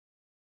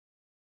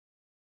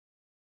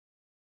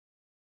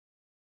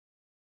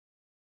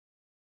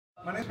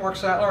My name is Mark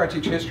Sattler. I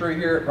teach history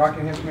here at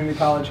Rockingham Community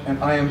College,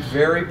 and I am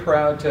very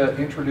proud to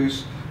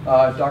introduce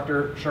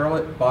Dr.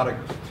 Charlotte Bodig.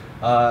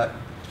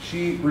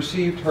 She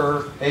received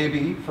her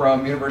A.B.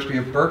 from University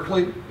of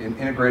Berkeley in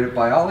integrative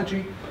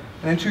biology,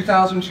 and in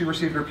 2000 she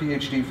received her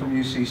Ph.D. from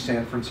UC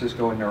San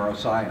Francisco in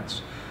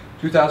neuroscience.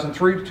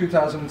 2003 to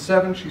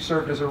 2007, she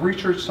served as a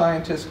research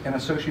scientist and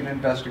associate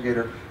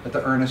investigator at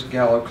the Ernest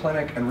Gallo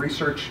Clinic and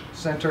Research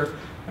Center.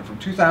 And from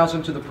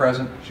 2000 to the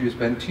present, she has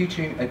been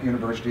teaching at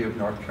University of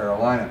North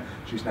Carolina.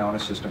 She's now an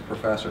assistant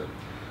professor.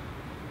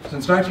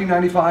 Since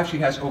 1995, she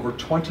has over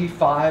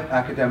 25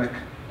 academic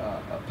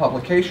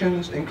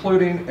publications,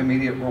 including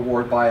Immediate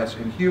Reward Bias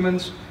in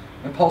Humans,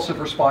 Impulsive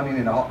Responding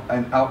in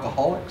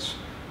Alcoholics,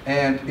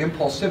 and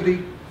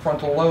Impulsivity,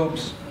 Frontal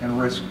Lobes, and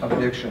Risk of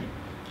Addiction.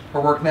 Her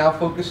work now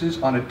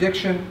focuses on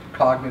addiction,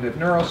 cognitive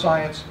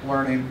neuroscience,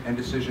 learning, and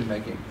decision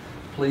making.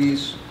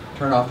 Please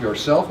turn off your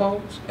cell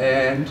phones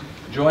and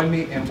join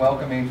me in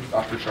welcoming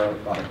Dr.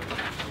 Charlotte Bodig.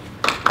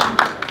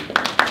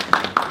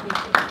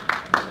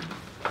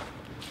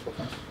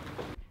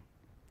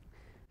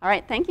 All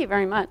right, thank you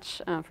very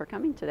much for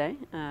coming today.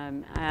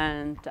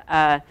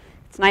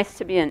 It's nice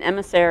to be an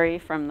emissary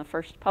from the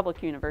first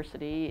public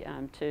university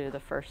to the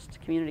first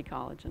community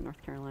college in North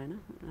Carolina.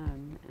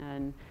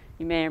 And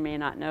you may or may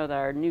not know that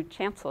our new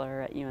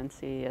chancellor at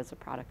UNC is a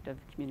product of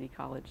the community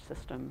college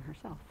system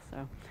herself.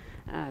 So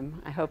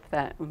I hope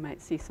that we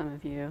might see some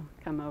of you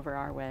come over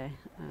our way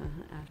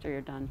after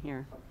you're done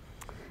here.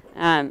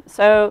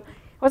 So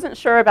I wasn't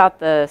sure about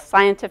the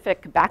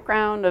scientific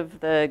background of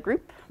the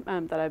group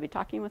that I'll be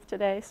talking with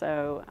today,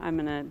 so I'm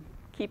going to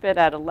keep it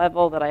at a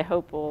level that I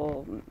hope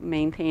will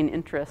maintain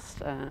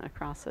interest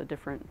across a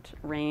different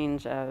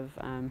range of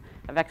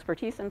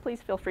expertise, and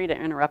please feel free to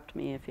interrupt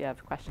me if you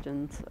have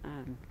questions.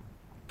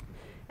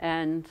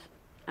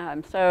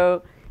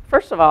 So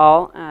first of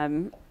all,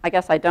 I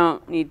guess I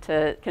don't need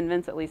to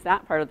convince at least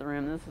that part of the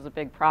room this is a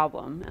big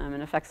problem.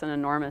 It affects an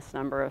enormous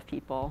number of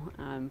people,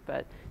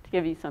 but to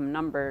give you some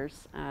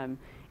numbers,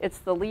 it's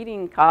the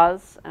leading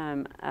cause.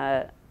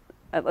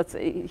 Let's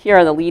see, here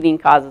are the leading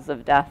causes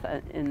of death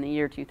in the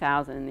year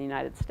 2000 in the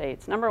United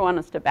States. Number one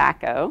is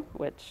tobacco,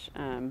 which,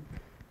 there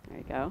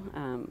you go,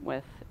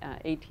 with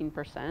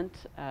 18%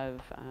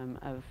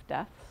 of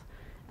deaths.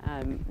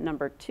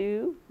 Number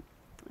two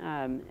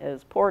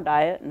is poor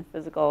diet and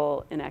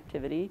physical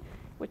inactivity,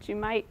 which you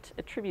might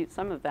attribute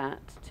some of that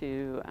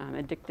to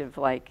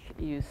addictive-like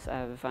use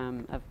of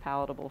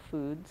palatable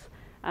foods.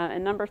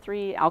 And number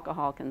three,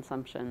 alcohol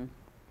consumption.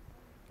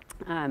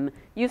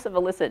 Use of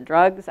illicit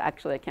drugs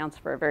actually accounts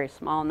for a very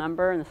small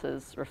number, and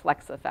this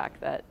reflects the fact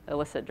that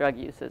illicit drug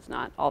use is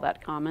not all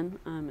that common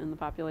in the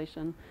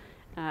population.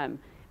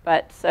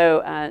 But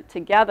so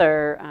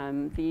together,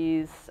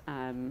 these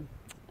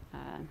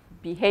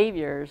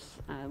behaviors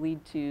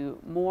lead to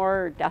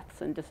more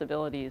deaths and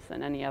disabilities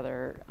than any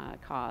other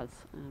cause.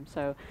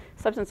 So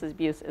substance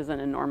abuse is an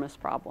enormous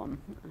problem.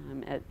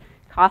 It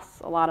costs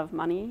a lot of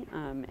money,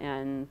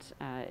 and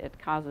it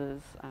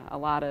causes a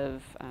lot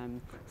of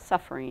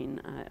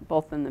suffering,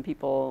 both in the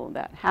people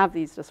that have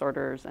these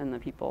disorders and the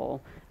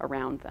people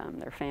around them,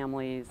 their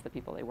families, the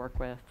people they work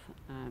with,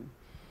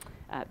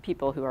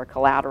 people who are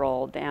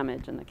collateral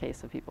damage in the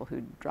case of people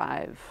who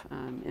drive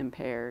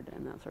impaired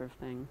and that sort of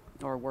thing,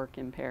 or work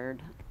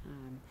impaired.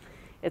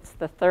 It's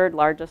the third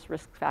largest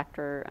risk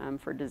factor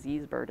for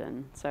disease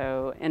burden.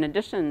 So in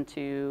addition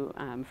to,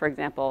 for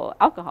example,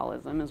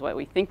 alcoholism is what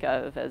we think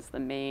of as the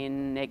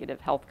main negative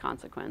health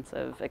consequence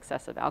of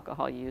excessive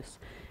alcohol use.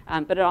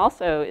 But it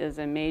also is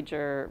a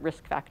major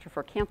risk factor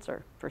for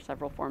cancer, for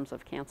several forms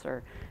of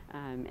cancer.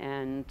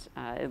 And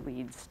it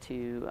leads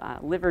to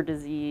liver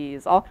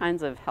disease, all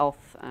kinds of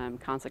health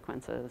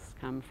consequences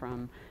come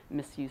from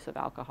misuse of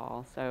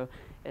alcohol. So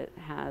it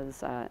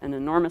has an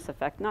enormous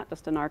effect, not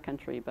just in our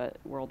country, but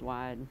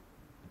worldwide.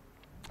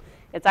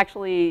 It's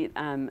actually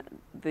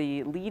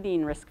the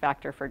leading risk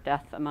factor for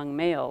death among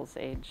males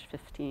age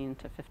 15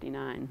 to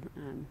 59.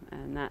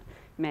 And that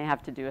may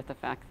have to do with the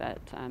fact that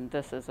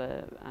this is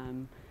a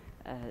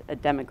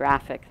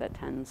demographic that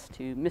tends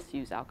to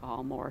misuse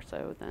alcohol more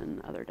so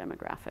than other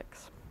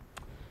demographics.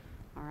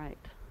 All right.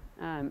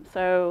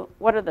 So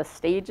what are the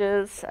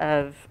stages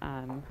of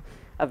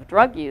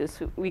drug use?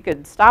 We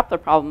could stop the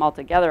problem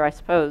altogether, I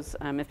suppose,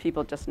 if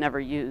people just never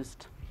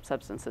used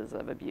substances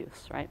of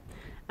abuse, right?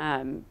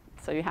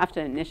 So you have to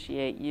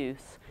initiate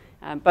use.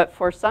 But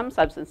for some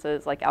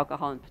substances, like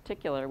alcohol in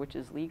particular, which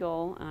is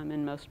legal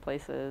in most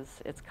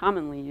places, it's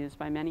commonly used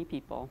by many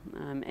people.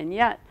 And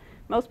yet,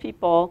 most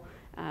people,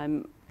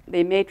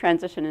 they may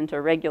transition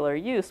into regular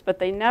use, but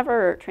they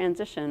never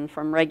transition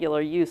from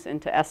regular use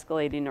into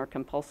escalating or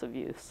compulsive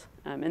use.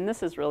 And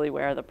this is really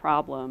where the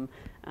problem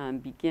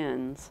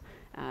begins.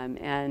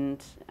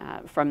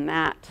 From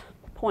that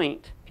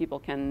point, people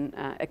can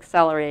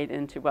accelerate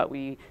into what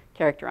we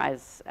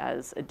characterize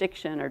as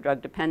addiction or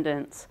drug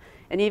dependence.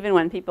 And even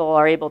when people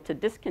are able to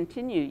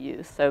discontinue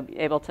use, so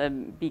able to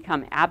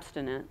become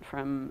abstinent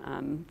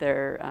from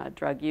their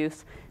drug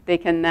use, they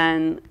can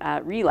then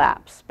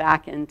relapse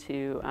back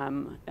into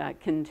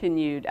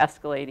continued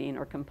escalating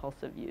or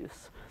compulsive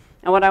use.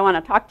 And what I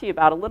want to talk to you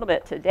about a little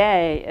bit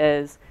today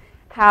is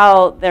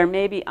how there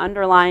may be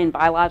underlying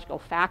biological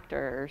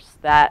factors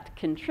that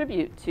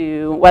contribute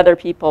to whether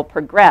people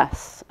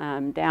progress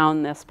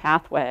down this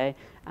pathway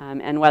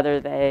and whether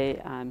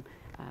they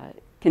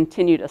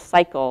continue to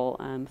cycle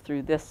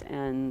through this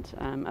end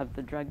of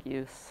the drug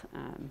use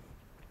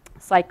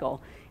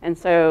cycle. And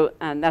so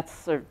that's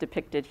sort of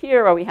depicted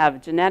here, where we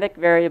have genetic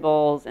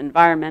variables,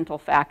 environmental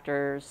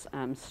factors,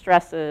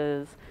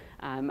 stresses,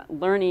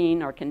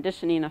 learning or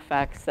conditioning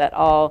effects that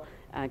all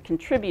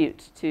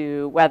contribute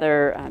to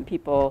whether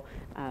people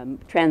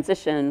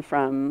transition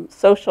from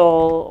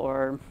social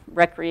or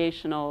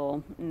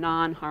recreational,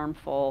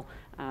 non-harmful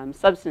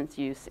substance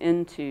use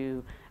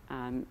into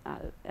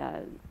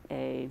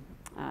a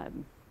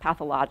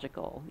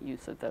pathological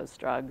use of those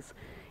drugs.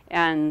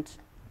 And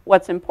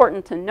what's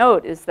important to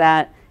note is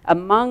that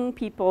among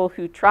people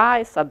who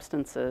try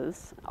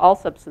substances, all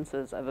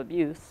substances of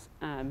abuse,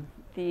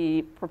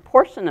 the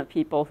proportion of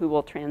people who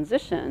will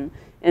transition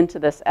into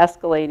this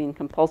escalating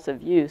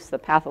compulsive use, the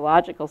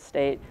pathological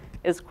state,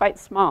 is quite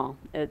small.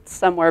 It's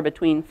somewhere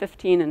between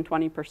 15 and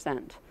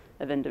 20%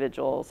 of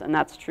individuals, and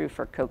that's true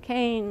for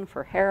cocaine,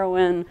 for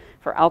heroin,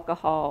 for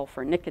alcohol,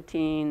 for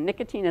nicotine.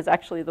 Nicotine is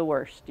actually the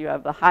worst. You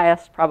have the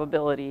highest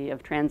probability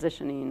of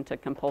transitioning to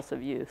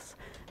compulsive use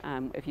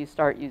if you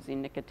start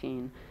using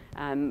nicotine.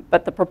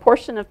 But the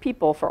proportion of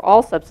people for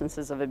all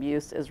substances of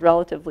abuse is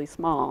relatively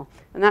small,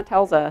 and that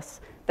tells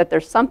us that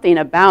there's something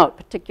about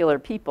particular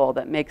people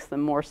that makes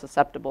them more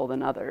susceptible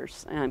than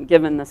others,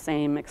 given the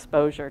same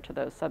exposure to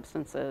those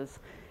substances.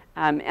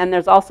 And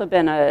there's also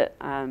been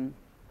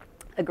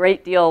a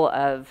great deal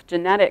of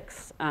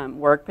genetics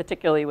work,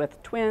 particularly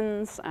with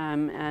twins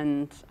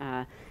and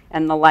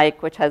the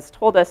like, which has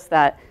told us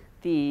that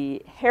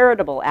the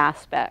heritable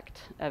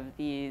aspect of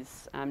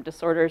these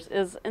disorders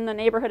is in the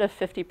neighborhood of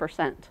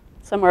 50%,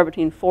 somewhere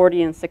between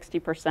 40 and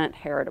 60%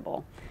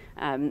 heritable.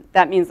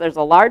 That means there's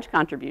a large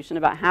contribution,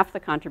 about half the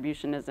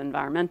contribution is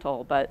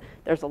environmental, but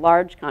there's a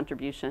large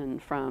contribution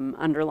from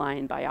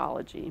underlying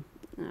biology.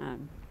 All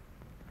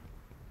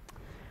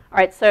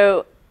right,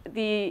 so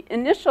the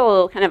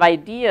initial kind of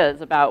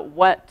ideas about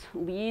what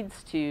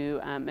leads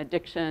to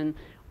addiction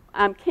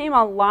came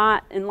a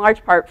lot, in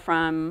large part,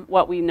 from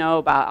what we know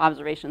about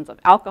observations of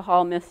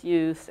alcohol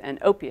misuse and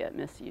opiate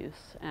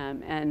misuse.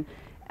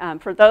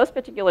 For those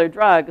particular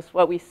drugs,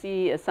 what we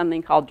see is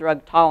something called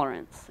drug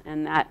tolerance,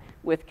 and that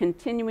with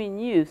continuing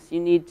use, you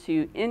need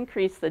to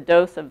increase the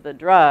dose of the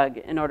drug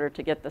in order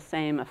to get the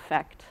same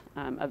effect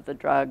of the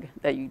drug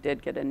that you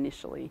did get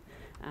initially.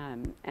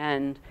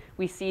 And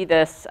we see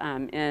this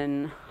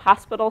in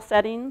hospital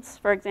settings,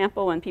 for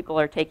example, when people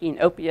are taking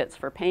opiates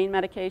for pain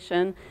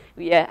medication.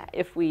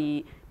 If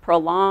we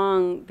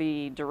prolong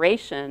the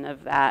duration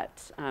of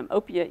that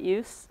opiate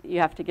use, you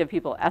have to give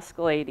people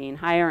escalating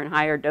higher and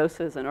higher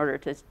doses in order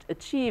to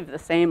achieve the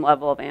same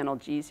level of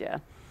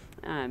analgesia.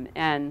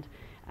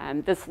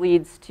 This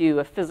leads to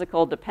a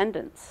physical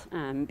dependence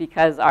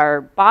because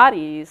our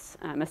bodies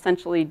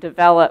essentially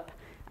develop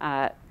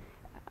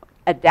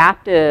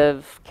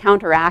adaptive,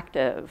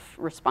 counteractive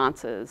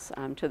responses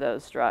to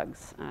those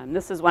drugs.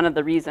 This is one of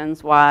the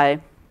reasons why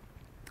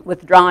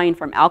withdrawing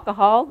from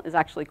alcohol is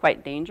actually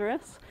quite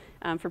dangerous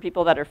for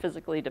people that are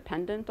physically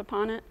dependent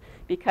upon it,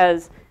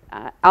 because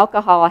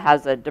alcohol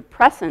has a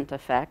depressant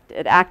effect.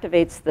 It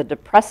activates the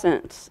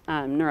depressant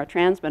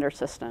neurotransmitter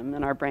system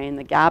in our brain,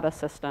 the GABA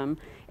system,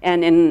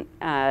 and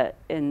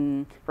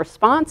in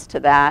response to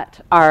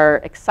that,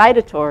 our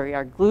excitatory,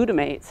 our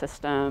glutamate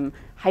system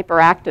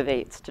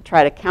hyperactivates to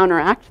try to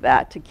counteract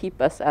that, to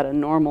keep us at a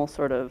normal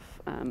sort of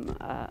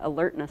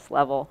alertness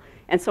level.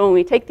 And so when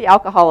we take the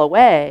alcohol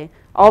away,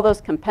 all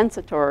those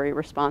compensatory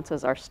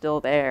responses are still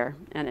there,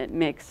 and it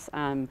makes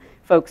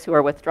folks who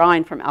are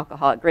withdrawing from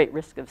alcohol at great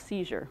risk of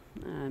seizure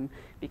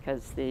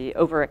because the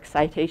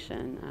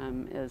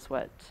overexcitation is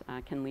what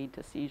can lead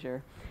to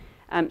seizure.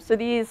 So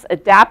these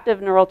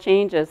adaptive neural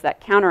changes that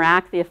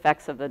counteract the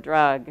effects of the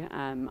drug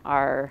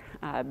are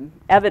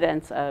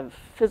evidence of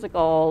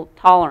physical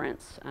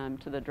tolerance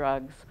to the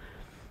drugs.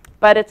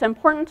 But it's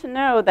important to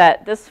know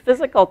that this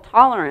physical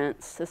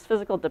tolerance, this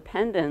physical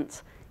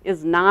dependence,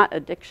 is not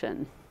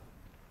addiction.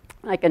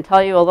 I can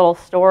tell you a little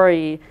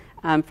story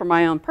from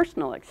my own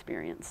personal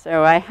experience.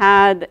 So I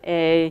had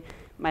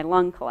my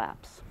lung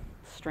collapse,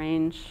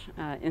 strange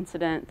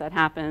incident that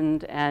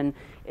happened, and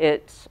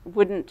it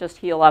wouldn't just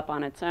heal up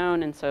on its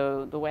own. And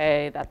so the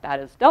way that that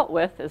is dealt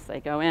with is they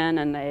go in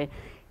and they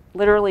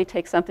literally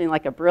take something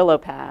like a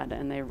Brillo pad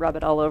and they rub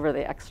it all over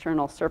the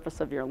external surface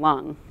of your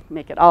lung,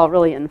 make it all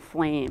really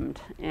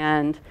inflamed.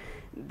 And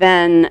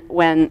then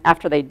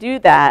after they do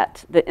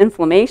that, the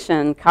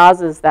inflammation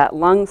causes that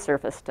lung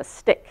surface to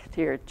stick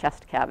to your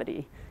chest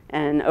cavity.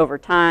 And over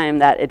time,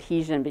 that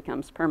adhesion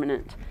becomes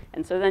permanent.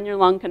 And so then your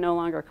lung can no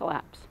longer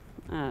collapse.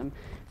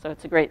 So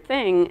it's a great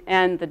thing.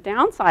 And the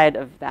downside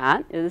of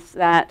that is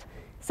that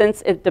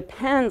since it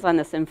depends on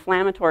this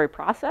inflammatory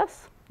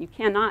process, you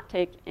cannot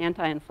take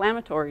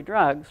anti-inflammatory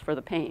drugs for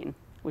the pain,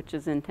 which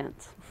is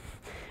intense.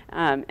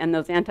 And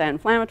those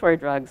anti-inflammatory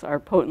drugs are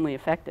potently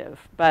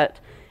effective. But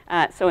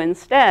so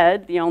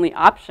instead, the only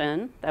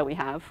option that we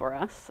have for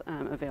us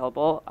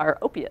available are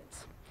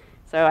opiates.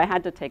 So I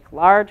had to take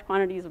large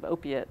quantities of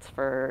opiates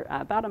for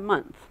about a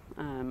month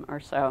or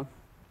so.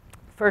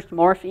 First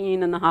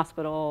morphine in the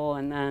hospital,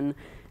 and then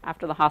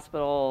after the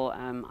hospital,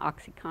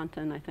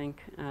 OxyContin, I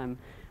think,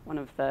 one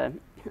of the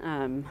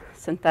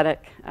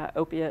synthetic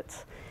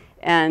opiates.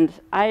 And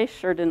I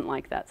sure didn't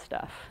like that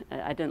stuff.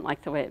 I didn't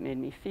like the way it made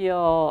me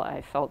feel.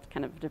 I felt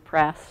kind of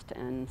depressed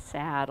and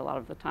sad a lot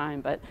of the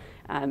time, but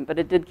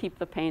it did keep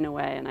the pain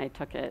away, and I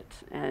took it.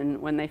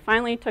 And when they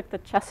finally took the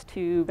chest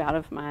tube out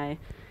of my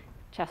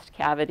chest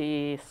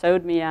cavity,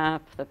 sewed me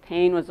up, the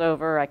pain was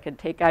over, I could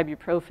take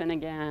ibuprofen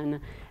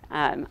again,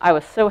 I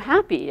was so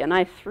happy, and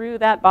I threw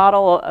that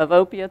bottle of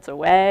opiates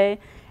away.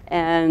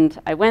 And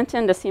I went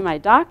in to see my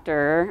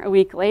doctor a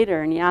week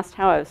later, and he asked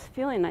how I was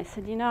feeling. And I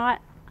said, you know,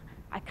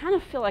 I kind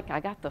of feel like I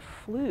got the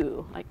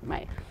flu. Like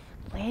my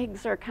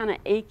legs are kind of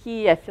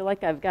achy. I feel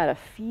like I've got a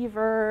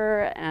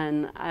fever,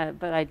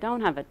 but I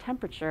don't have a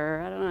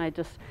temperature. I don't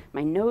know.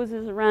 My nose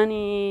is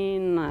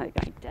running. Like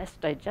my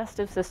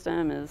digestive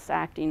system is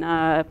acting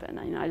up, and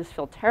I just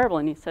feel terrible.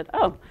 And he said,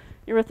 "Oh,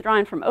 you're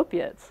withdrawing from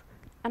opiates."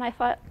 And I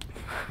thought,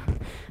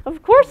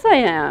 of course I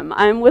am.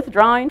 I'm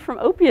withdrawing from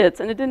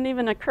opiates, and it didn't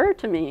even occur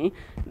to me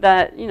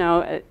that,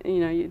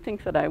 you'd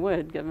think that I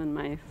would, given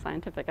my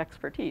scientific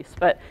expertise,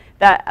 but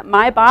that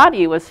my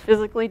body was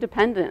physically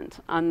dependent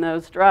on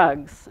those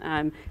drugs,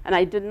 and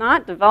I did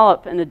not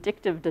develop an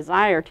addictive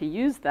desire to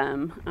use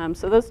them.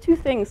 So those two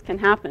things can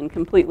happen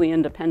completely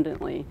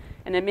independently,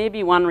 and it may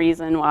be one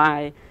reason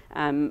why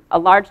a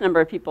large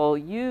number of people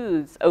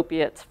use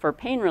opiates for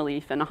pain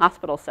relief in a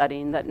hospital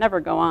setting that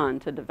never go on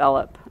to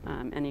develop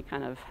any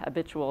kind of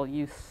habitual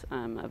use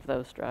of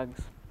those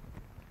drugs.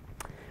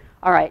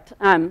 All right.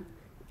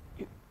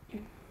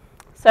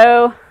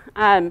 So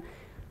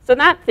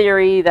that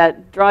theory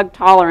that drug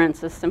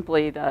tolerance is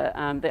simply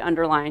the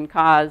underlying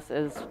cause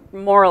is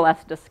more or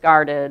less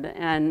discarded.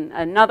 And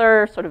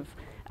another sort of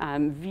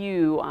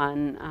view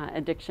on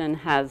addiction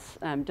has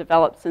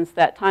developed since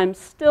that time,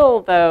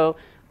 still though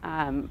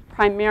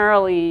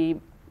primarily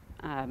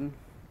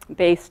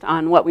based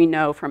on what we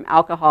know from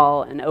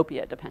alcohol and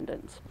opiate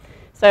dependence.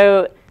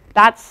 So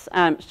that's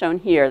shown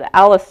here, the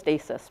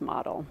allostasis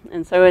model.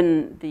 And so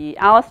in the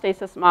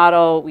allostasis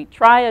model, we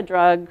try a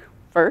drug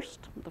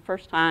the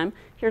first time.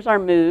 Here's our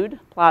mood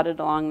plotted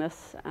along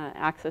this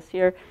axis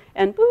here,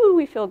 and boo,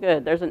 we feel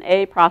good. There's an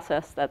A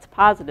process that's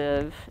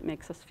positive, it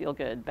makes us feel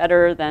good,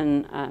 better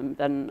than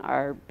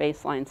our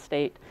baseline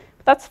state.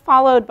 But that's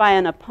followed by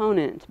an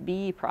opponent,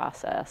 B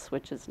process,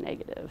 which is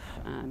negative.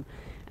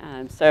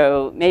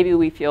 So maybe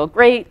we feel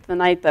great the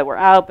night that we're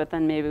out, but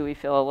then maybe we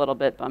feel a little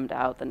bit bummed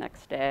out the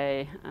next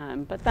day.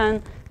 But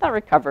then that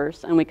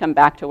recovers, and we come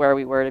back to where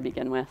we were to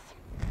begin with.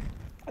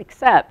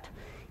 Except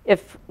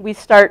if we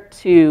start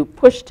to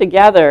push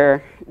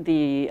together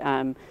the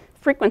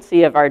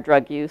frequency of our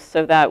drug use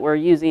so that we're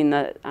using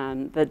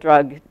the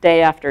drug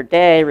day after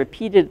day,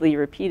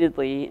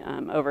 repeatedly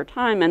over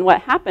time, and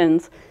what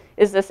happens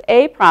is this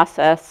A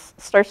process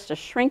starts to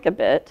shrink a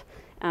bit,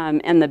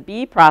 and the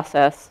B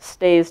process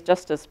stays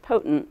just as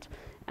potent,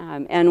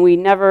 and we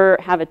never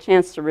have a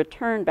chance to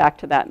return back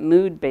to that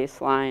mood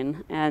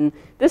baseline. And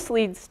this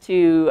leads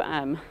to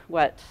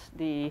what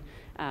the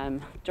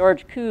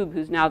George Koob,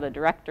 who's now the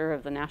director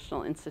of the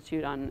National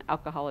Institute on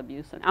Alcohol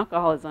Abuse and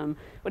Alcoholism,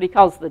 what he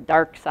calls the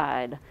dark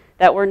side,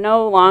 that we're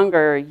no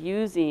longer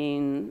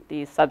using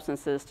these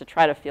substances to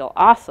try to feel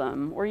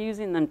awesome, we're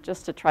using them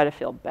just to try to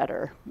feel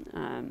better.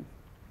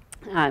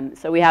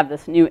 So we have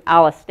this new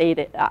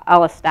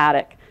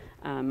allostatic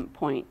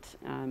point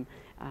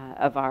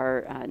of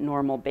our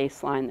normal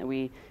baseline that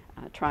we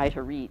try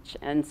to reach.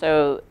 And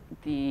so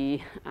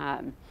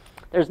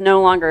there's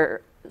no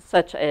longer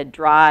such a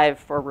drive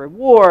for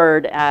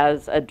reward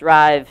as a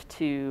drive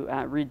to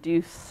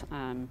reduce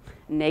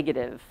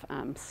negative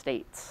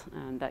states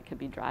that could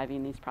be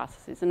driving these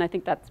processes. And I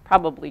think that's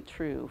probably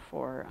true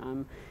for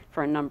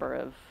a number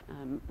of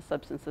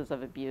substances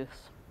of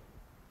abuse.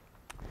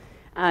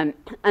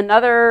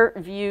 Another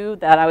view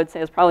that I would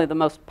say is probably the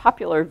most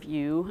popular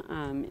view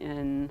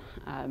in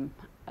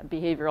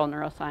behavioral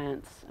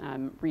neuroscience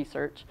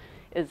research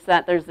is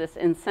that there's this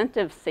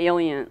incentive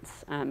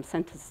salience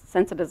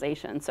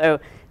sensitization. So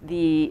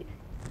the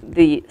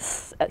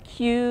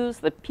cues,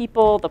 the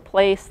people, the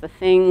place, the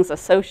things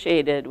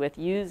associated with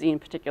using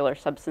particular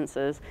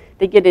substances,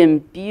 they get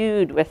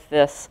imbued with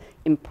this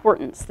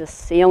importance, this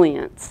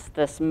salience,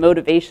 this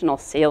motivational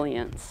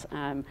salience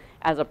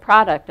as a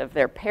product of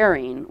their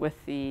pairing with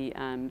the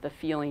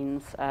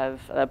feelings of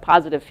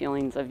positive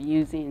feelings of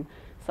using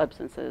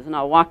substances. And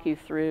I'll walk you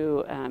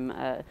through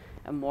a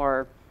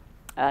more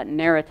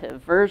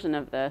narrative version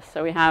of this.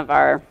 So we have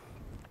our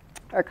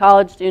our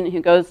college student who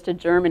goes to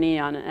Germany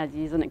as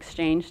he's an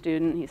exchange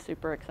student. He's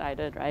super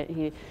excited, right?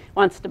 He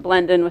wants to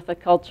blend in with the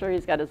culture.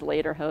 He's got his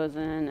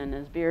Lederhosen and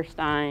his beer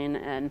stein,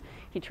 and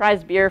he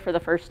tries beer for the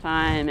first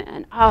time,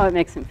 and oh, it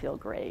makes him feel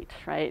great,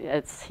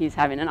 right? He's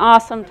having an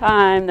awesome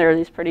time. There are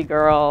these pretty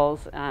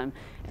girls,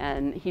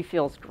 and he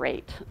feels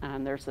great.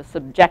 There's a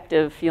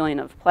subjective feeling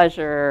of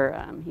pleasure.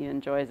 He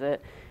enjoys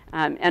it.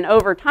 And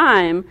over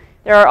time,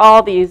 there are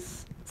all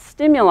these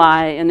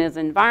stimuli in his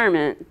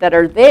environment that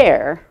are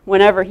there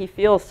whenever he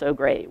feels so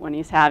great, when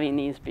he's having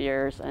these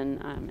beers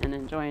and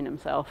enjoying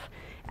himself.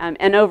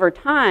 And over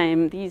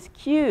time, these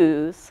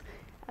cues,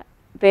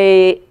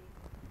 they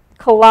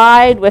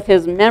collide with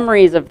his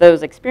memories of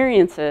those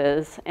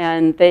experiences,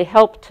 and they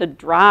help to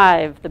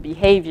drive the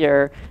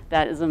behavior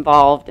that is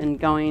involved in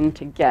going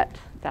to get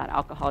that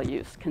alcohol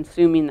use,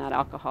 consuming that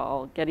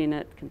alcohol, getting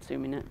it,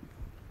 consuming it.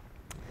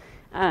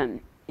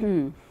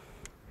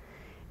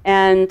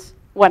 And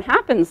what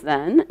happens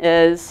then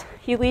is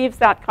he leaves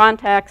that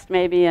context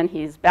maybe, and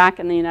he's back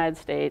in the United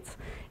States,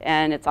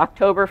 and it's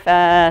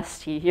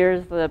Oktoberfest. He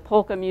hears the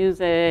polka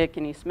music,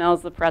 and he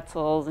smells the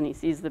pretzels, and he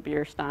sees the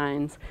beer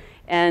steins.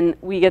 And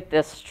we get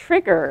this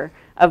trigger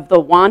of the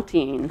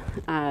wanting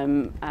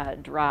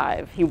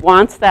drive. He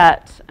wants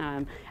that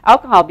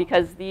alcohol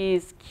because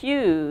these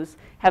cues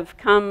have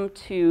come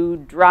to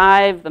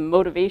drive the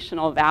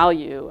motivational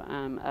value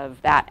of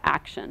that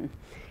action.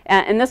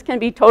 And this can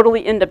be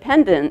totally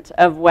independent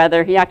of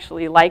whether he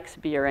actually likes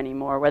beer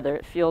anymore, whether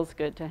it feels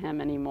good to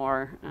him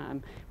anymore,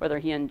 whether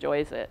he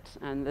enjoys it.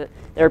 And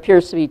there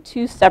appears to be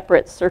two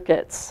separate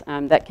circuits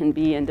that can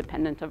be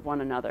independent of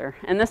one another.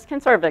 And this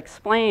can sort of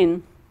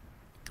explain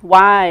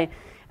why,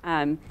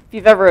 if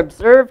you've ever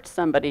observed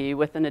somebody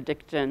with an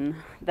addiction,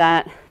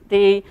 that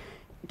they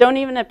don't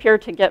even appear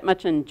to get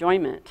much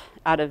enjoyment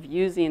out of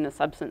using the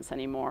substance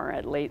anymore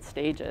at late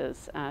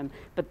stages.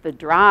 But the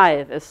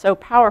drive is so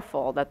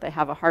powerful that they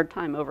have a hard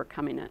time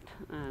overcoming it.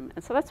 And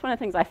so that's one of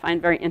the things I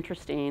find very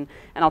interesting,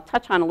 and I'll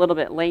touch on a little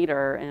bit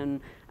later in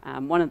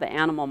one of the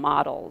animal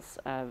models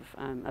of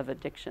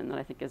addiction that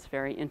I think is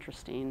very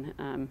interesting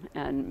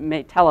and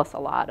may tell us a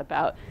lot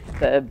about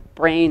the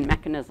brain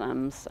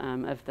mechanisms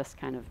of this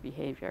kind of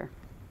behavior.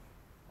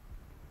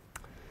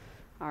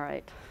 All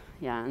right.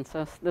 Yeah, and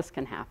so this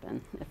can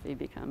happen if he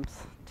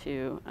becomes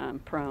too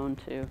prone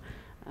to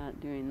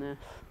doing this.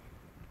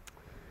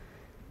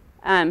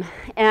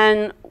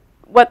 And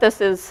what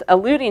this is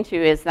alluding to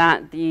is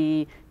that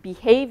the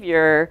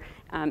behavior,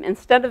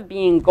 instead of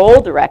being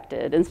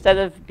goal-directed, instead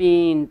of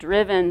being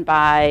driven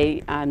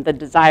by the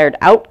desired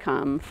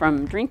outcome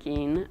from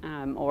drinking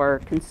or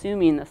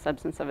consuming the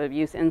substance of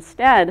abuse,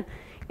 instead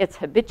it's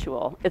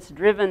habitual. It's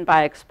driven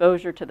by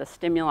exposure to the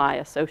stimuli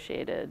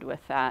associated with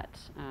that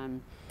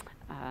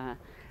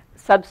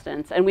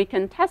substance. And we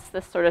can test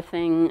this sort of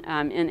thing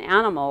in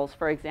animals,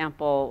 for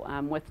example,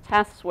 with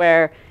tests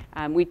where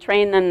we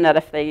train them that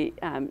if they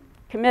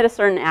commit a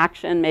certain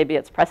action, maybe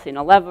it's pressing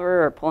a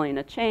lever or pulling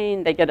a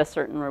chain, they get a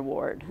certain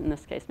reward. In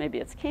this case, maybe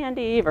it's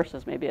candy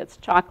versus maybe it's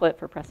chocolate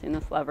for pressing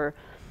this lever.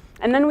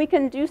 And then we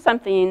can do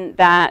something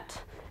that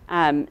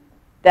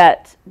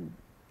that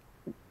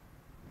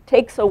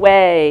takes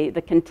away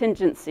the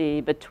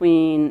contingency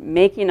between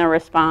making a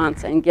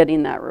response and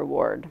getting that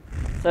reward,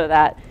 so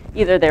that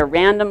either they're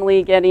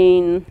randomly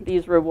getting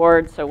these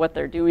rewards, so what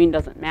they're doing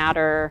doesn't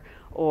matter,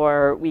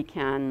 or we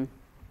can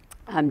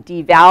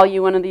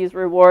devalue one of these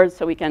rewards,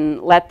 so we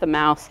can let the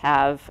mouse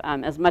have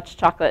as much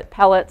chocolate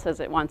pellets as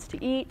it wants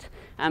to eat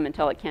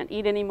until it can't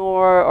eat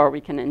anymore, or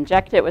we can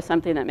inject it with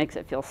something that makes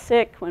it feel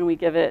sick when we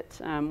give it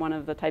one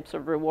of the types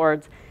of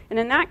rewards. And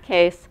in that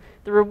case,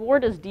 the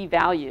reward is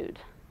devalued.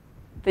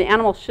 The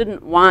animal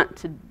shouldn't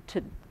want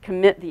to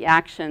commit the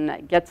action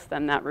that gets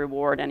them that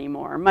reward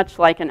anymore, much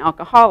like an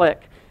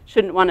alcoholic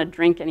shouldn't want to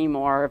drink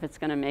anymore if it's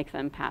going to make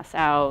them pass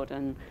out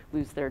and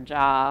lose their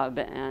job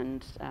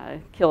and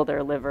kill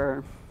their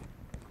liver.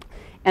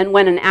 And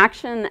when an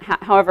action,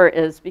 however,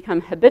 is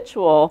become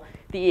habitual,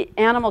 the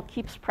animal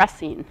keeps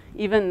pressing.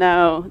 Even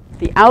though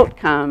the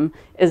outcome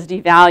is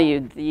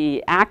devalued,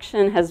 the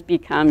action has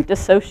become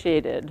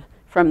dissociated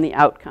from the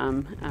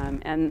outcome.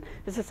 And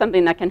this is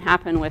something that can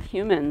happen with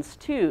humans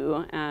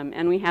too.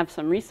 And we have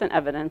some recent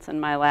evidence in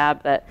my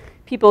lab that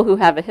people who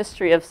have a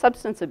history of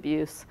substance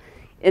abuse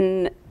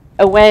in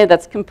a way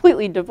that's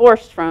completely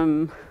divorced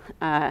from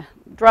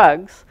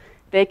drugs,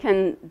 they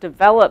can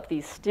develop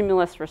these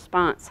stimulus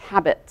response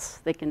habits.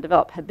 They can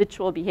develop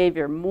habitual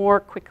behavior more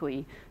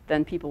quickly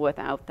than people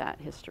without that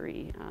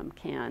history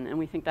can. And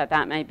we think that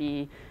that may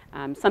be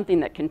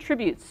something that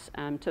contributes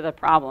to the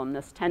problem,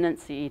 this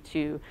tendency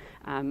to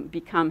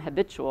become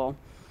habitual,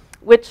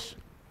 which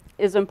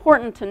is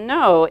important to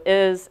know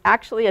is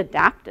actually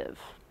adaptive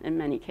in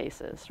many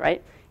cases,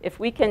 right? If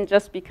we can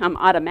just become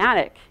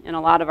automatic in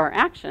a lot of our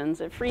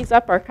actions, it frees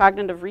up our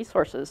cognitive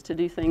resources to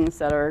do things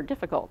that are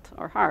difficult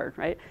or hard,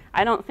 right?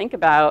 I don't think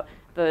about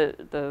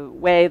the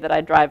way that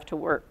I drive to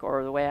work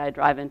or the way I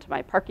drive into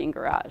my parking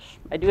garage.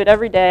 I do it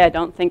every day. I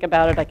don't think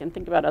about it. I can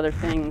think about other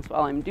things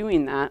while I'm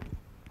doing that.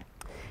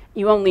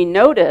 You only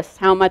notice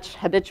how much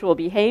habitual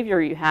behavior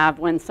you have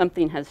when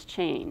something has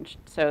changed.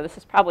 So this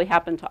has probably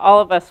happened to all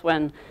of us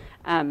when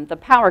the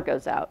power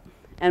goes out.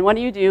 And what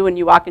do you do when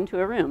you walk into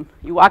a room?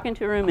 You walk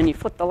into a room and you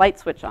flip the light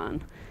switch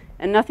on,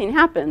 and nothing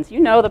happens. You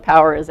know the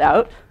power is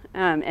out,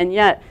 and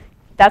yet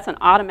that's an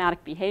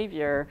automatic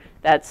behavior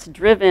that's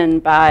driven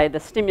by the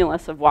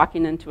stimulus of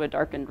walking into a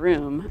darkened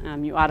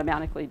room. You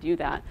automatically do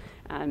that.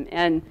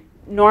 And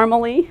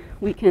normally,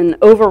 we can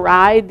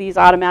override these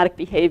automatic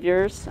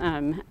behaviors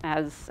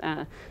as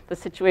the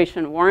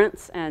situation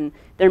warrants, and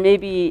there may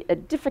be a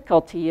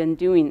difficulty in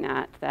doing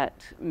that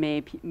that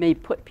may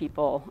put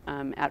people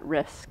at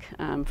risk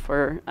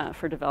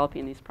for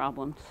developing these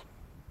problems.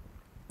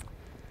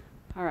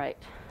 All right.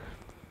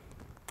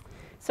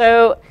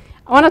 So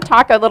I want to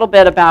talk a little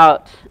bit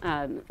about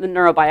the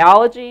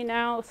neurobiology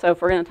now. So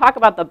if we're going to talk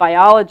about the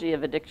biology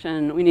of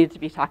addiction, we need to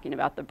be talking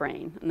about the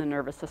brain and the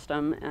nervous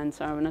system. And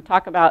so I'm going to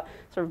talk about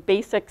sort of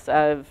basics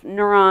of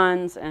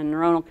neurons and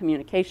neuronal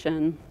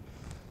communication,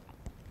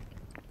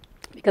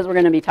 because we're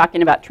going to be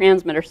talking about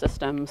transmitter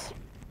systems.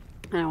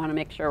 And I want to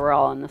make sure we're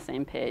all on the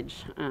same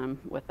page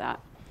with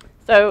that.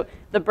 So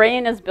the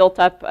brain is built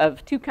up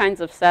of two kinds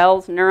of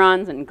cells,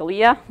 neurons and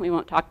glia. We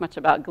won't talk much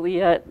about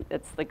glia.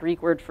 It's the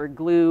Greek word for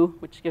glue,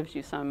 which gives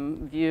you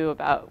some view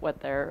about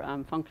what their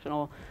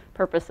functional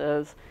purpose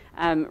is.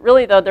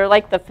 Really, though, they're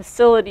like the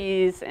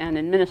facilities and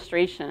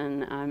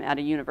administration at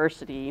a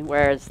university,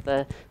 whereas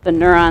the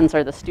neurons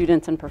are the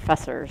students and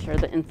professors, or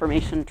the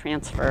information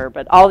transfer.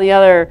 But all the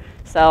other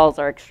cells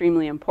are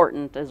extremely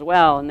important as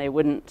well, and they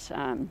wouldn't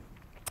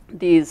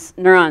these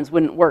neurons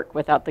wouldn't work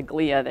without the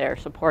glia there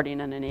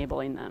supporting and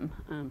enabling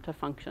them to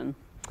function.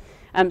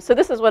 So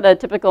this is what a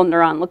typical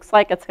neuron looks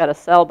like. It's got a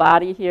cell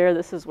body here.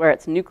 This is where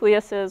its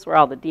nucleus is, where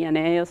all the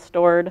DNA is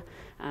stored.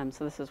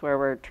 So this is where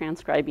we're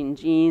transcribing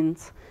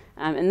genes.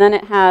 And then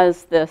it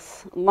has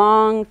this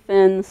long,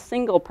 thin,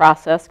 single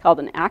process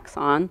called an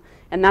axon,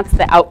 and that's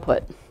the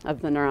output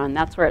of the neuron.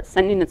 That's where it's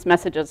sending its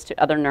messages to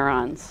other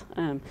neurons.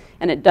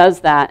 And it does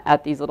that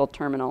at these little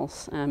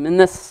terminals. In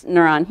this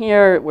neuron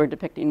here, we're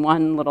depicting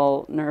one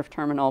little nerve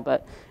terminal,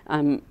 but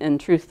in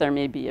truth, there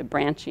may be a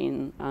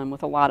branching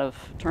with a lot of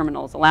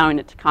terminals, allowing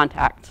it to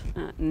contact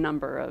a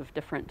number of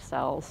different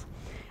cells.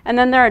 And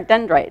then there are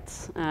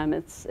dendrites.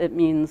 It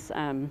means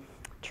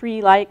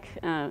tree-like,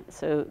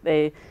 so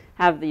they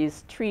have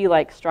these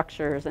tree-like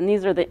structures, and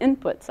these are the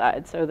input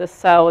side. So this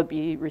cell would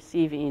be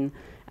receiving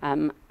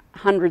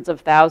hundreds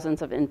of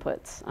thousands of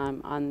inputs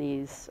on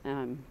these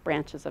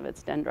branches of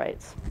its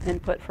dendrites,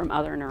 input from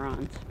other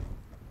neurons.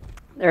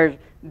 There's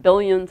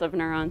billions of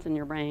neurons in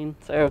your brain,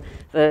 so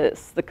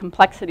the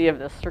complexity of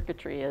this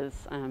circuitry is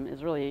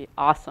really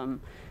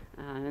awesome.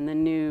 And the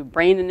new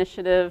Brain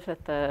Initiative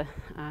that the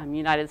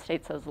United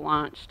States has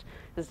launched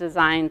is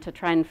designed to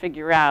try and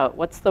figure out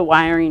what's the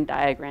wiring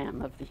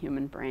diagram of the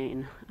human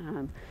brain.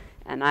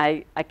 And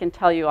I can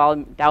tell you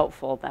I'm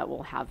doubtful that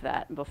we'll have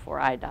that before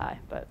I die,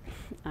 but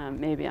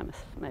maybe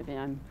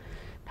I'm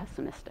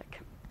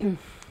pessimistic.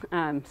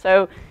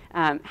 So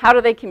how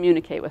do they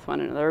communicate with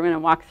one another? We're going to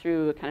walk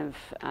through a kind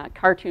of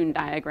cartoon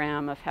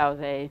diagram of how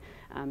they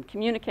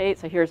communicate.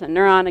 So here's a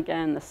neuron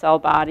again, the cell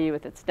body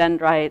with its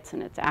dendrites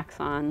and its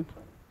axon.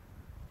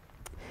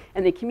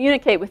 And they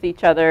communicate with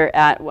each other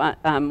at what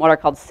are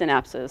called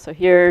synapses. So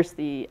here's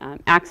the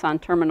axon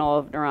terminal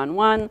of neuron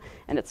 1,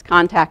 and it's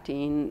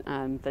contacting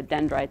the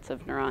dendrites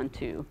of neuron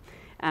 2.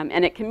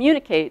 And it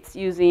communicates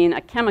using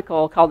a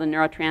chemical called a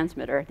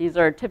neurotransmitter. These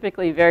are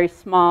typically very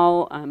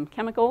small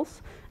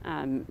chemicals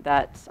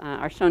that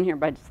are shown here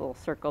by this little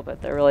circle,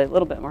 but they're really a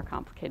little bit more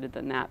complicated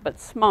than that, but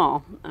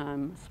small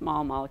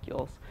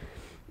molecules.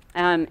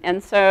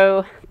 And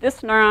so this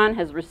neuron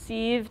has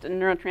received a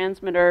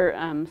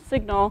neurotransmitter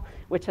signal,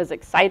 which has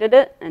excited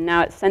it, and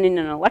now it's sending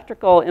an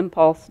electrical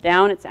impulse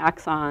down its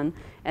axon,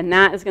 and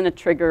that is going to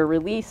trigger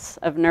release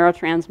of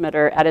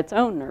neurotransmitter at its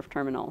own nerve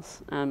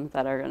terminals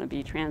that are going to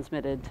be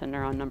transmitted to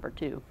neuron number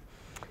 2.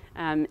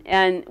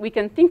 And we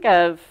can think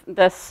of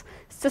this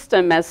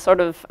system as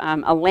sort of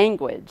a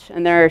language,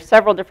 and there are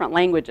several different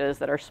languages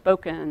that are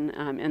spoken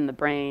in the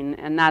brain,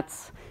 and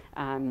that's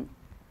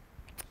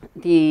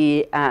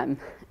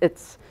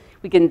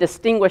we can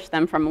distinguish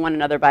them from one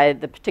another by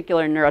the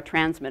particular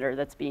neurotransmitter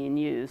that's being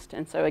used.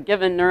 And so a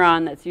given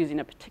neuron that's using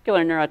a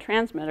particular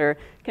neurotransmitter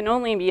can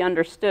only be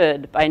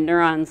understood by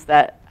neurons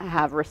that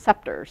have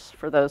receptors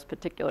for those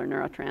particular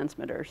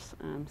neurotransmitters.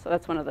 So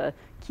that's one of the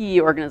key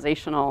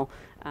organizational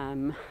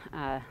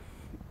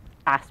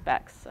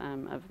aspects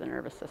of the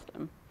nervous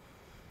system.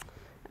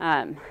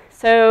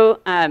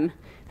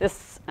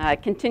 This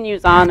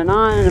continues on in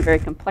a very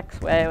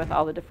complex way with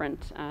all the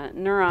different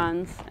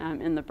neurons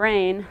in the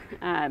brain.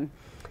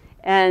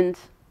 And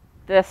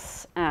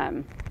this,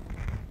 I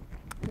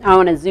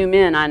want to zoom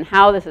in on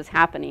how this is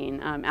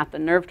happening at the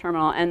nerve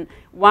terminal. And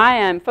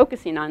why I'm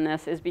focusing on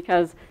this is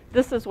because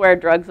this is where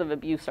drugs of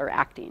abuse are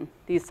acting.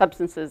 These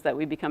substances that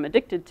we become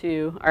addicted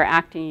to are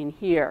acting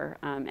here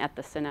at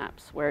the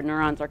synapse, where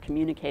neurons are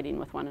communicating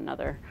with one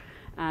another.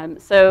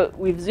 So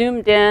we've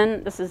zoomed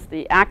in. This is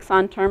the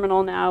axon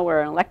terminal now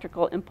where an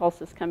electrical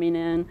impulse is coming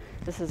in.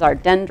 This is our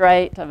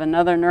dendrite of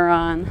another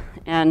neuron.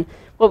 And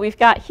what we've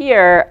got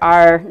here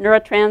are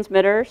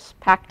neurotransmitters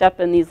packed up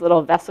in these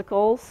little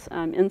vesicles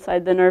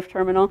inside the nerve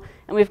terminal.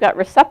 And we've got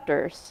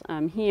receptors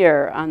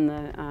here on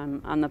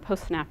the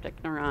postsynaptic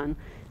neuron.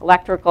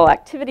 Electrical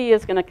activity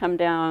is going to come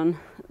down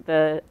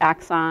the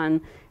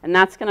axon, and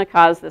that's going to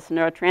cause this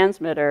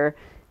neurotransmitter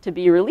to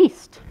be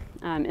released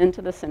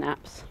into the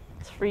synapse.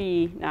 It's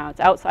free now, it's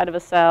outside of a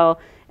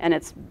cell, and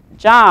its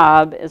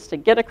job is to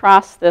get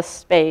across this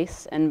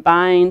space and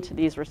bind to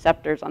these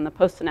receptors on the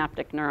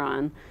postsynaptic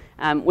neuron,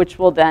 which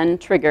will then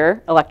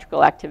trigger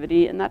electrical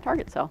activity in that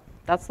target cell.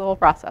 That's the whole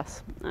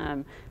process.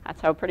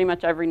 That's how pretty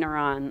much every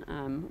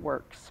neuron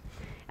works.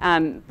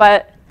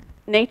 But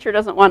nature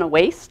doesn't want to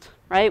waste,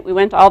 right? We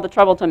went to all the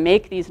trouble to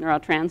make these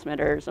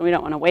neurotransmitters, and we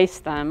don't want to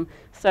waste them.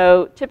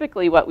 So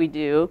typically what we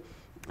do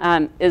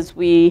is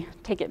we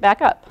take it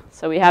back up.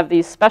 So we have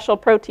these special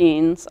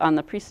proteins on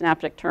the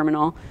presynaptic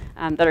terminal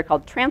that are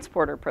called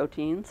transporter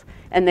proteins,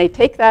 and they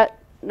take that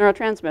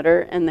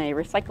neurotransmitter and they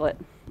recycle it.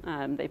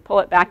 They pull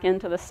it back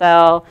into the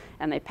cell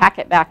and they pack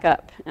it back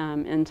up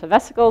into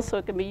vesicles so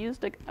it can be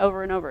used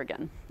over and over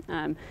again.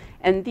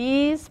 And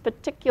these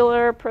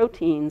particular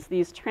proteins,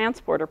 these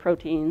transporter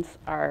proteins,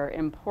 are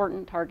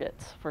important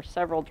targets for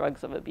several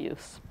drugs of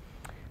abuse.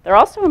 They're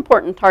also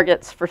important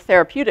targets for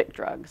therapeutic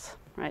drugs.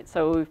 Right,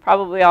 so we've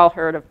probably all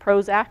heard of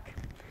Prozac.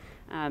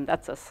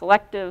 That's a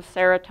selective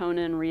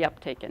serotonin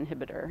reuptake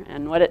inhibitor.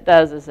 And what it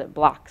does is it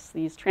blocks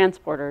these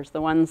transporters,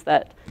 the ones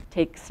that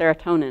take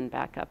serotonin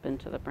back up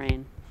into the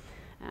brain.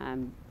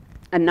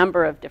 A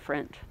number of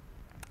different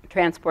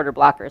transporter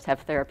blockers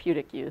have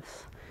therapeutic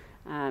use.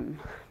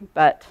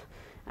 But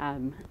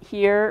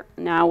here,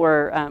 now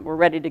we're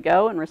ready to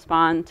go and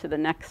respond to the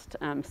next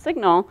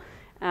signal.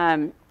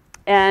 And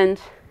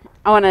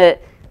I want to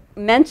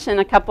mention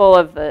a couple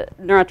of the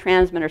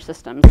neurotransmitter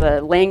systems,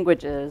 the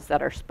languages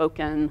that are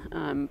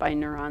spoken by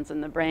neurons in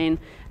the brain.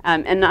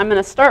 And I'm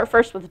going to start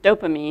first with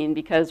dopamine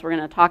because we're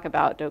going to talk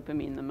about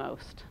dopamine the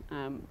most.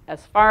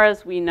 As far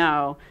as we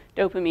know,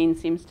 dopamine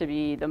seems to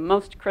be the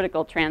most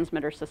critical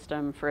transmitter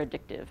system for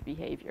addictive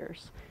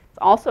behaviors. It's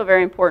also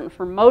very important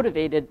for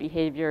motivated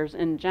behaviors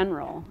in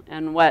general.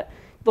 And what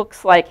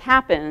looks like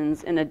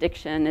happens in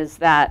addiction is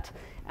that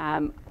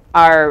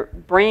our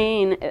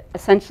brain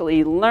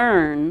essentially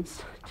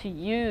learns to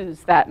use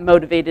that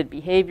motivated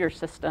behavior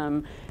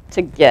system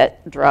to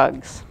get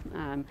drugs.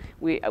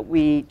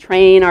 We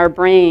train our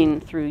brain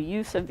through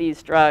use of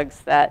these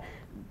drugs that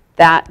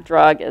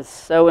drug is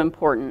so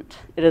important.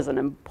 It is an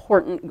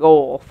important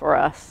goal for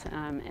us.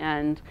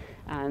 And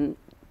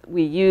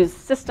we use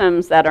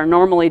systems that are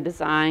normally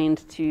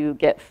designed to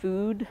get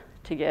food,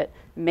 to get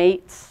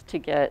mates, to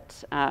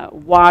get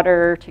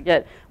water, to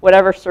get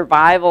whatever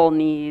survival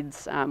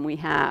needs we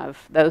have.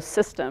 Those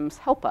systems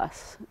help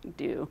us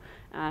do.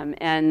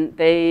 And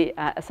they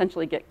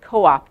essentially get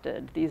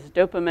co-opted. These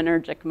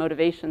dopaminergic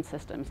motivation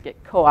systems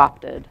get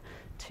co-opted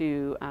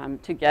to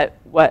get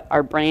what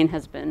our brain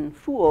has been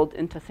fooled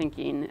into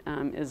thinking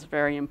is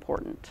very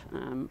important,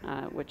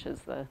 which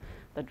is the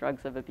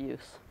drugs of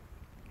abuse.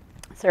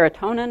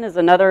 Serotonin is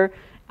another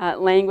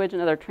language,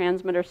 another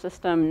transmitter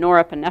system.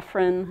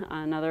 Norepinephrine,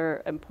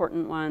 another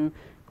important one.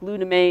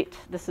 Glutamate,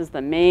 this is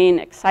the main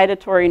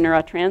excitatory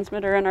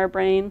neurotransmitter in our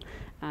brain.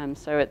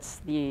 So it's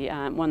the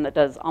one that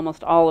does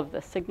almost all of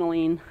the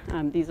signaling.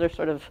 These are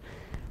sort of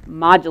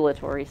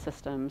modulatory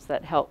systems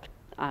that help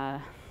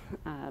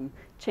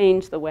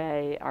change the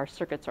way our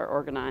circuits are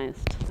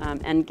organized.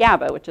 And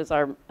GABA, which is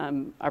our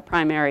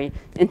primary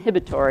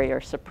inhibitory or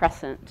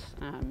suppressant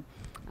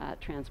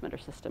transmitter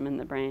system in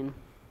the brain.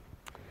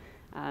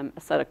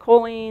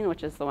 Acetylcholine,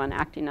 which is the one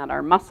acting at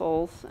our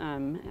muscles,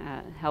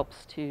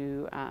 helps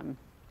to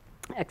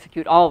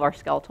execute all of our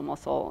skeletal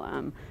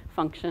muscle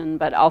function,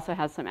 but also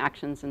has some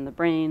actions in the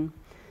brain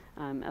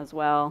as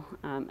well.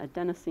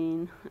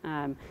 Adenosine,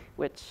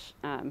 which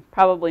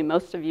probably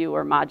most of you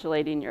were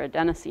modulating your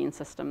adenosine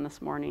system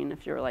this morning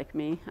if you're like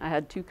me. I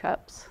had 2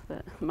 cups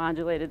that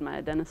modulated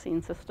my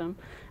adenosine system,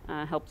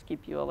 helps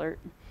keep you alert.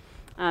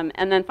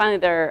 And then finally,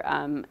 there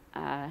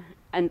are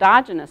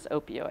endogenous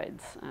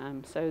opioids.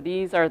 So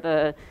these are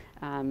the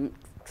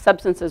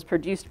substances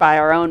produced by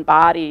our own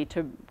body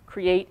to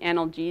create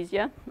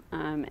analgesia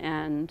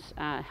and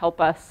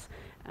help us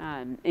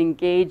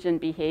engage in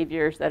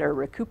behaviors that are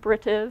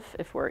recuperative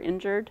if we're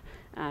injured.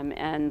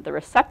 And the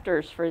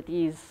receptors for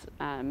these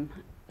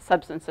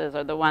substances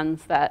are the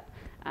ones that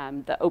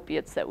the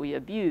opiates that we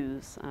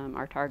abuse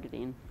are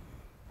targeting.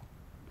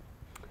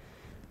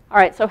 All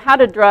right, so how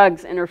do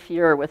drugs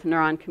interfere with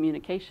neuron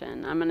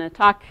communication? I'm going to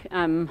talk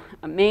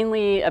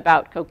mainly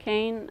about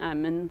cocaine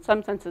in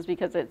some senses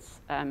because it's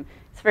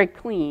very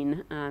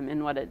clean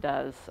in what it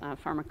does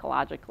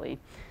pharmacologically.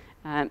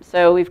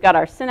 So we've got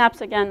our synapse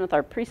again with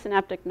our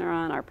presynaptic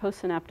neuron, our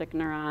postsynaptic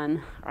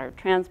neuron, our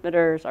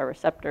transmitters, our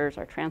receptors,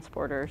 our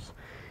transporters.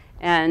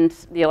 And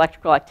the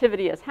electrical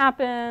activity has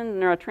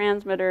happened,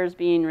 neurotransmitters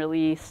being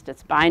released,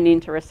 it's binding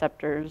to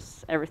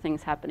receptors,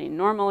 everything's happening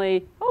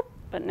normally. Oh,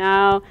 but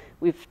now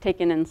we've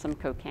taken in some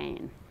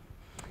cocaine,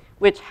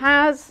 which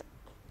has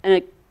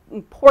an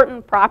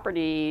important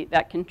property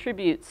that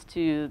contributes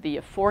to the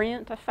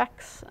efferent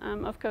effects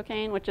of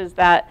cocaine, which is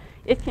that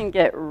it can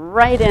get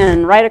right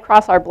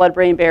across our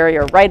blood-brain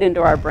barrier, right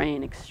into our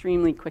brain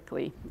extremely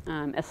quickly,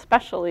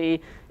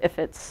 especially if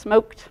it's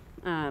smoked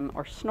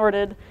or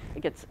snorted.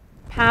 It gets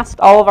past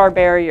all of our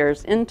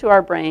barriers into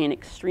our brain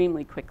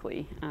extremely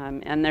quickly.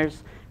 And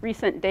there's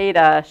recent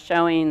data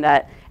showing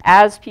that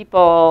as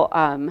people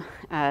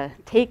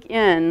take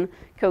in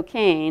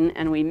cocaine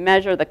and we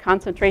measure the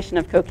concentration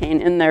of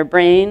cocaine in their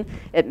brain,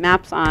 it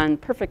maps on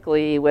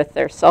perfectly with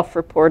their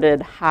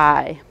self-reported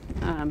high.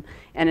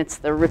 And it's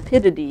the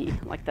rapidity,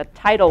 like the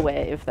tidal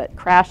wave that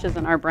crashes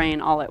in our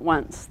brain all at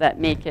once, that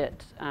make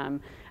it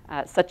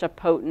such a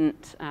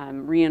potent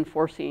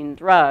reinforcing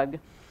drug.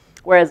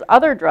 Whereas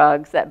other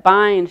drugs that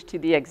bind to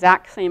the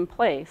exact same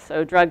place,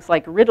 so drugs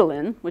like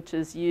Ritalin, which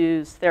is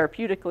used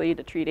therapeutically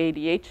to treat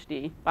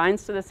ADHD,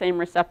 binds to the same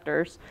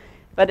receptors,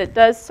 but it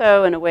does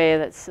so in a way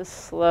that's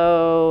just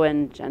slow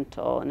and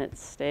gentle, and it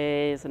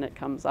stays and it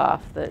comes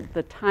off.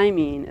 The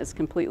timing is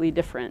completely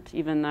different,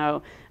 even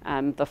though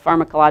the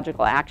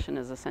pharmacological action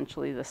is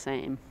essentially the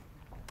same.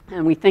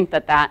 And we think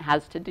that that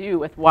has to do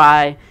with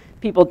why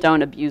people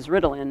don't abuse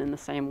Ritalin in the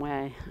same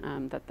way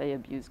that they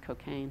abuse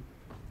cocaine.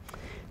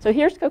 So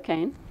here's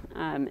cocaine,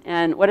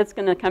 and what it's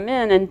going to come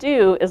in and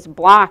do is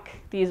block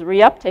these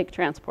reuptake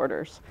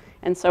transporters.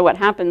 And so what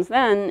happens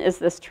then is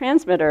this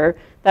transmitter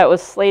that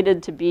was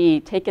slated to be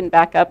taken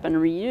back up and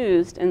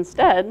reused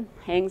instead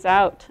hangs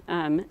out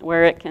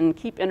where it can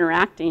keep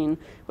interacting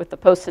with the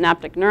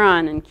postsynaptic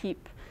neuron and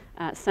keep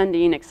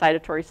sending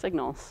excitatory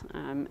signals.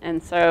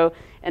 And so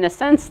in a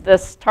sense,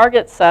 this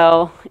target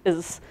cell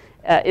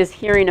is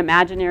hearing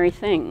imaginary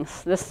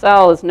things. This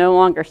cell is no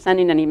longer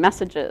sending any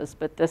messages,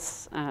 but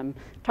this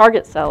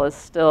target cell is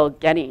still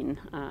getting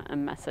a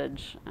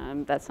message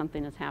that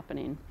something is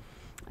happening.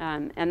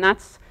 And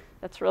that's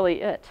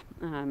really it.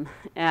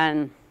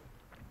 There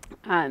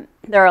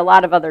are a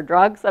lot of other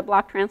drugs that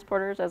block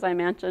transporters, as I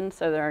mentioned.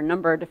 So there are a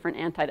number of different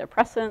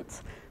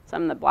antidepressants,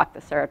 some that block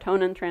the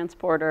serotonin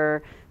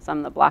transporter,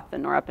 some that block the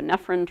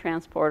norepinephrine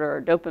transporter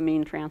or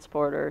dopamine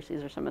transporters.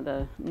 These are some of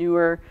the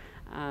newer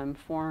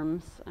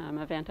forms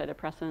of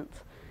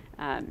antidepressants.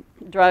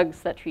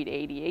 Drugs that treat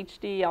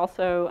ADHD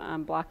also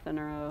block the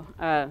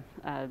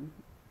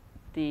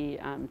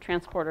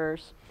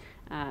transporters.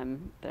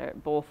 They're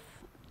both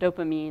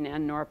dopamine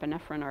and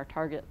norepinephrine are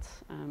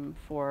targets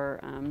for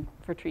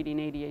treating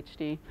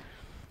ADHD.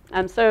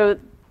 So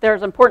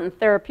there's important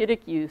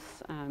therapeutic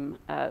use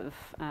of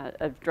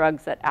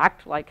drugs that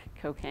act like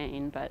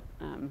cocaine, but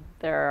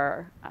there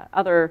are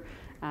other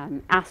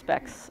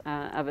aspects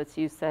of its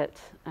use that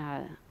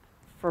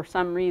for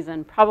some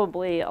reason,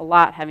 probably a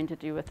lot having to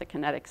do with the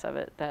kinetics of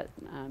it that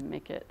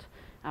make it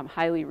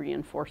highly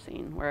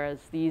reinforcing, whereas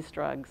these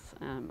drugs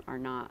are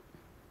not.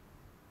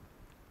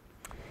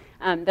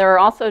 There are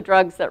also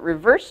drugs that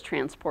reverse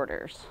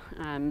transporters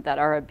that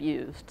are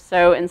abused.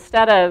 So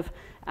instead of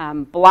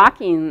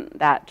blocking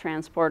that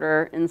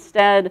transporter,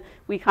 instead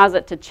we cause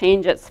it to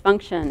change its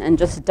function and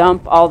just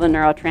dump all the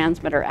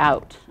neurotransmitter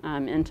out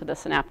into the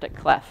synaptic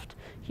cleft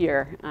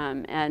here.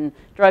 And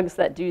drugs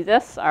that do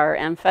this are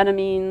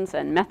amphetamines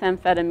and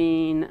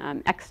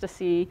methamphetamine,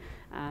 ecstasy.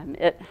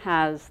 It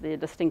has the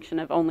distinction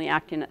of only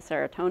acting at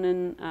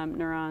serotonin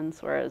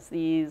neurons, whereas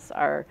these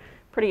are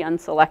pretty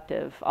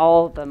unselective,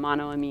 all the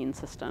monoamine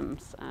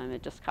systems.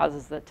 It just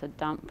causes it to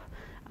dump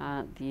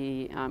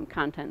the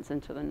contents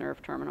into the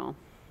nerve terminal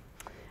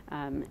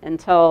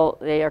until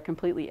they are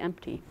completely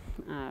empty.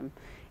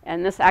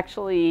 And this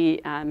actually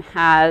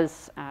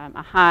has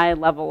a high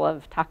level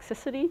of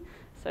toxicity.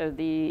 So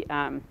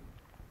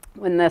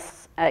when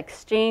this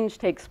exchange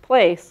takes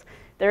place,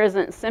 there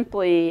isn't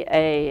simply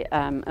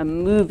a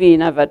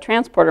moving of a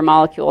transporter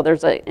molecule.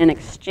 There's an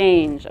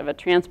exchange of a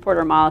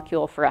transporter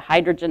molecule for a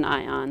hydrogen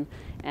ion.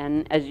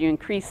 And as you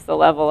increase the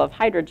level of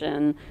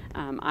hydrogen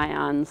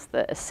ions,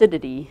 the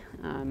acidity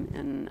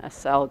in a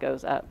cell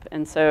goes up.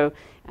 And so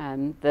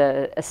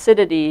the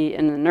acidity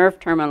in the nerve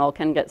terminal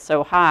can get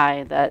so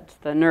high that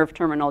the nerve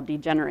terminal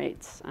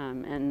degenerates,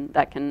 and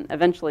that can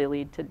eventually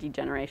lead to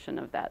degeneration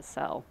of that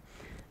cell.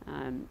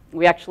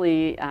 We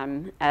actually,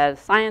 as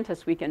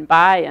scientists, we can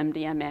buy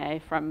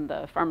MDMA from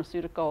the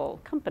pharmaceutical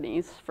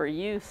companies for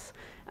use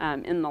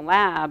in the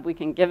lab. We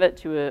can give it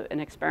to an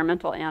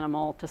experimental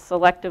animal to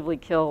selectively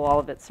kill all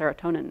of its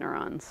serotonin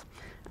neurons,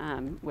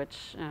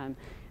 which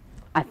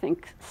I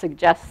think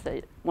suggests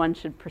that one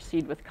should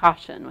proceed with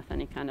caution with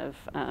any kind of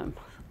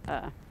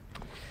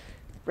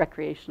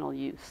recreational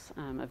use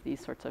of these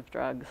sorts of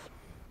drugs.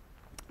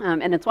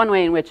 And it's one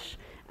way in which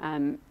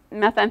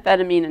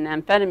methamphetamine and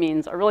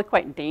amphetamines are really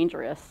quite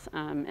dangerous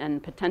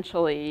and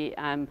potentially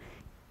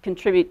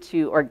contribute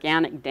to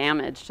organic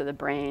damage to the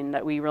brain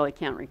that we really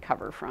can't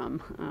recover from,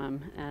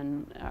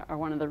 and are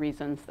one of the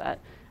reasons that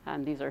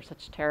these are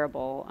such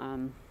terrible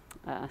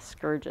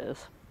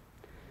scourges.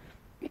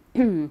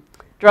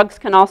 Drugs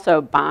can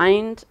also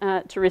bind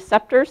to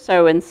receptors,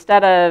 so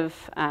instead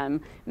of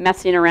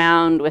messing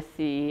around with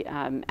the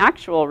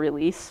actual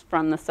release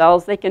from the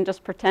cells, they can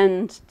just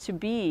pretend to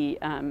be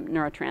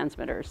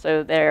neurotransmitters.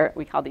 So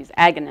we call these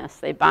agonists.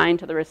 They bind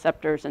to the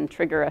receptors and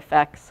trigger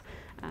effects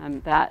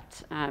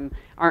that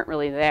aren't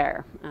really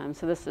there.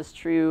 So this is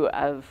true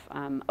of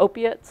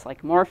opiates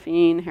like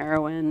morphine,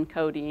 heroin,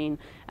 codeine.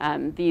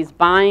 These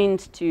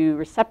bind to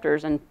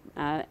receptors and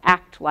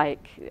act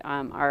like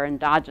our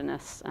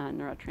endogenous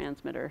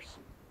neurotransmitters.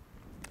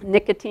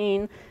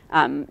 Nicotine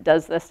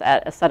does this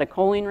at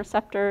acetylcholine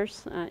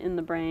receptors in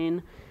the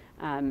brain.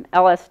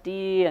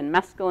 LSD and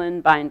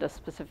mescaline bind to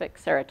specific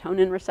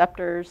serotonin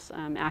receptors,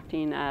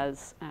 acting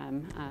as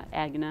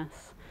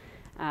agonists.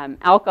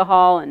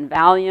 Alcohol and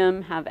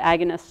Valium have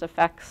agonist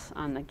effects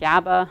on the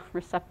GABA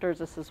receptors.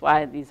 This is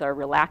why these are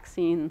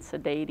relaxing,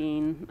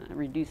 sedating,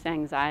 reduce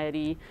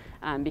anxiety,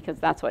 because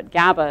that's what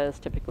GABA is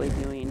typically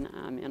doing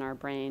in our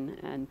brain.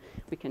 And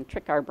we can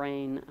trick our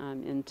brain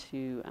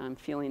into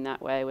feeling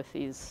that way with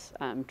these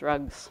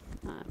drugs.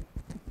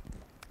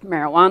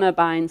 Marijuana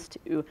binds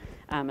to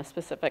a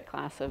specific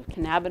class of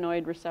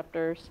cannabinoid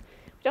receptors.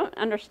 We don't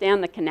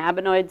understand the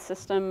cannabinoid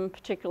system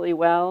particularly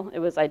well. It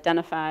was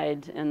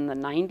identified in the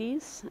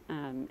 90s,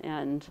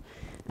 and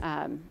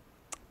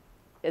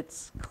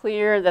it's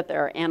clear that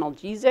there are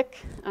analgesic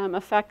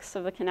effects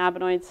of the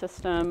cannabinoid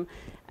system.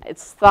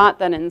 It's thought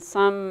that in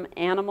some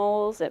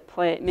animals it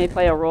may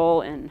play a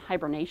role in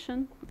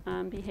hibernation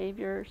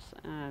behaviors,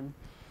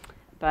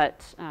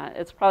 but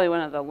it's probably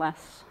one of the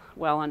less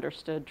well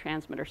understood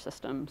transmitter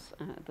systems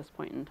at this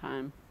point in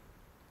time.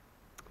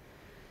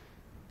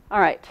 All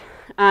right,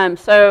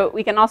 so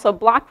we can also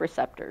block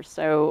receptors.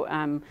 So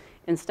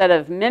instead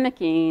of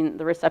mimicking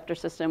the receptor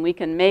system, we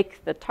can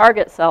make the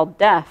target cell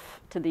deaf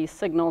to these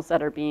signals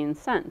that are being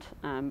sent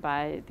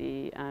by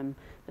the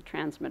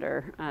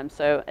transmitter.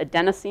 So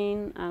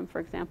adenosine,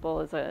 for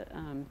example, is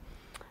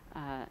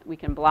we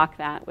can block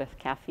that with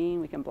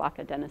caffeine. We can block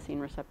adenosine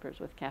receptors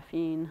with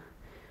caffeine.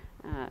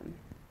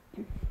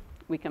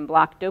 We can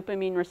block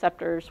dopamine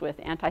receptors with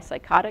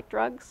antipsychotic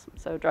drugs.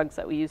 So drugs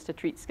that we use to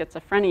treat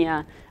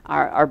schizophrenia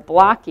are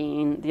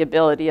blocking the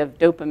ability of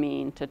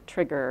dopamine to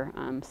trigger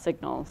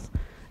signals.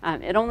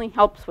 It only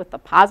helps with the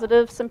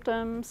positive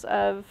symptoms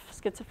of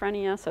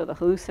schizophrenia, so the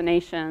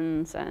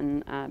hallucinations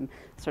and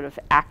sort of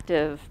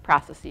active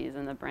processes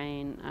in the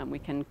brain we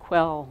can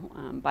quell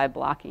by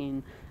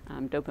blocking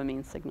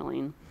dopamine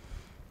signaling.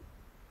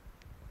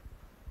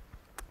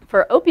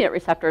 For opiate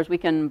receptors, we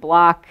can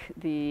block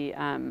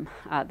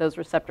those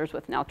receptors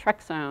with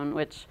naltrexone,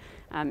 which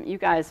you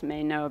guys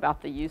may know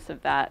about the use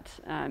of that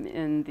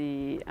in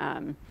the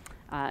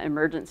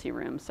emergency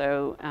room.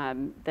 So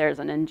there's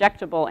an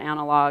injectable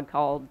analog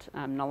called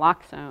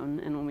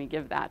naloxone, and when we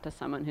give that to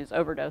someone who's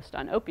overdosed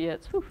on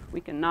opiates, we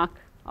can knock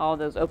all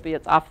those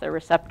opiates off their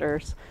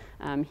receptors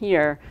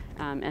here,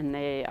 and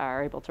they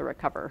are able to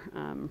recover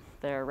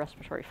their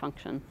respiratory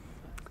function.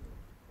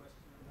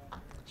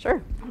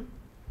 Sure.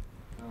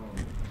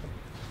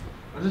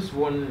 I just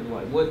wondered,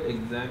 like, what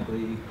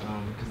exactly,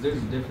 because there's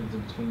a difference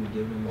between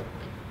giving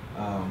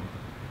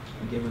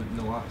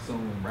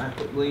naloxone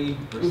rapidly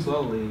or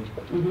slowly,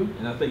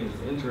 and I think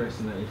it's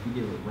interesting that if you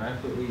give it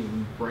rapidly and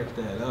you break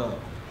that up,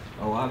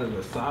 a lot of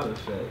the side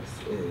effects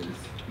is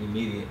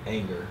immediate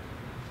anger,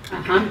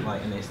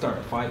 like, and they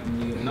start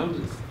fighting you, and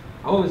I've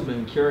always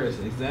been curious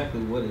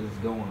exactly what is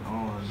going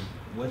on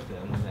with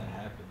that when that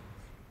happens.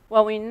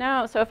 Well, we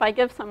know, so if I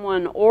give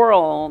someone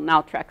oral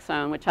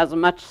naltrexone, which has a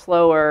much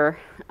slower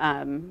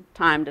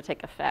time to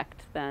take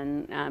effect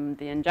than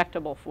the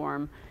injectable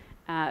form,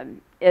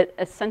 it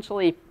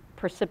essentially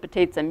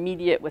precipitates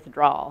immediate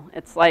withdrawal.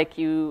 It's like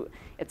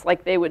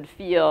they would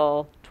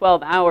feel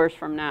 12 hours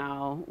from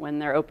now when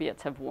their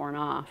opiates have worn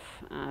off.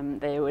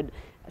 They would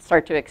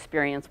start to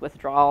experience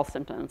withdrawal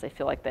symptoms. They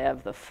feel like they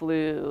have the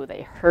flu,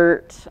 they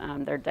hurt,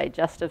 their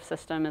digestive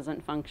system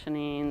isn't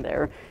functioning,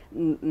 their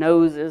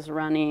nose is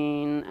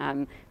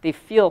running, they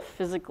feel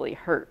physically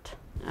hurt,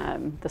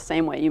 the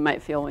same way you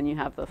might feel when you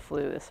have the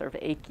flu, this sort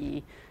of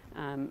achy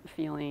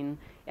feeling,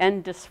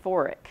 and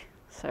dysphoric,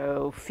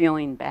 so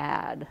feeling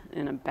bad,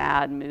 in a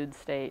bad mood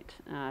state.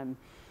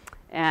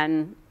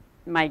 And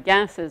my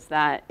guess is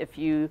that if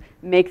you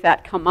make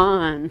that come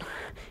on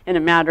in a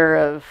matter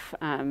of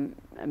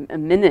a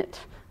minute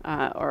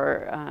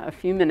or a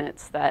few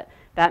minutes,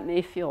 that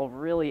may feel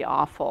really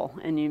awful,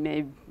 and you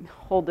may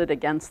hold it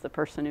against the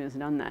person who's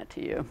done that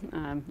to you,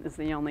 is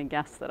the only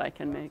guess that I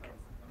can make.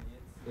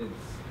 It's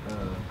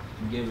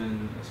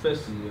given,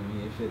 especially,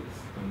 if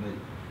it's,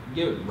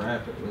 give it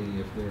rapidly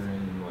if they're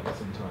in, like,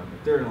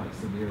 if they're in, like,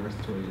 severe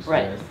respiratory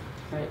distress.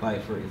 Right.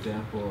 Like, for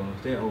example,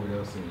 if they're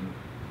overdosing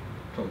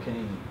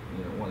cocaine,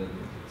 one of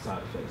the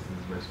side effects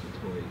is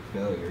respiratory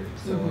failure.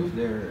 So if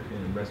they're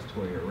in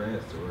respiratory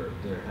arrest, or if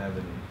they're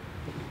having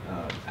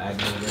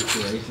agony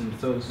respiration,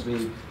 so to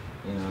speak,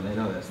 they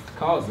know that's the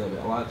cause of it.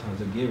 A lot of times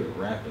they give it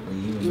rapidly,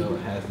 even though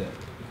it has that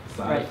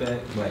side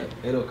effect, but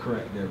it'll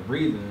correct their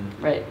breathing.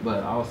 Right.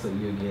 But also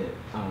you get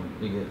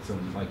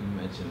some, like you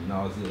mentioned,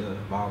 nausea,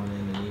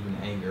 vomiting, and even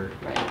anger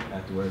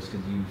afterwards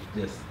because you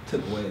just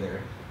took away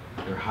their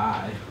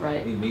high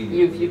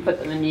immediately. You put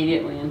them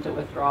immediately into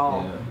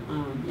withdrawal.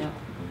 Yeah.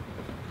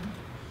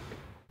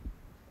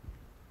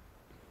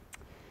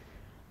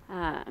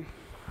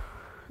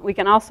 We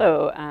can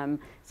also,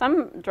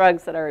 some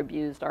drugs that are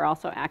abused are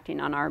also acting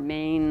on our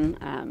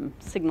main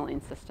signaling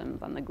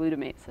systems, on the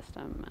glutamate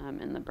system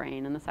in the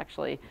brain, and this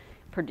actually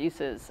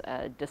produces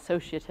a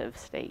dissociative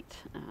state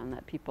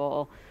that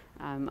people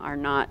are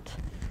not,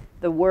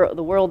 the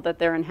world that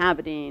they're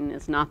inhabiting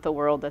is not the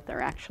world that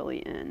they're actually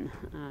in.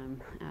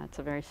 It's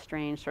a very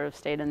strange sort of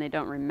state, and they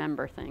don't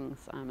remember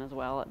things as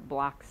well. It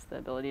blocks the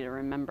ability to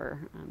remember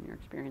your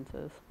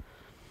experiences.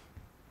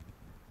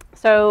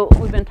 So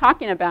we've been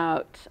talking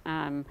about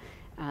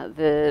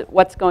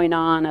what's going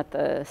on at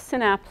the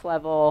synapse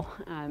level,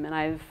 and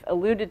I've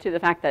alluded to the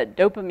fact that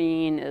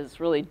dopamine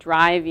is really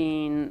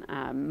driving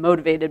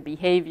motivated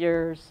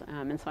behaviors,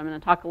 and so I'm going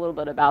to talk a little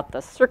bit about the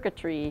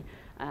circuitry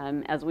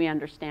as we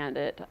understand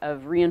it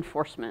of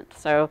reinforcement.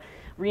 So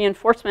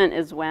reinforcement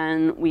is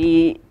when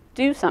we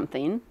do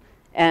something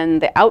and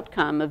the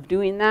outcome of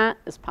doing that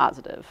is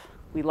positive.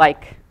 We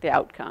like the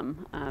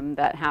outcome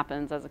that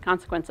happens as a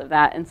consequence of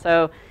that. And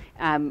so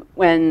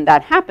when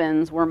that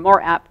happens, we're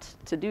more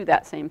apt to do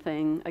that same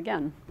thing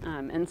again.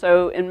 And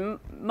so in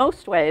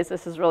most ways,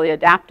 this is really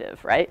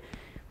adaptive, right?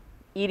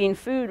 Eating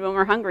food when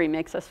we're hungry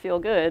makes us feel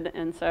good,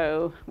 and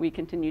so we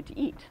continue to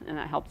eat, and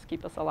that helps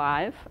keep us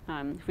alive.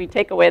 If we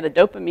take away the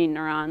dopamine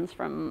neurons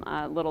from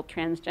little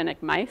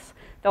transgenic mice,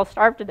 they'll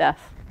starve to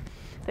death.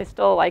 They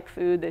still like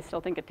food, they still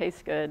think it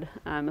tastes good,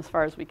 as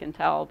far as we can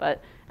tell,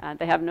 but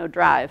they have no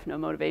drive, no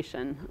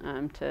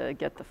motivation to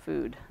get the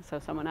food. So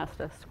someone has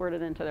to squirt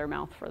it into their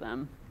mouth for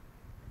them.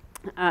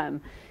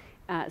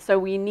 So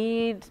we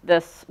need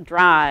this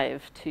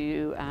drive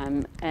to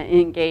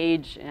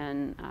engage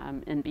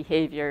in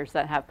behaviors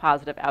that have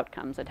positive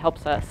outcomes. It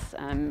helps us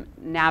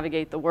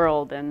navigate the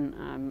world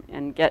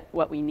and get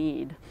what we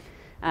need.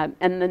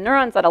 And the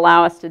neurons that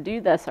allow us to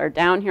do this are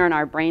down here in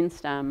our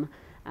brainstem.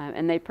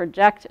 And they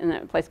project in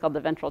a place called the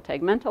ventral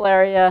tegmental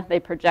area. They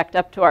project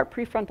up to our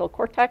prefrontal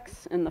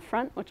cortex in the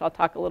front, which I'll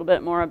talk a little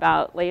bit more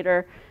about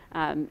later,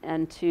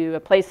 and to a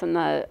place in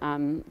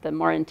the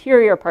more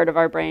interior part of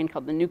our brain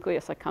called the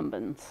nucleus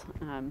accumbens.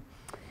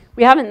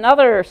 We have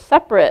another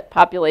separate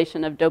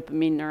population of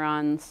dopamine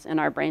neurons in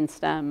our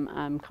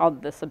brainstem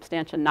called the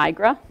substantia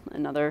nigra,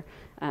 another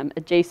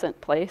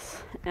adjacent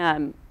place.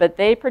 But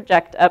they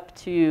project up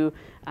to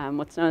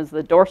what's known as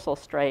the dorsal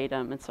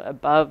striatum. It's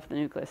above the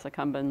nucleus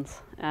accumbens.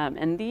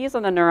 And these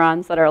are the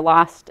neurons that are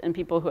lost in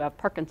people who have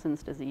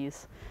Parkinson's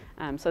disease.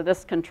 So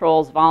this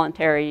controls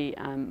voluntary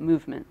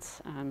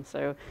movements.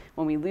 So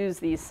when we lose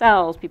these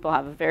cells, people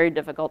have a very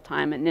difficult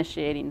time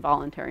initiating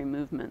voluntary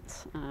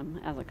movements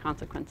as a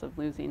consequence of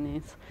losing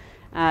these.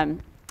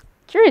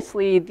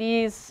 Curiously,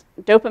 these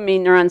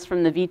dopamine neurons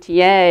from the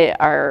VTA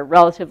are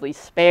relatively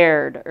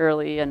spared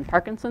early in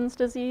Parkinson's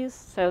disease.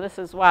 So this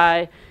is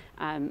why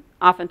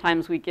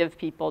oftentimes we give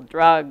people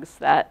drugs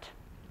that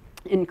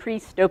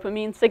increase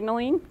dopamine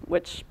signaling,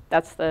 which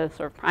that's the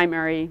sort of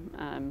primary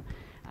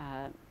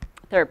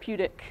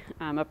therapeutic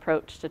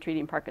approach to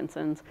treating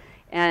Parkinson's.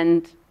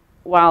 And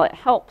while it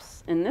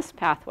helps in this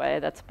pathway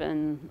that's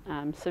been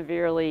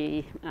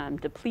severely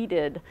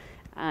depleted,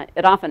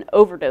 it often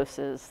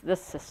overdoses this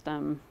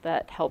system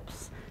that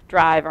helps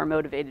drive our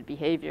motivated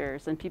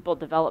behaviors. And people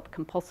develop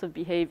compulsive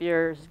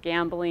behaviors,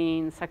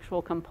 gambling,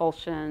 sexual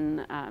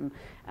compulsion,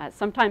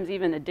 sometimes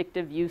even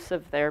addictive use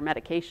of their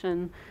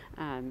medication.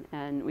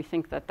 And we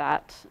think that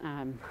that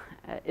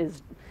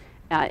is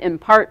in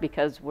part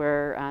because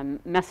we're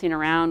messing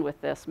around with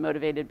this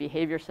motivated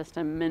behavior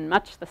system in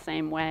much the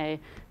same way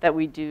that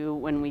we do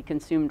when we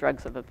consume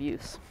drugs of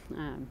abuse.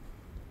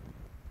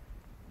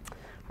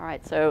 All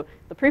right, so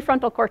the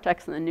prefrontal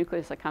cortex and the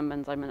nucleus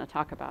accumbens I'm going to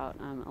talk about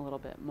a little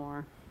bit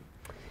more.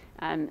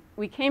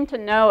 We came to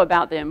know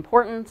about the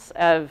importance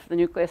of the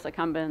nucleus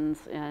accumbens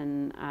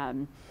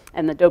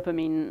and the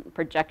dopamine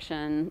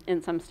projection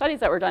in some studies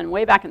that were done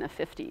way back in the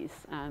 50s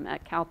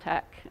at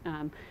Caltech,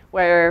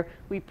 where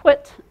we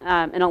put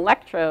an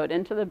electrode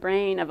into the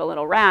brain of a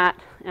little rat,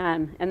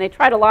 and they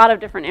tried a lot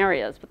of different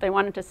areas, but they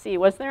wanted to see,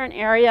 was there an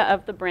area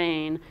of the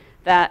brain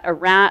that a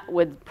rat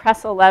would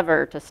press a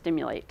lever to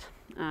stimulate?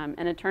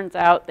 And it turns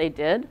out they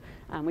did.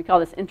 We call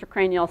this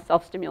intracranial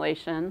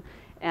self-stimulation.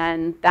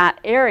 And that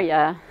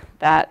area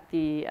that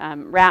the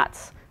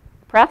rats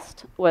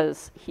pressed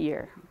was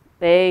here.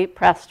 They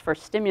pressed for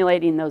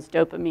stimulating those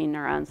dopamine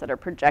neurons that are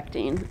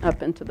projecting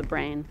up into the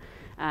brain.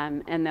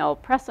 And they'll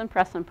press and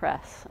press and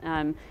press.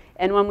 And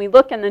when we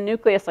look in the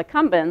nucleus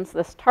accumbens,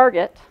 this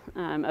target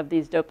of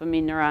these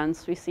dopamine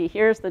neurons, we see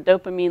here's the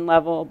dopamine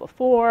level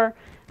before,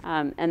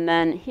 and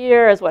then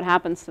here is what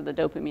happens to the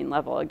dopamine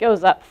level. It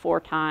goes up 4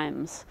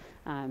 times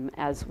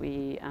as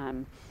we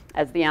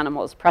as the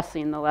animal is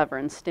pressing the lever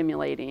and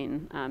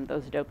stimulating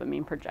those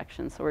dopamine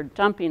projections. So we're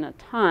dumping a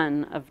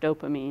ton of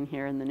dopamine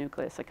here in the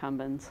nucleus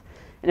accumbens.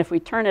 And if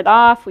we turn it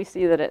off, we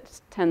see that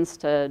it tends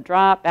to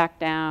drop back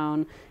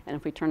down. And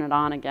if we turn it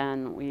on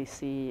again, we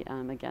see,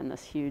 again,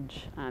 this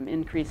huge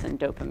increase in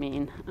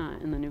dopamine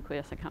in the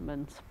nucleus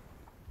accumbens.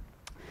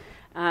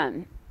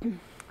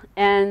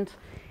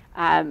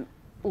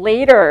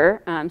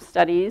 Later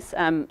studies,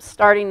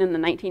 starting in the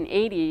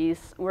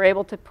 1980s, were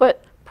able to put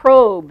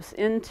probes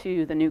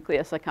into the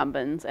nucleus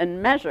accumbens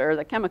and measure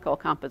the chemical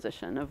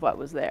composition of what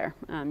was there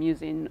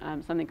using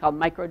something called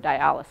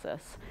microdialysis.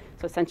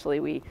 So essentially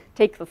we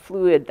take the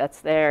fluid that's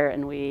there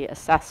and we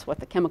assess what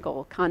the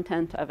chemical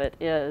content of it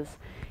is.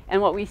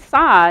 And what we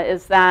saw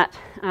is that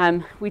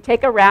we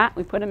take a rat,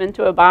 we put him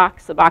into a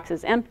box, the box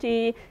is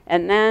empty,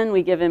 and then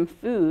we give him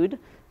food.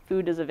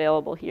 Food is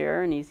available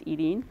here and he's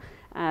eating.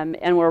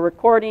 And we're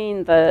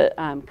recording the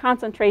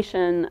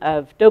concentration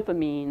of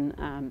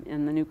dopamine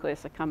in the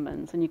nucleus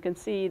accumbens. And you can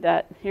see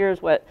that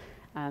here's what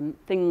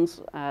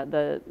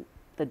the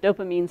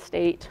dopamine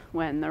state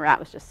when the rat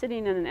was just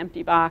sitting in an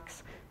empty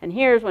box. And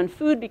here's when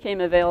food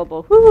became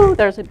available. Whoo,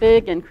 there's a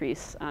big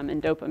increase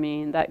in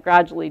dopamine that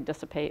gradually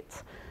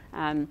dissipates.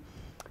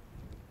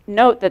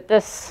 Note that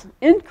this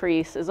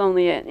increase is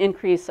only an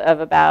increase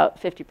of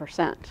about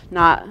 50%,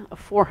 not a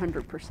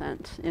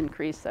 400%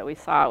 increase that we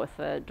saw with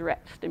the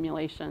direct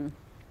stimulation.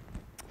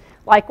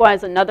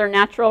 Likewise, another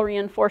natural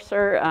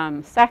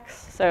reinforcer,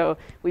 sex. So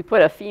we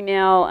put a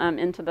female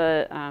into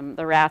the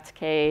rat's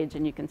cage,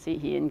 and you can see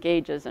he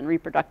engages in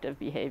reproductive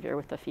behavior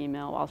with the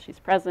female while she's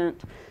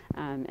present.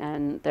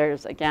 And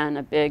there's, again,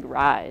 a big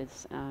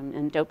rise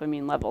in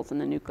dopamine levels in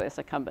the nucleus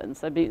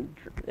accumbens.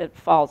 It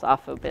falls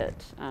off a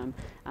bit,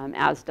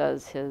 as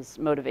does his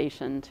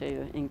motivation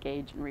to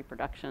engage in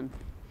reproduction.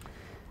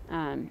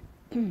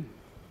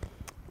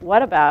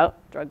 What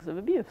about drugs of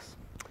abuse?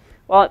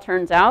 Well, it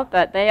turns out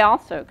that they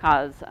also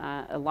cause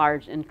a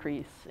large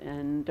increase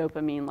in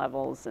dopamine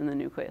levels in the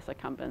nucleus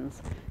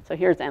accumbens. So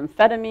here's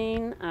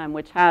amphetamine,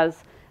 which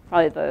has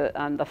probably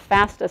the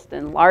fastest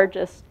and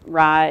largest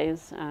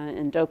rise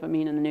in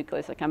dopamine in the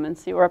nucleus accumbens.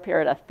 See, we're up here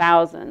at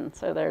 1,000,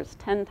 so there's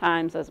 10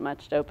 times as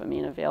much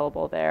dopamine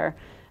available there,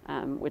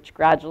 which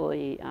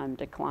gradually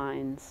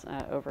declines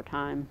over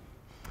time.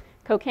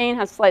 Cocaine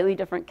has slightly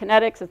different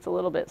kinetics. It's a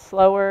little bit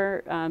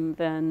slower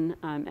than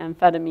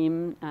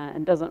amphetamine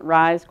and doesn't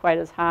rise quite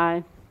as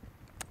high.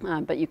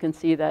 But you can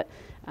see that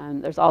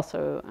there's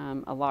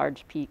also a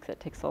large peak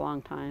that takes a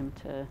long time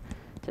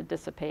to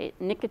dissipate.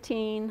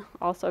 Nicotine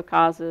also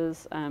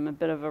causes a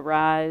bit of a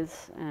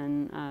rise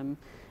in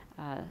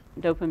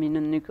dopamine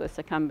in the nucleus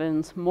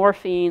accumbens.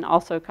 Morphine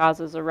also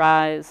causes a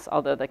rise,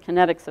 although the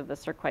kinetics of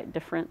this are quite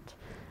different.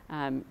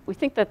 We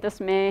think that the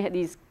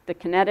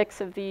kinetics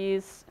of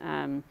these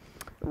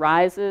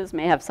rises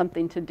may have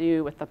something to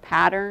do with the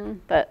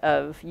pattern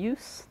of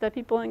use that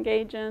people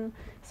engage in.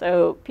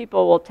 So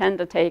people will tend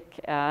to take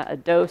a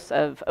dose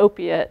of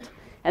opiate,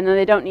 and then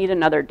they don't need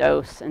another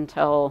dose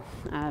until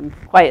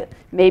quite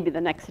maybe the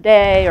next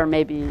day or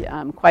maybe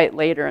quite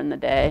later in the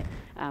day.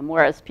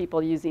 Whereas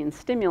people using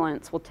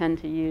stimulants will tend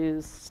to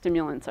use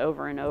stimulants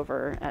over and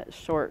over at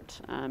short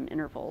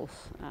intervals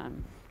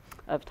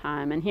of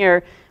time. And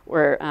here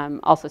we're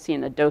also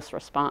seeing a dose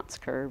response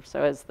curve.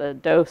 So as the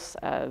dose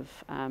of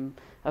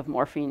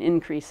morphine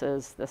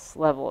increases, this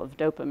level of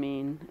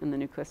dopamine in the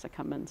nucleus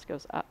accumbens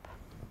goes up.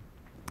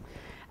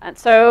 And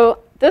so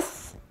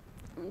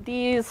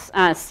these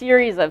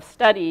series of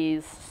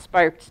studies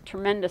sparked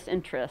tremendous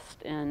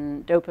interest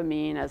in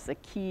dopamine as the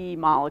key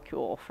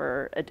molecule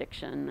for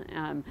addiction.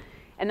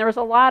 And there was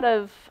a lot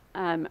of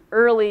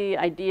early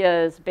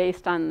ideas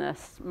based on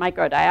this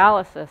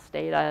microdialysis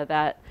data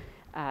that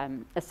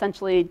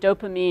essentially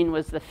dopamine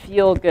was the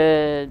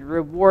feel-good,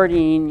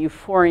 rewarding,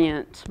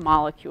 euphoriant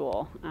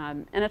molecule.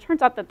 And it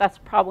turns out that that's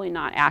probably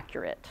not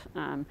accurate,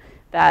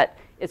 that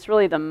it's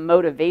really the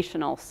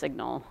motivational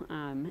signal,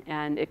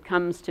 and it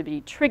comes to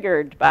be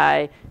triggered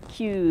by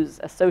cues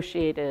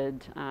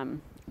associated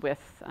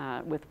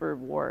with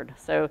reward.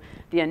 So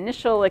the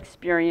initial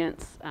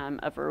experience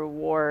of a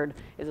reward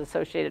is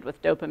associated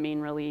with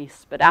dopamine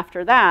release, but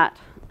after that,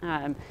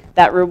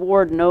 that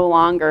reward no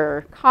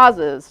longer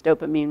causes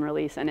dopamine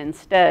release, and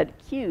instead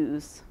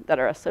cues that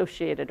are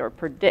associated or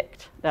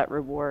predict that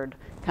reward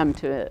come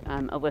to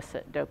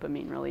elicit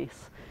dopamine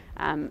release.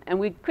 And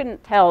we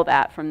couldn't tell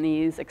that from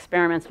these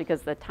experiments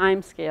because the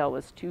time scale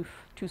was too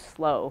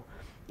slow.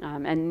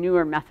 And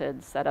newer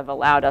methods that have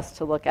allowed us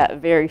to look at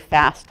very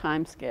fast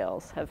time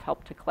scales have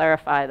helped to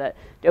clarify that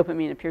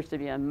dopamine appears to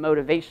be a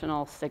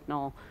motivational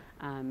signal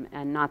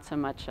and not so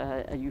much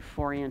a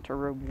euphoriant or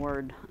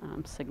reward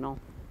signal.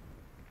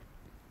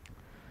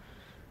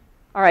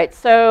 All right,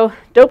 so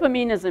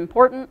dopamine is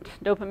important.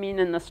 Dopamine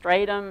in the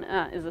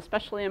striatum is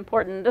especially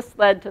important. This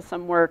led to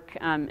some work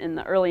in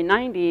the early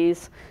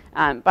 90s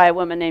by a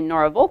woman named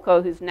Nora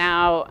Volkow, who's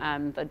now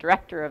the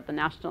director of the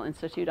National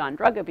Institute on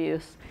Drug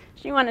Abuse.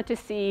 She wanted to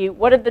see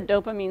what did the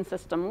dopamine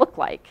system look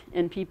like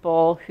in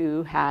people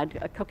who had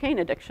a cocaine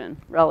addiction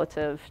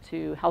relative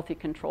to healthy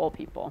control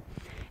people.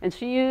 And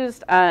she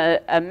used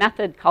a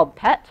method called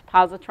PET,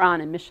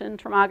 positron emission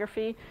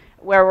tomography,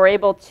 where we're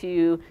able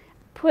to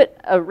put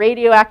a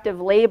radioactive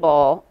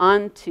label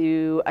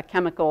onto a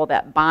chemical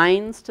that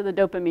binds to the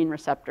dopamine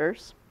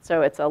receptors.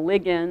 So it's a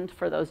ligand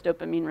for those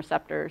dopamine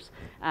receptors,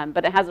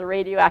 but it has a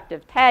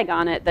radioactive tag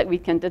on it that we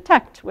can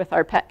detect with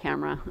our PET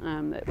camera,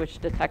 which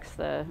detects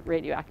the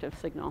radioactive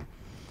signal.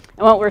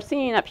 And what we're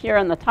seeing up here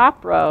in the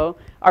top row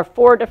are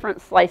 4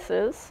 different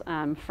slices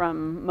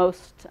from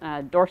most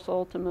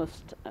dorsal to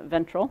most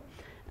ventral.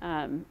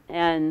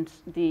 And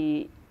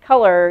the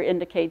color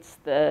indicates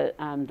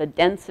the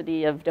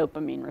density of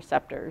dopamine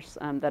receptors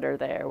that are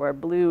there, where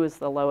blue is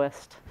the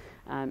lowest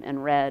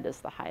and red is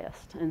the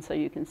highest. And so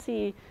you can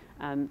see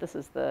this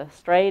is the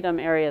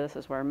striatum area. This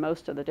is where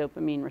most of the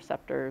dopamine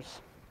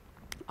receptors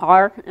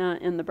are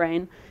in the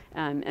brain.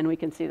 And we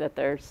can see that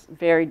there's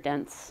very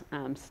dense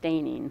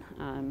staining,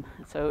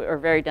 or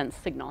very dense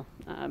signal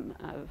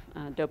of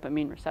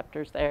dopamine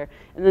receptors there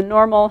in the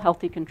normal,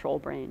 healthy control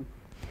brain.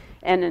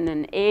 And in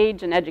an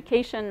age and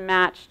education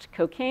matched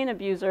cocaine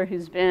abuser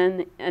who's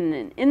been in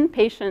an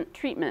inpatient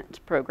treatment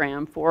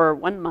program for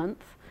 1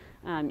 month,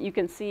 you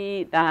can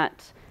see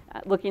that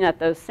looking at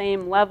those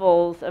same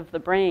levels of the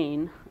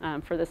brain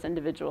for this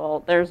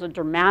individual, there's a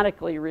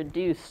dramatically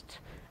reduced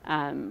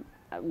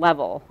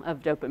level of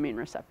dopamine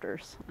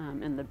receptors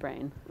in the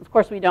brain. Of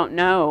course, we don't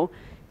know,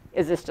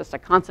 is this just a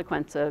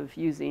consequence of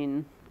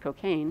using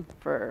cocaine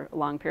for a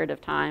long period of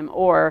time,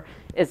 or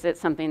is it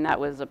something that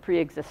was a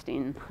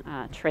pre-existing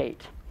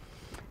trait?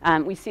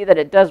 We see that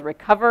it does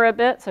recover a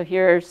bit. So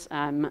here's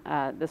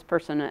this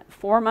person at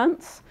 4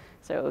 months,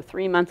 so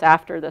 3 months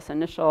after this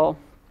initial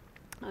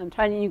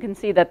you can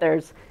see that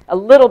there's a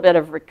little bit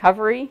of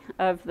recovery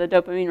of the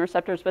dopamine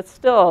receptors, but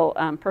still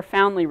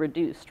profoundly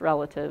reduced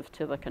relative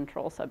to the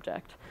control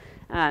subject.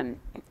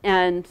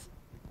 And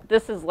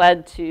this has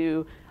led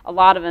to a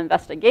lot of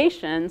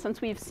investigation, since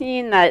we've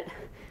seen that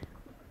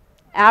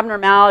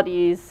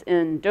abnormalities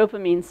in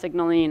dopamine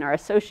signaling are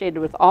associated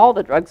with all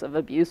the drugs of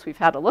abuse we've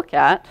had a look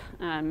at.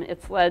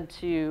 It's led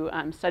to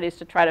studies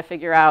to try to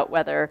figure out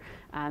whether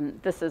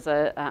this is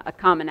a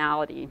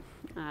commonality.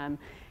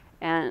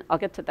 And I'll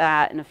get to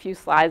that in a few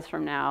slides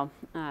from now.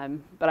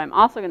 But I'm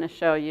also going to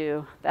show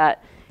you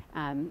that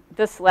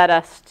this led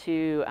us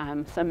to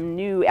some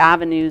new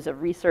avenues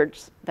of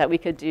research that we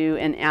could do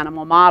in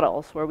animal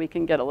models, where we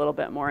can get a little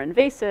bit more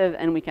invasive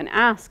and we can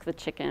ask the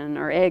chicken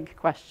or egg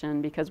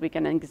question, because we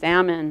can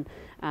examine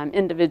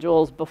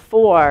individuals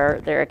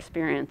before their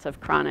experience of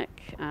chronic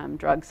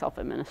drug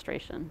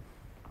self-administration.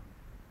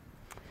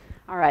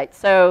 All right,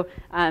 so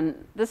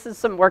this is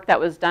some work that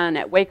was done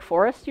at Wake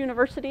Forest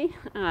University,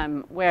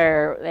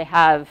 where they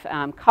have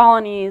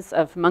colonies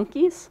of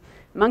monkeys.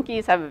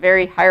 Monkeys have a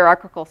very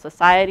hierarchical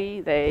society.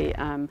 They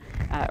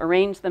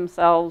arrange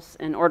themselves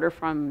in order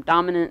from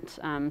dominant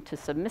to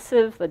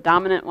submissive. The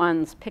dominant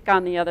ones pick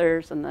on the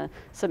others, and the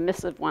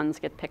submissive ones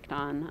get picked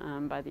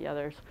on by the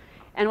others.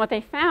 And what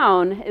they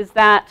found is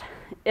that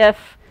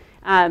if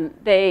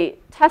they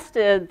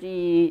tested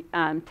the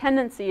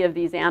tendency of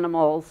these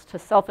animals to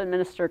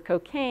self-administer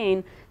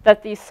cocaine,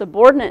 that these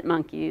subordinate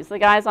monkeys, the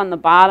guys on the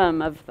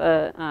bottom of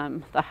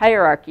the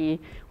hierarchy,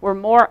 were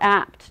more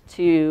apt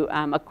to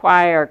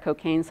acquire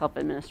cocaine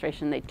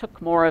self-administration. They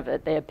took more of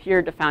it. They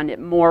appeared to find it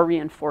more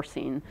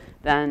reinforcing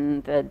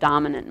than the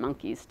dominant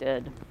monkeys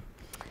did.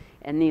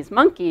 And these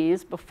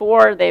monkeys,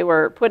 before they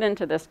were put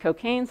into this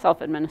cocaine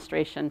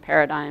self-administration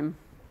paradigm,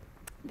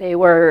 they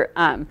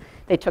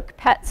took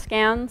PET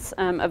scans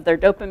of their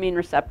dopamine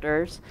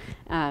receptors,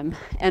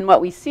 and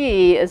what we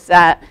see is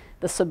that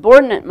the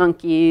subordinate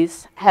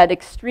monkeys had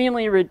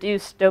extremely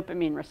reduced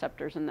dopamine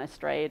receptors in the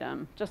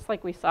striatum, just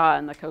like we saw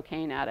in the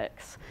cocaine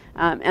addicts.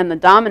 And the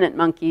dominant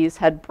monkeys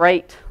had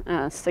bright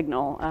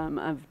signal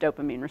of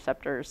dopamine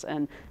receptors,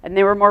 and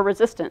they were more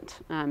resistant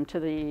to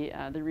the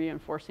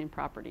reinforcing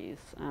properties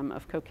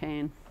of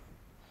cocaine.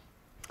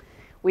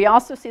 We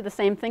also see the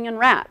same thing in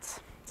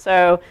rats.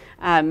 So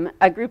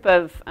a group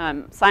of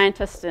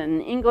scientists in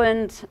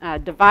England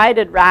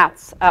divided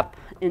rats up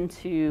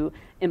into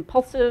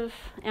impulsive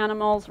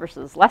animals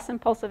versus less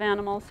impulsive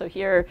animals. So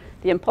here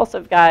the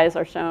impulsive guys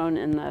are shown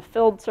in the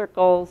filled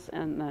circles,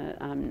 and the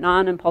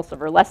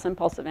non-impulsive or less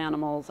impulsive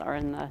animals are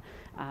in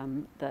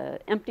the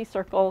empty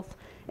circles.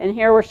 And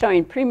here we're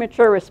showing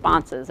premature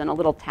responses and a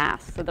little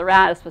task. So the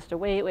rat is supposed to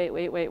wait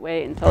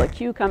until a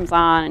cue comes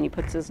on and he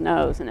puts his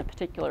nose in a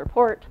particular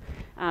port.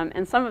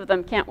 And some of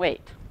them can't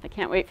wait. They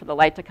can't wait for the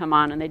light to come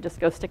on, and they just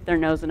go stick their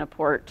nose in a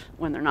port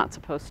when they're not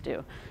supposed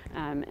to.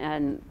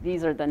 And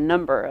these are the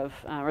number of,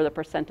 or the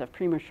percent of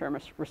premature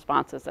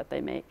responses that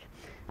they make.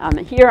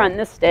 Here on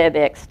this day,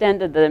 they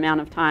extended the amount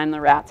of time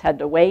the rats had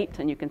to wait,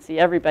 and you can see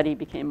everybody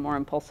became more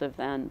impulsive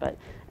then, but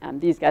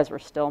these guys were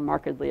still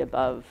markedly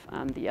above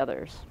the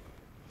others.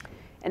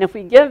 And if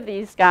we give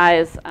these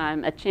guys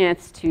a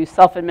chance to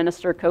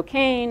self-administer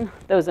cocaine,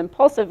 those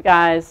impulsive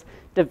guys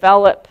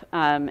develop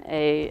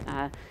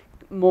a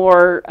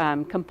more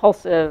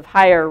compulsive,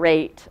 higher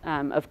rate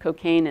of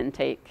cocaine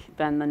intake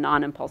than the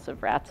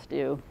non-impulsive rats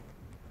do.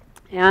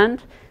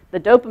 And the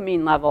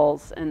dopamine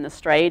levels in the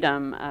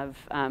striatum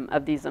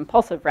of these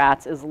impulsive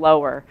rats is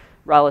lower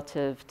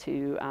relative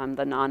to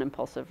the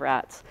non-impulsive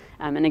rats.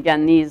 And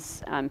again,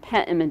 these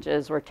PET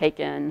images were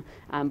taken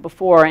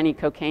before any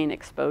cocaine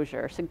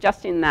exposure,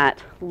 suggesting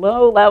that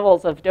low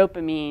levels of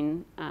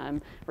dopamine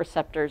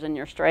receptors in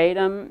your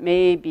striatum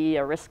may be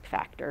a risk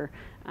factor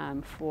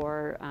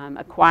for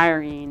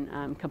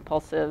acquiring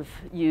compulsive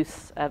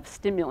use of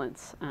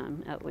stimulants,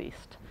 at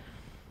least.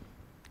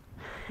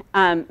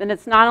 And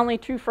it's not only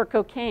true for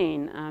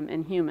cocaine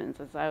in humans,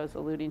 as I was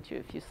alluding to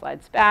a few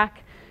slides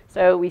back.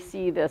 So we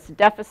see this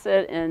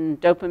deficit in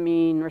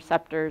dopamine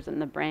receptors in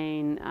the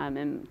brain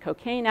in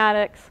cocaine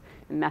addicts,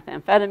 in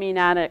methamphetamine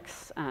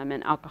addicts,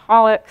 in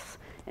alcoholics,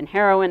 in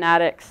heroin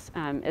addicts.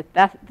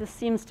 This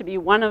seems to be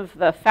one of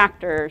the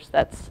factors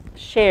that's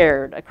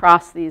shared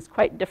across these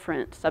quite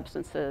different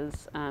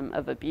substances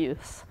of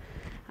abuse.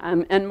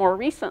 And more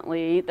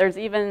recently, there's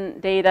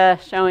even data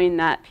showing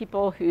that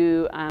people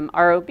who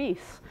are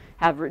obese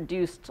have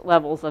reduced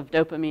levels of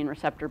dopamine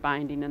receptor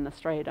binding in the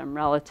striatum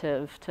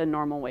relative to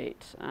normal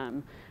weight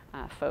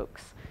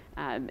folks.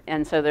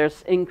 And so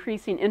there's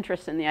increasing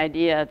interest in the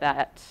idea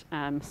that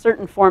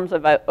certain forms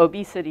of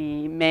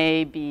obesity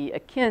may be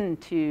akin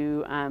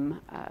to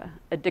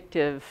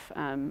addictive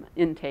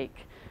intake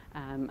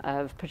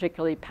of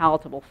particularly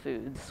palatable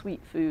foods,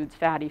 sweet foods,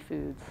 fatty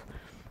foods,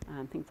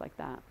 things like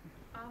that.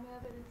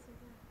 Evidence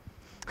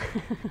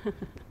of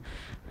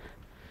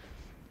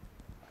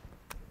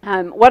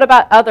that. What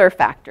about other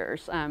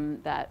factors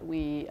that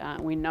we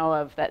know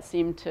of that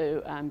seem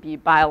to be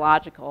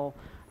biological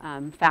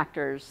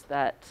factors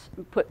that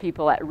put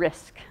people at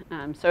risk?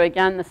 So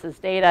again, this is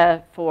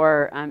data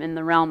for in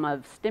the realm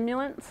of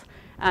stimulants,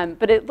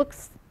 but it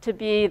looks to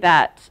be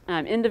that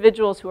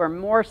individuals who are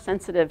more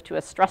sensitive to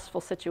a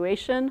stressful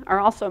situation are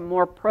also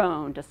more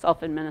prone to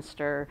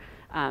self-administer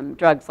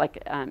drugs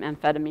like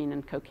amphetamine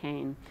and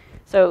cocaine.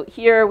 So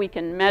here we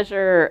can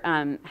measure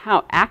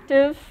how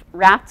active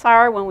rats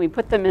are when we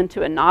put them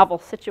into a novel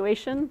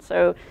situation.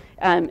 So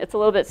it's a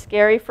little bit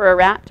scary for a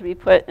rat to be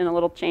put in a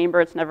little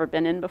chamber it's never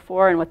been in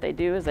before, and what they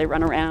do is they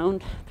run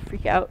around,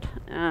 freak out.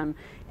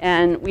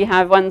 And we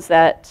have ones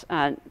that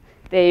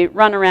they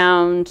run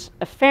around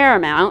a fair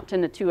amount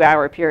in a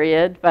 2-hour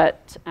period,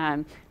 but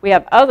we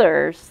have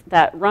others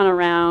that run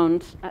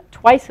around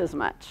twice as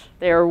much.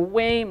 They are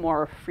way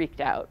more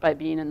freaked out by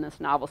being in this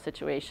novel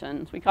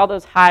situation. We call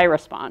those high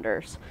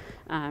responders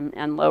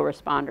and low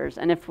responders.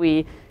 And if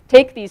we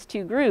take these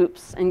two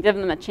groups and give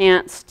them a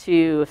chance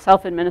to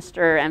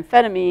self-administer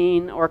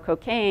amphetamine or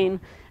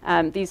cocaine,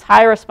 these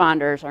high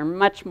responders are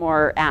much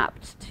more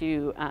apt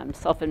to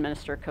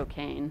self-administer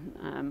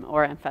cocaine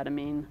or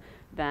amphetamine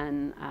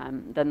than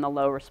the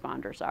low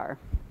responders are.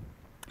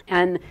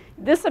 And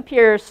this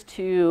appears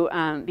to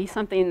be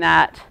something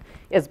that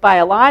is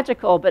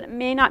biological, but it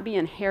may not be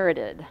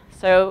inherited.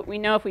 So we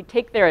know if we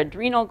take their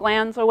adrenal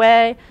glands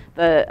away,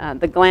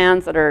 the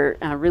glands that are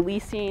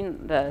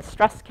releasing the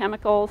stress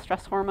chemicals,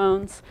 stress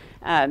hormones,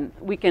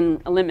 we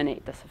can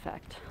eliminate this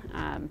effect.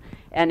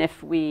 And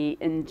if we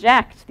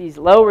inject these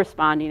low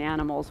responding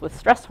animals with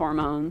stress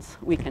hormones,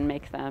 we can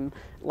make them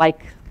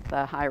like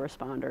the high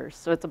responders.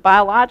 So it's a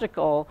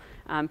biological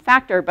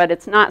factor, but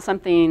it's not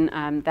something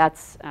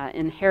that's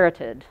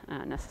inherited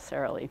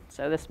necessarily.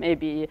 So this may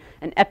be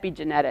an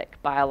epigenetic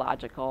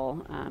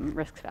biological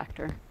risk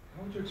factor.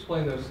 How would you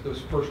explain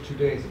those first 2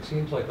 days? It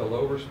seems like the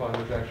low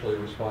responders actually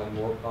respond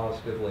more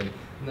positively,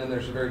 and then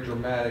there's a very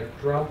dramatic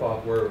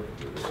drop-off where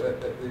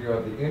you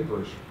have the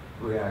inverse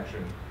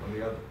reaction on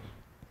the others.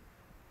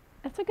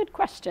 That's a good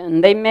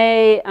question. They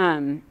may,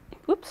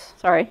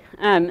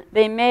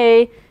 they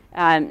may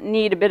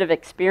need a bit of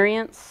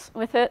experience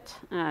with it,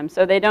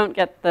 so they don't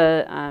get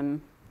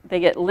they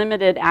get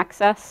limited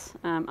access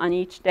on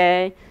each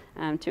day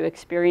to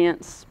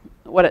experience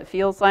what it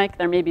feels like.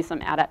 There may be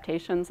some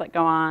adaptations that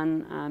go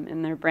on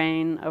in their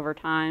brain over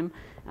time,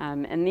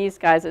 and these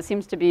guys, it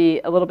seems to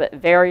be a little bit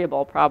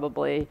variable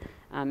probably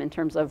in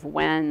terms of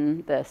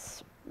when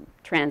this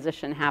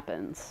transition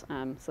happens.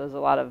 So there's a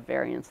lot of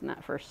variance in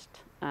that first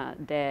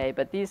day,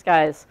 but these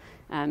guys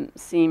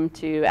seem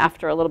to,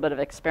 after a little bit of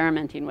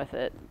experimenting with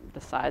it,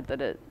 decide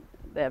that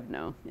they have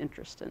no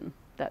interest in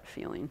that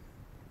feeling.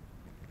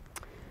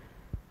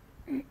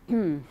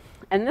 And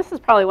this is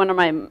probably one of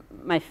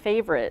my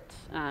favorite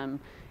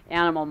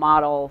animal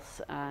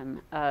models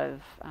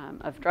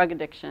of drug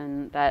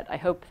addiction that I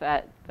hope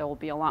that there will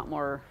be a lot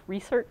more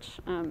research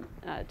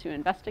to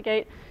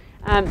investigate.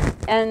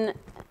 And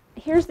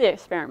here's the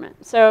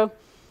experiment. So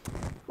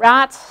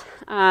rats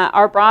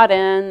are brought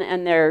in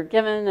and they're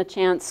given a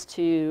chance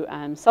to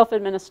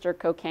self-administer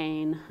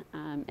cocaine,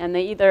 and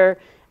they either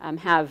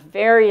have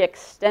very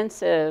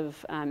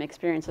extensive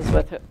experiences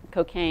with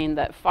cocaine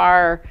that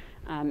far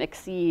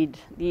exceed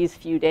these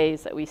few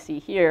days that we see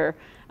here,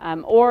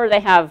 or they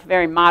have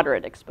very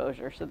moderate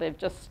exposure. So they've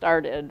just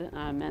started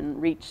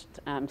and reached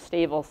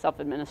stable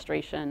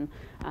self-administration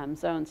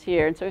zones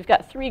here. And so we've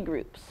got 3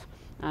 groups.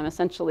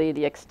 Essentially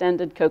the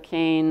extended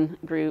cocaine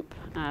group,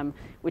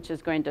 which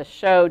is going to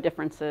show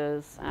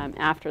differences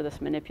after this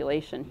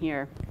manipulation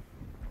here.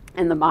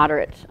 and the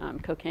moderate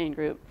cocaine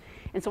group.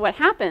 And so what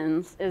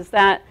happens is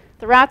that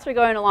the rats are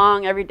going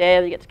along every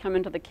day. They get to come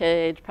into the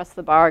cage, press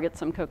the bar, get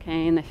some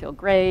cocaine. They feel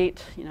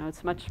great. You know,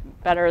 it's much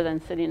better than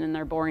sitting in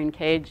their boring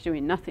cage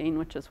doing nothing,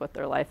 which is what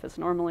their life is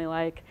normally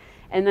like.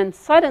 And then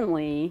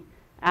suddenly,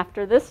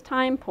 after this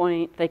time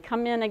point, they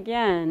come in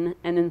again,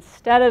 and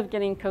instead of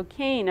getting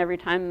cocaine every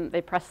time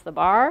they press the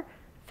bar,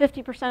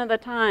 50% of the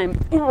time,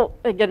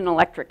 they get an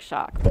electric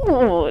shock.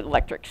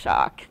 Electric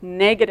shock,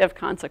 negative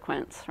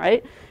consequence,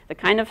 right? The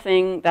kind of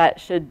thing that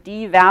should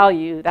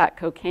devalue that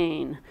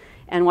cocaine.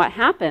 And what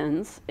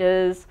happens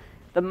is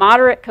the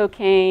moderate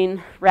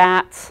cocaine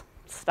rats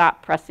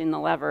stop pressing the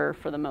lever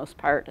for the most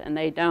part, and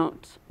they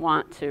don't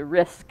want to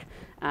risk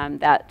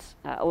that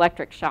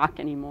electric shock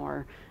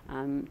anymore.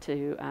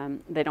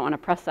 They don't want to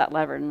press that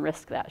lever and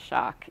risk that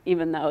shock,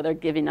 even though they're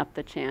giving up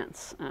the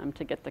chance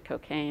to get the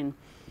cocaine.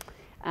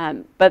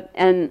 More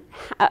than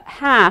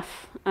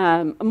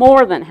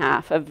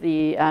half of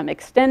the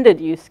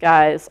extended use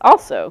guys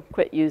also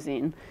quit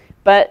using,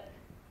 but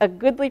a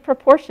goodly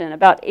proportion,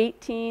 about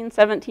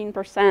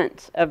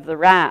 17% of the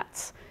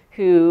rats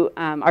who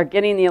are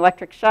getting the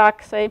electric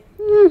shock say,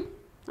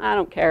 I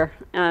don't care,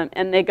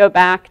 and they go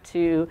back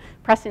to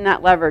pressing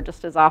that lever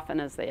just as often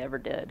as they ever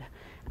did.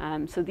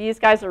 So these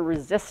guys are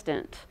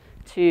resistant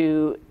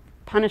to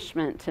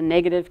punishment, to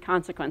negative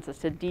consequences,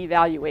 to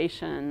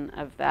devaluation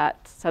of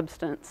that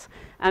substance.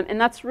 And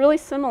that's really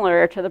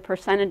similar to the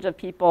percentage of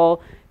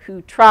people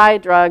who try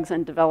drugs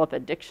and develop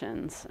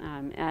addictions.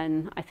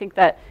 And I think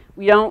that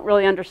we don't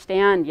really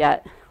understand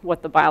yet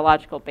what the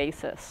biological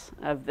basis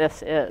of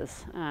this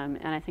is.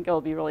 And I think it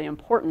will be really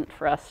important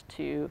for us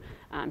to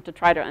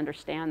try to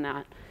understand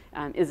that.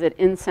 Is it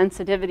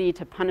insensitivity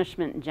to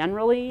punishment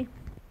generally?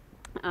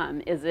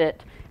 Is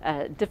it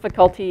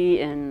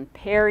difficulty in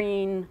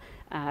pairing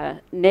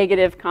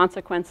negative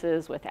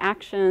consequences with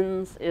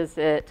actions? Is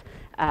it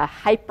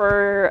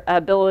hyper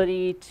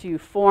ability to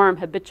form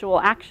habitual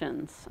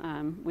actions?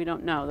 We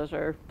don't know. Those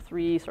are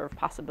three sort of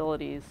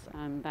possibilities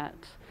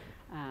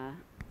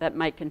that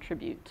might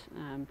contribute.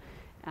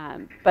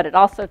 But it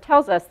also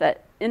tells us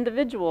that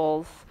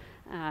individuals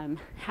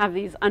have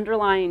these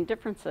underlying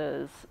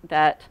differences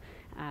that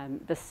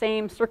the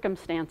same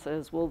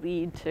circumstances will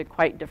lead to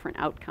quite different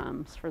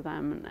outcomes for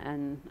them.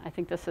 And I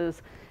think this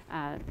is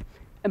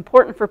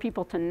important for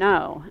people to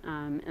know,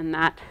 and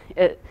that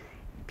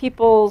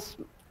people's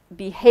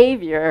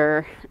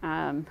behavior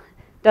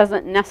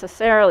isn't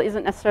necessarily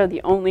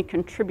the only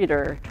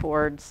contributor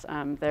towards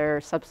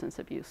their substance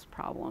abuse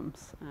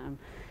problems.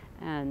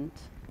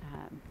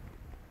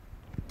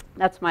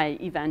 That's my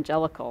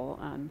evangelical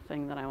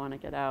thing that I want to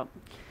get out.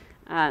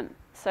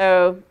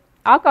 So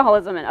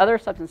alcoholism and other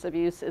substance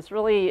abuse is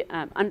really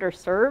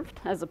underserved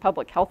as a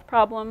public health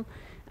problem.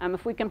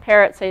 If we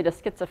compare it, say, to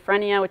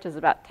schizophrenia, which is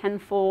about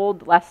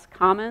 10-fold less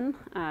common,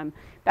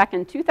 back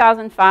in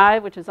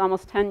 2005, which is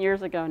almost 10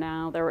 years ago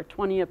now, there were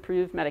 20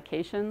 approved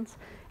medications.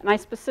 And I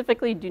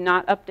specifically do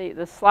not update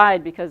this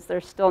slide because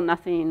there's still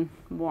nothing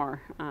more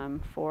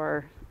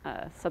for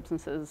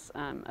substances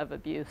of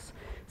abuse.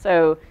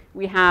 So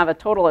we have a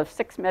total of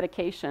 6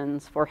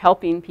 medications for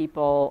helping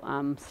people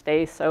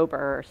stay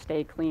sober or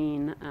stay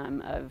clean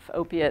of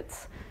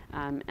opiates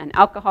and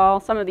alcohol.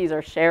 Some of these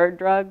are shared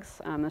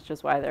drugs. That's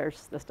just why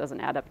this doesn't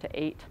add up to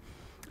 8.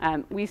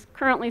 We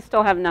currently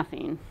still have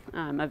nothing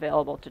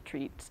available to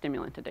treat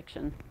stimulant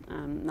addiction.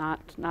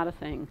 Not a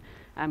thing.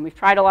 We've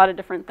tried a lot of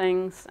different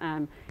things.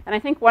 And I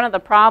think one of the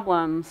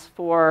problems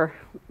for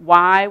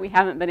why we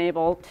haven't been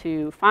able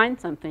to find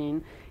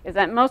something is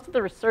that most of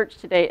the research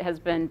to date has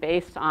been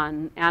based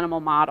on animal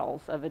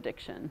models of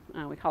addiction.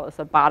 We call this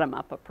a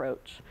bottom-up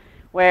approach,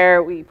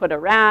 where we put a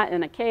rat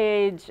in a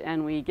cage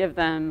and we give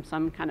them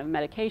some kind of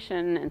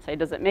medication and say,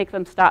 does it make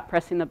them stop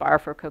pressing the bar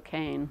for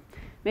cocaine?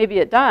 Maybe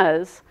it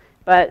does,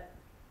 but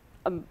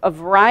a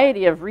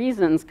variety of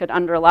reasons could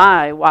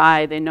underlie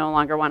why they no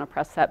longer want to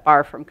press that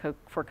bar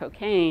for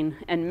cocaine,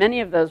 and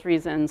many of those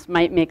reasons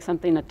might make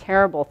something a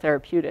terrible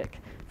therapeutic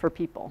for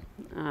people.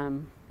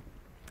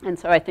 And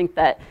so I think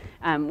that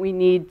we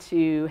need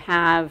to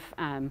have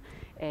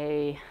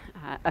a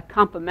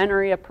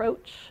complementary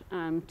approach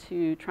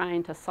to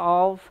trying to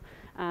solve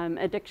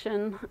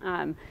addiction.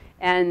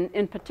 And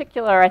in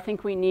particular, I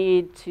think we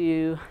need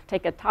to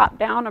take a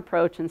top-down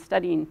approach in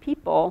studying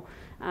people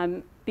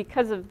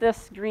because of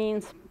this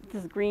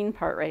green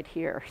part right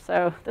here.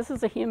 So this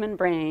is a human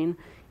brain,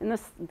 and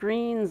this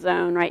green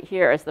zone right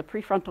here is the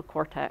prefrontal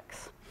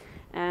cortex.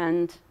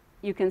 And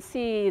you can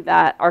see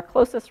that our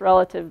closest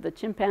relative, the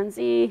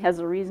chimpanzee, has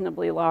a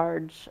reasonably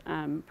large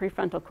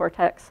prefrontal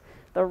cortex.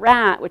 The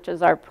rat, which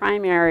is our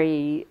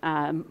primary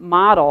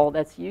model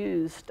that's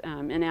used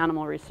in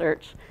animal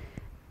research,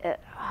 it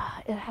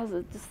has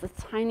just the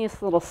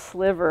tiniest little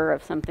sliver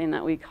of something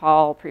that we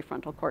call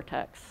prefrontal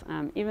cortex.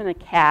 Even a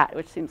cat,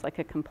 which seems like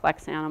a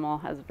complex animal,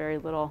 has very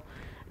little.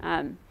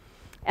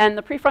 And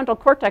the prefrontal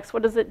cortex,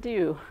 what does it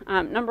do?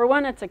 Number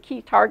one, it's a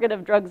key target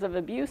of drugs of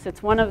abuse.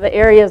 It's one of the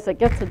areas that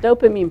gets a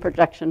dopamine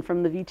projection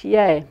from the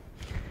VTA.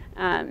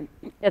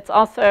 It's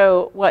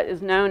also what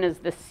is known as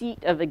the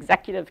seat of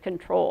executive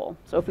control.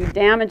 So if we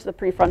damage the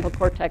prefrontal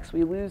cortex,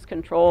 we lose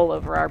control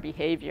over our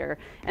behavior.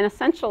 And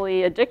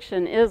essentially,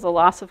 addiction is a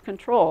loss of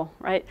control,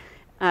 right?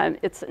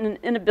 It's an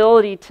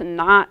inability to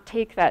not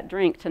take that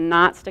drink, to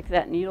not stick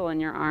that needle in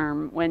your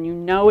arm when you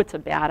know it's a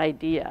bad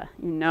idea.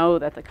 You know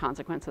that the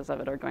consequences of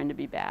it are going to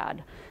be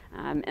bad.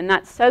 And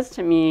that says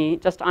to me,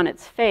 just on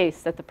its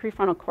face, that the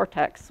prefrontal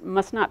cortex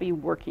must not be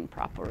working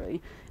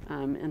properly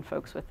in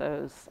folks with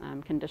those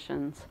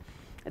conditions.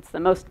 It's the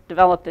most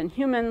developed in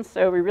humans,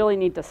 so we really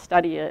need to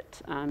study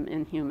it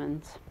in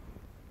humans.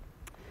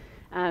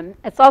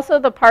 It's also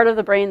the part of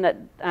the brain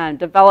that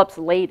develops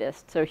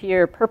latest. So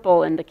here,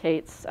 purple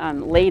indicates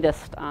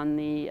latest on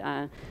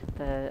the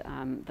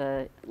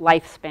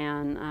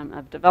lifespan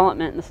of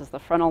development. This is the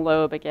frontal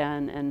lobe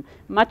again, and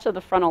much of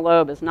the frontal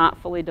lobe is not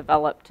fully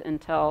developed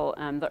until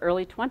the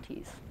early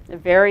 20s. It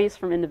varies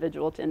from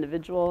individual to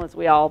individual, as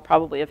we all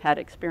probably have had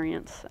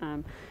experience,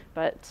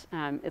 but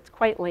it's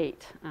quite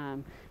late.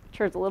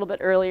 Matures a little bit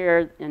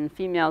earlier in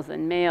females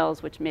than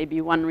males, which may be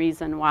one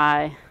reason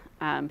why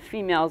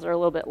females are a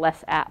little bit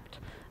less apt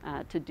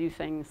to do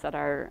things that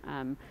are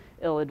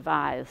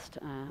ill-advised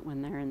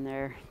when they're in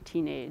their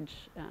teenage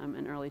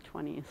and early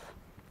 20s.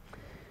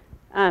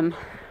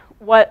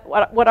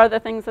 What are the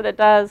things that it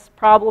does?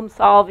 Problem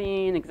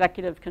solving,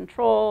 executive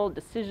control,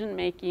 decision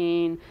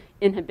making,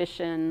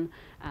 inhibition,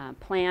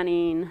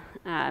 planning,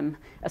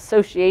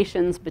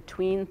 associations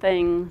between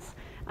things.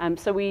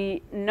 So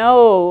we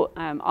know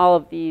all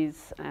of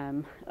these,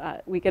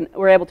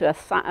 we're able to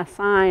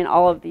assign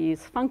all of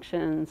these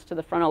functions to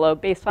the frontal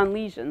lobe based on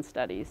lesion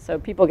studies. So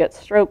people get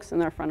strokes in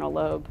their frontal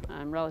lobe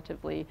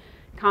relatively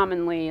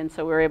commonly, and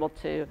so we're able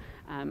to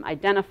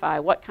identify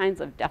what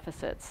kinds of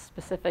deficits,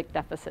 specific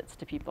deficits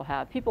do people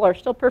have. People are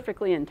still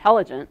perfectly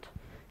intelligent.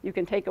 You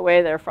can take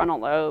away their frontal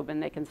lobe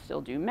and they can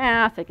still do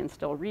math, they can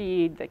still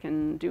read, they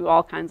can do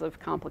all kinds of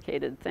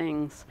complicated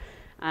things.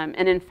 And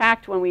in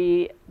fact, when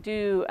we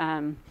do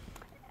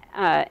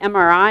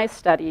MRI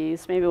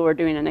studies, maybe we're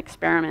doing an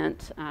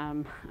experiment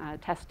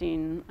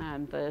testing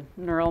the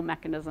neural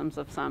mechanisms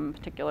of some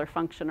particular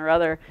function or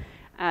other,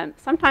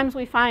 sometimes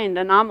we find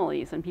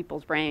anomalies in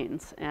people's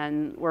brains,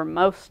 and we're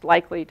most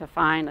likely to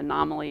find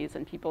anomalies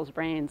in people's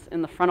brains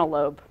in the frontal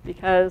lobe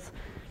because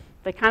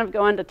they kind of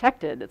go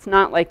undetected. It's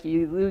not like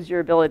you lose your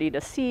ability to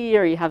see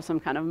or you have some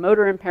kind of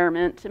motor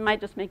impairment. It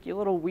might just make you a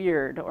little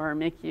weird or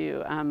make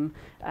you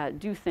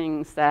do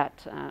things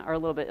that are a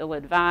little bit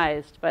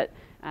ill-advised, but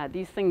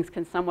these things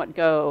can somewhat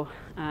go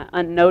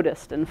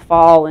unnoticed and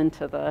fall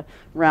into the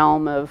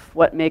realm of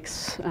what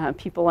makes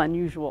people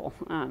unusual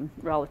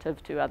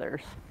relative to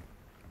others.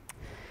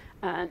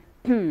 And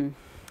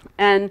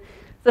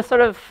the sort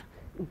of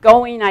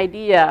going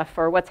idea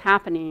for what's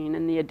happening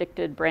in the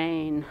addicted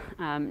brain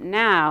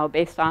now,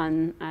 based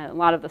on a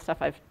lot of the stuff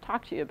I've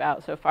talked to you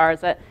about so far,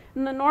 is that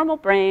in the normal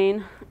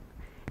brain,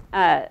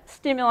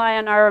 stimuli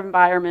in our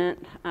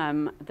environment,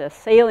 the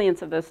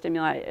salience of those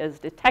stimuli is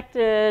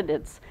detected,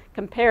 it's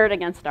compared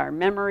against our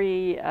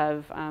memory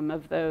of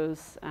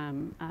those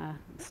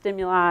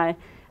stimuli.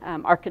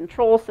 Our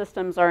control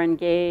systems are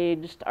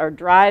engaged, our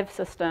drive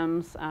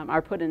systems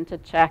are put into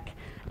check,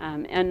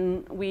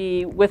 and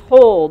we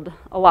withhold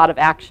a lot of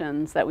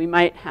actions that we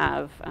might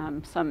have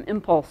some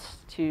impulse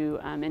to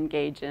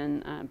engage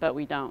in, but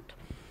we don't.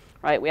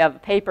 Right? We have a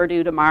paper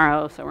due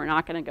tomorrow, so we're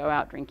not going to go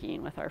out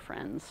drinking with our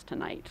friends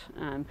tonight,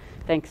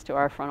 thanks to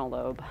our frontal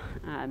lobe.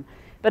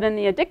 But in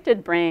the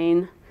addicted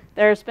brain,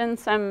 there's been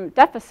some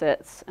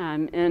deficits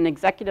in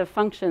executive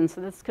function,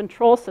 so this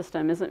control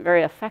system isn't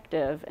very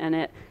effective, and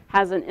it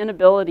has an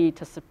inability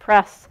to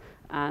suppress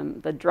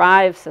the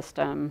drive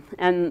system,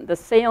 and the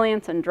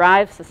salience and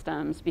drive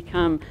systems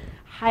become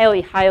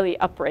highly, highly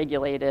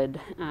upregulated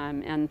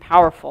and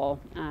powerful,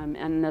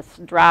 and this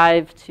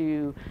drive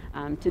to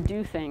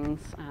do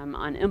things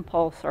on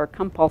impulse or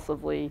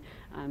compulsively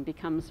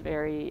becomes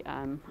very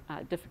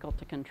difficult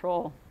to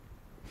control.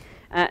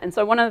 And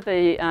so one of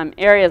the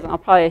areas, and I'll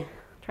probably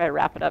try to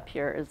wrap it up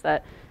here, is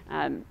that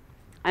I'm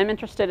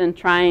interested in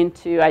trying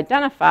to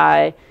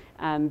identify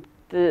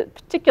the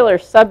particular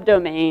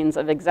subdomains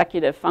of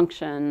executive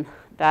function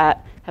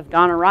that have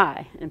gone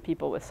awry in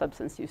people with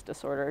substance use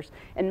disorders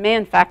and may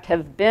in fact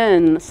have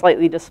been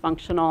slightly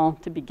dysfunctional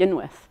to begin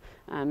with.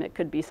 It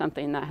could be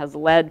something that has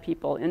led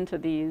people into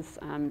these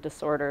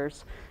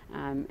disorders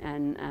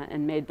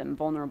and made them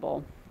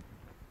vulnerable.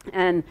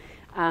 And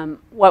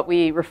what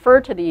we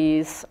refer to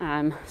these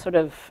sort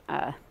of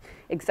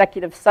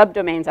executive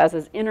subdomains as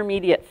is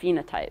intermediate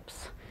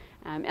phenotypes.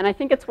 And I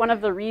think it's one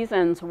of the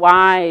reasons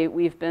why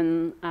we've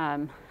been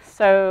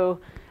so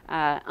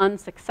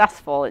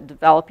unsuccessful at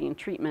developing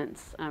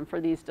treatments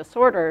for these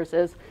disorders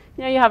is,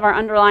 you have our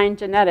underlying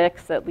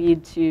genetics that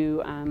lead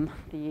to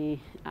the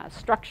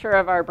structure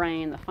of our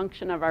brain, the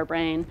function of our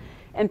brain.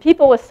 And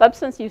people with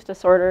substance use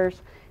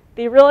disorders,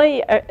 they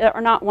really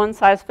are not one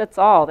size fits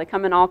all. They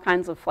come in all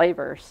kinds of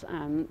flavors.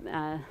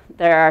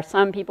 There are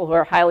some people who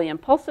are highly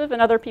impulsive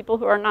and other people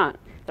who are not.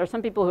 There are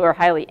some people who are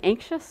highly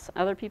anxious,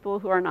 other people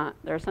who are not.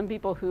 There are some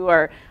people who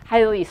are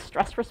highly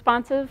stress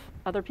responsive,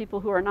 other people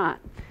who are not.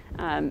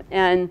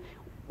 And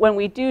when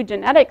we do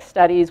genetic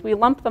studies, we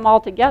lump them all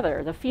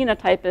together. The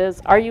phenotype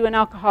is, are you an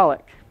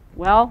alcoholic?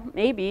 Well,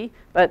 maybe,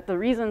 but the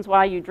reasons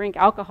why you drink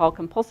alcohol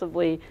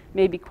compulsively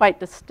may be quite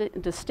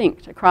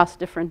distinct across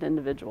different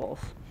individuals.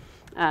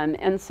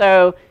 And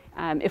so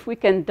if we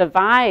can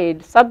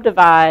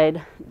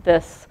subdivide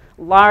this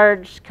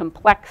large,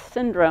 complex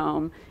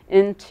syndrome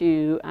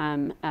into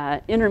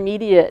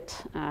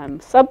intermediate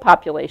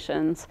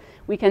subpopulations,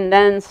 we can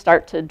then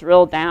start to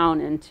drill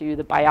down into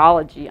the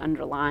biology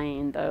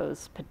underlying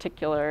those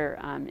particular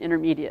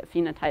intermediate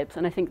phenotypes.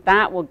 And I think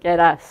that will get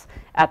us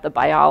at the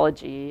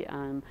biology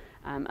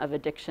of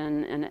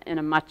addiction in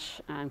a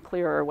much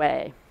clearer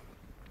way.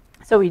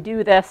 So we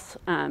do this,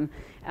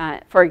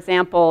 for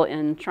example,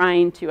 in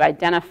trying to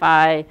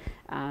identify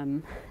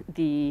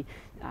the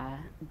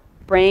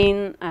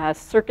brain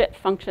circuit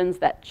functions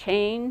that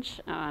change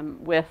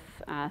with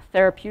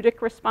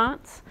therapeutic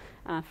response.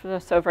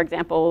 So for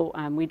example,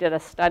 we did a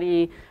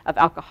study of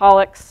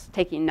alcoholics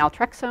taking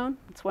naltrexone.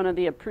 It's one of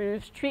the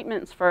approved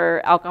treatments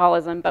for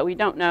alcoholism, but we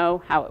don't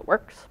know how it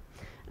works.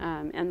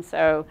 And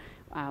so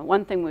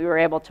one thing we were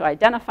able to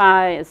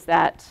identify is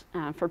that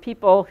for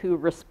people who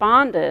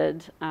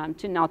responded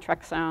to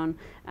naltrexone,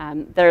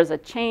 there's a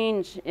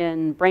change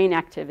in brain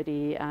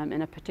activity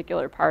in a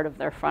particular part of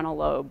their frontal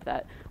lobe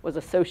that was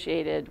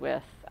associated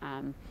with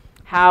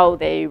how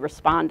they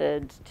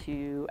responded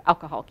to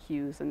alcohol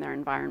cues in their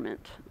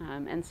environment.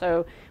 And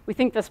so we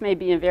think this may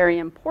be very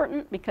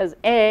important because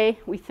A,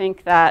 we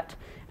think that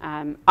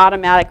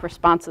automatic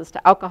responses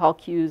to alcohol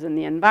cues in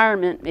the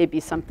environment may be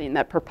something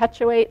that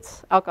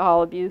perpetuates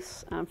alcohol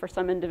abuse for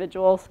some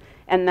individuals,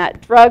 and that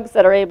drugs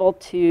that are able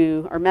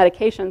to, or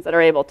medications that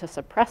are able to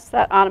suppress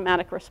that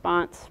automatic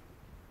response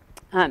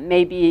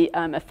may be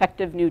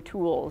effective new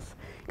tools.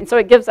 And so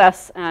it gives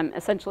us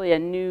essentially a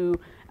new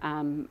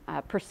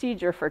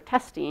procedure for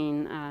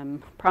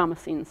testing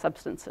promising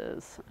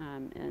substances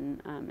in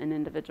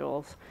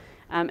individuals.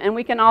 And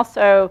we can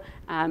also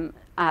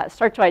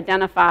start to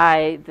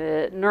identify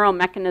the neural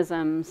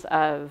mechanisms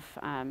of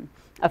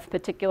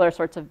particular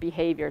sorts of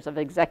behaviors, of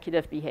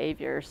executive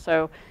behaviors.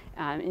 So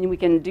and we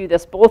can do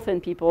this both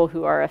in people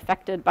who are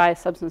affected by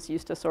substance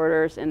use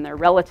disorders, in their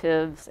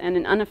relatives, and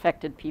in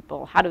unaffected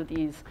people. How do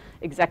these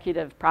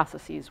executive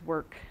processes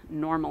work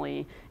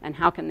normally, and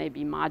how can they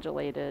be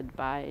modulated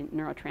by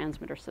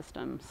neurotransmitter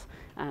systems?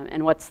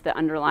 And what's the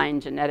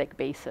underlying genetic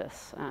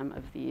basis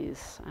of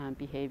these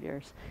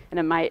behaviors? And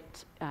it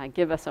might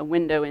give us a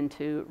window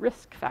into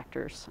risk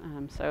factors.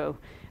 So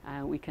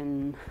we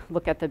can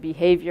look at the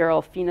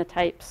behavioral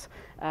phenotypes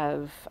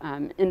of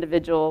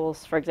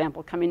individuals, for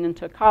example, coming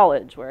into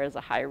college, where is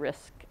a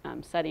high-risk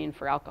setting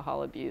for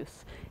alcohol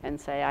abuse, and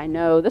say, I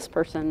know this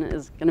person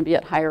is going to be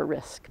at higher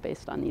risk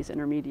based on these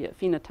intermediate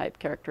phenotype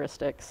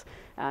characteristics.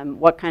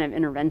 What kind of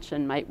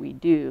intervention might we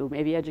do?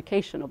 Maybe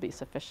education will be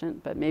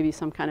sufficient, but maybe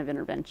some kind of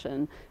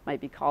intervention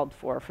might be called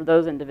for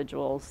those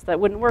individuals that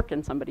wouldn't work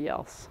in somebody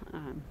else.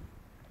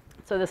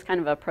 So this kind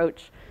of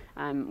approach,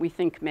 we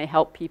think, may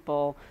help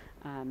people,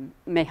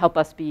 may help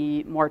us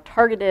be more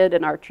targeted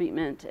in our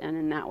treatment, and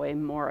in that way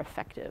more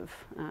effective.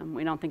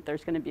 We don't think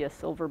there's going to be a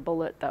silver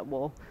bullet that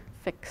will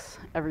fix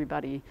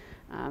everybody,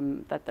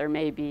 that there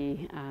may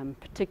be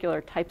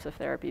particular types of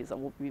therapies that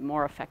will be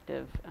more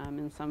effective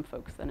in some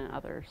folks than in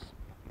others.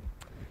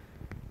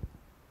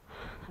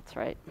 That's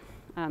right.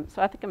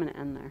 So I think I'm going to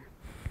end there.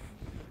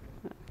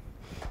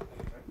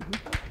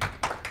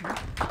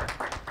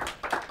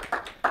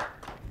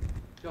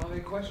 Do y'all have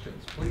any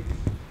questions, please?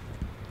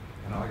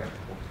 I know I got a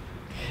couple.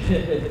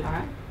 All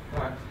right. All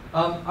right.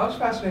 I was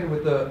fascinated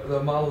with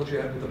the model that you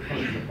had with the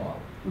punishment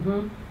model.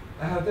 Mm-hmm.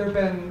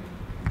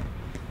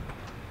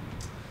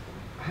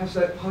 Has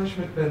that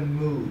punishment been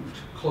moved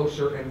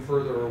closer and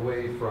further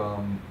away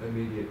from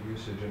immediate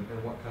usage,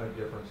 and what kind of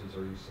differences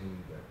are you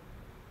seeing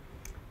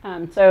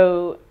there?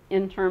 So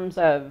in terms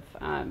of,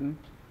 you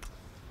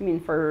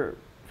mean for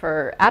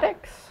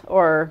addicts,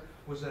 or?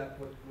 Was that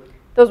what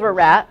those were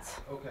rats.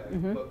 Okay,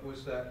 Mm-hmm. But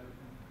was that?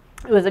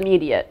 It was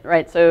immediate,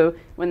 right? So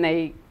when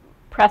they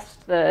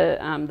pressed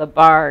the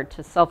bar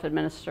to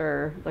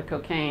self-administer the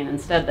cocaine,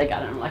 instead they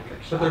got an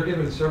electric shock. So they're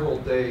given several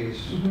days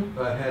Mm-hmm.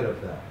 ahead of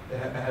that.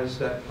 Has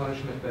that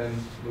punishment been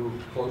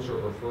moved closer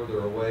or further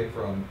away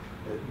from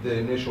the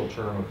initial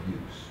term of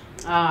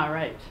use? Ah,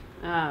 right.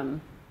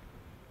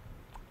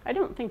 I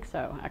don't think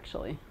so,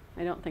 actually.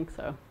 I don't think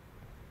so.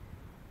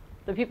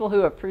 The people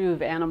who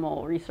approve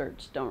animal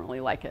research don't really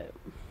like it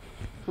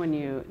when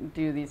you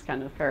do these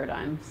kind of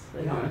paradigms.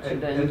 They don't want you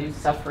to induce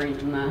suffering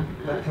in the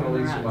That kind of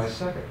leads to rats. my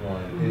second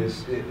one,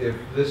 is if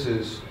this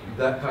is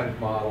that kind of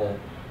model,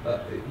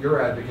 you're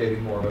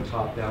advocating more of a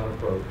top-down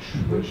approach,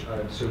 which I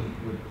assume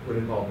would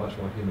involve much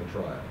more human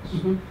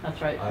trials.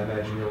 That's right. I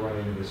imagine you're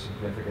running into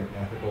significant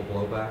ethical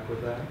blowback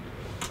with that?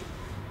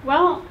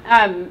 Well,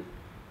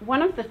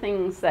 one of the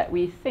things that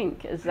we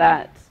think is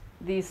that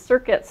these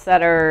circuits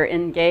that are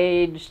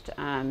engaged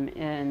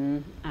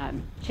in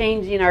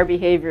changing our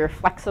behavior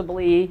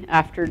flexibly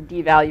after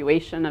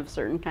devaluation of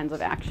certain kinds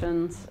of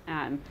actions.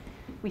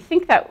 We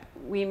think that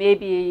we may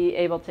be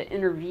able to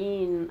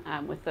intervene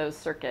with those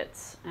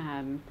circuits,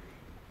 and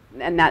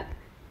that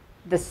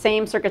the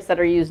same circuits that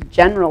are used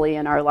generally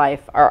in our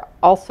life are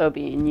also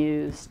being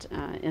used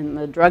in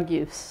the drug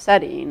use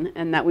setting,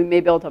 and that we may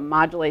be able to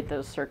modulate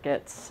those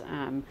circuits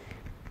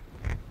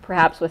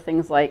perhaps with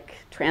things like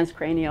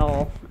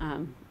transcranial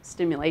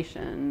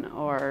stimulation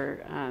or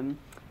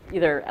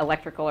either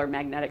electrical or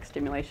magnetic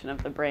stimulation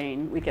of the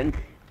brain. We can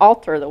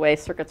alter the way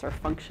circuits are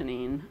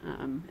functioning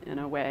in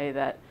a way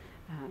that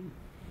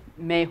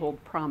may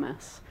hold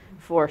promise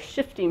for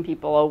shifting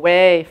people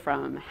away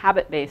from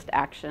habit-based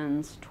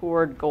actions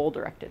toward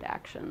goal-directed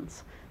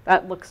actions.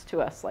 That looks to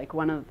us like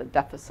one of the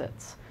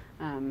deficits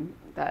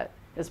that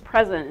is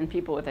present in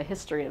people with a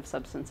history of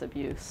substance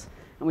abuse.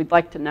 And we'd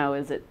like to know,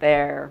 is it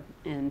there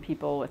in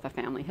people with a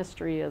family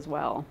history as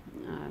well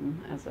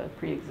as a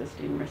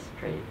pre-existing risk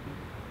trait?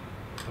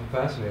 I'm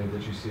fascinated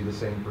that you see the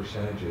same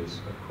percentages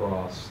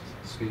across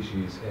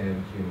species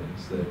and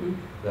humans, that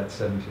that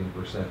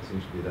 17%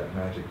 seems to be that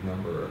magic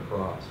number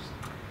across.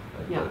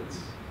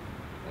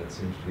 That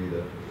seems to be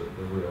the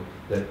real,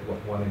 that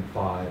 1 in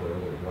 5 or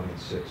 1 in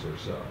 6 or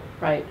so.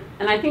 Right,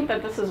 and I think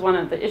that this is one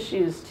of the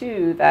issues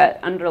too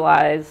that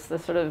underlies the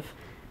sort of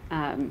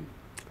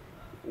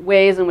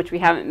ways in which we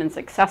haven't been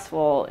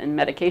successful in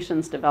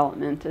medications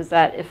development, is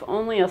that if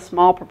only a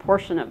small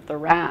proportion of the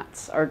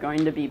rats are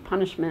going to be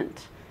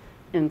punishment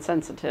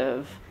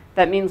insensitive,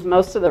 that means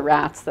most of the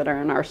rats that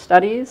are in our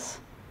studies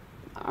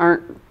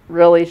aren't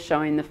really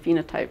showing the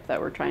phenotype that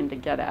we're trying to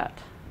get at.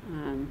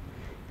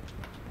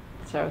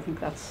 So I think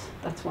that's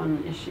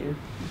one issue.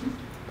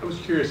 I was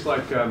curious,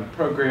 like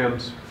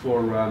programs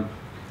for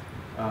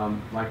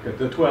like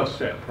the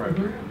 12-step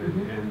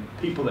program, and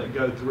people that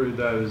go through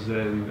those,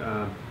 and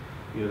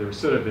you know, the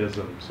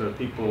recidivism. So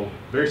people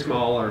very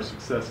small are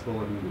successful,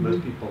 and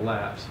most people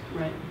lapse.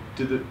 Right.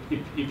 If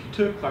you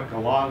took like a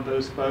lot of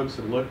those folks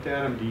and looked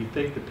at them, do you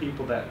think the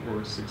people that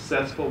were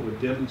successful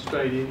would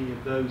demonstrate any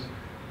of those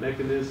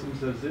mechanisms?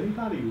 Has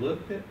anybody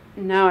looked at?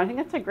 No, I think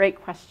that's a great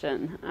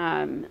question.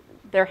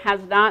 There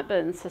has not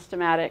been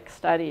systematic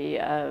study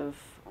of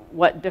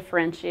what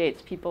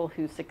differentiates people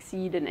who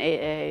succeed in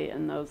AA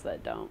and those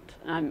that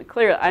don't.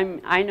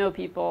 Clearly, I know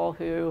people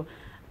who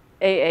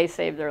AA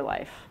saved their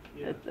life.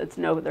 Yeah.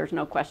 There's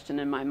no question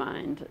in my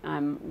mind.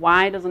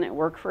 Why doesn't it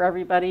work for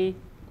everybody?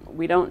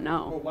 We don't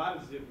know. Well, why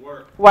does it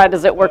work? Why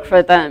does it work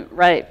for them?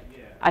 Right.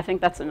 Yeah. I think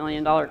that's $1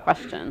 million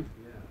question.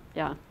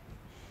 Yeah.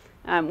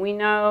 We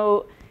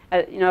know.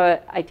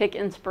 I take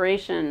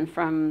inspiration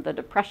from the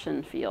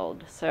depression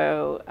field.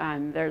 So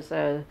there's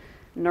a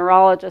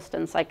neurologist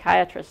and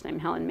psychiatrist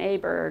named Helen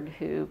Mayberg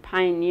who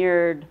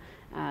pioneered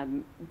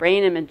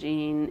brain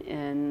imaging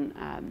in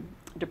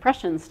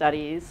depression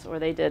studies, where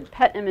they did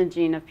PET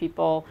imaging of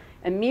people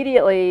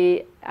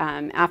immediately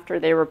after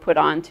they were put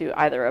onto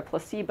either a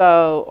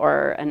placebo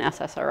or an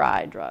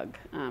SSRI drug.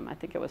 I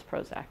think it was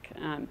Prozac.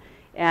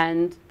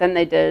 And then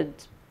they did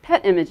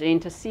PET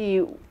imaging to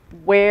see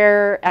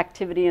where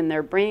activity in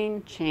their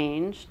brain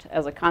changed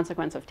as a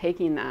consequence of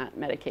taking that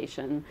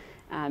medication.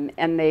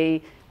 And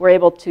they were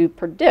able to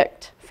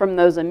predict from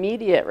those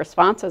immediate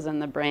responses in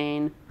the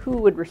brain who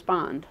would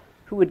respond,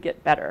 who would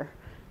get better.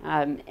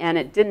 And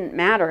it didn't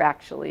matter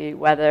actually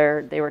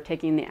whether they were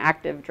taking the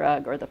active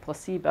drug or the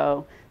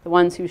placebo. The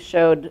ones who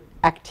showed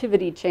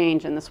activity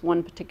change in this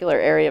one particular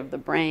area of the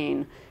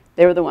brain,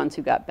 they were the ones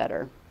who got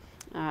better.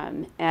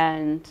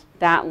 And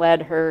that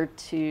led her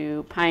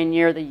to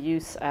pioneer the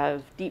use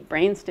of deep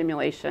brain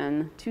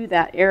stimulation to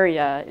that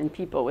area in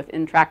people with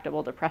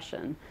intractable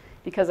depression.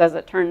 Because as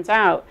it turns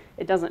out,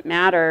 it doesn't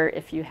matter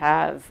if you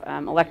have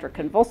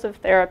electroconvulsive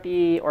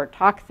therapy or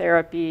talk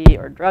therapy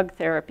or drug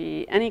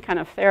therapy. Any kind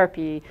of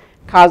therapy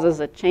causes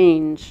a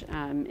change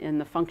in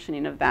the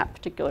functioning of that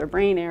particular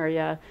brain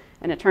area.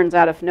 And it turns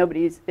out if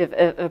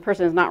a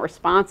person is not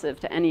responsive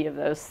to any of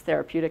those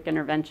therapeutic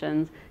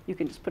interventions, you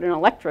can just put an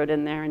electrode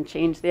in there and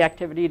change the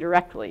activity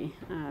directly.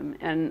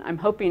 And I'm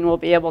hoping we'll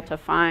be able to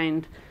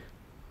find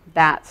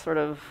that sort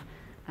of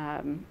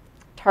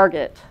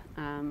target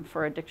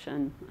for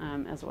addiction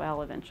as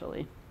well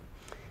eventually.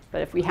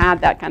 But if we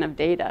had that kind of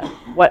data,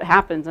 what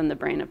happens in the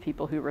brain of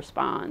people who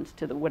respond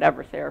to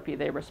whatever therapy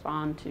they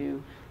respond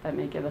to, that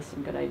may give us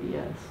some good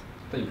ideas.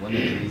 I think one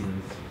of the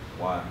reasons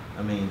why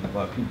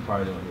people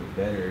probably don't do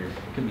better, it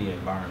could be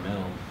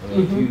environmental. I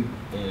mean,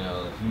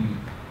 if you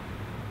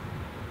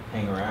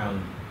hang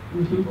around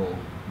people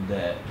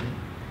that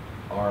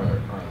are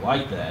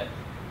like that,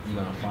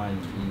 you're gonna find,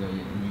 and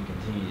you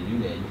continue to do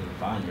that, you can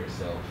find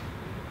yourself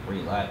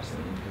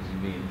relapsing because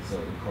you're being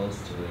so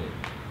close to it,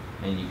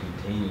 and you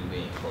continue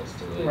being close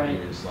to it. Right.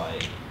 You're just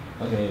like,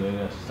 okay, maybe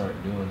I should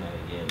start doing that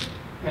again.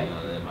 Right.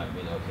 That might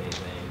be an okay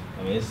thing.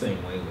 I mean, it's the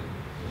same way with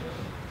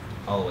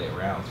all the way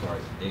around as far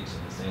as addiction.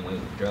 The same way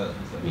with drugs.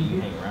 I mean,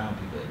 you hang around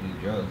people that do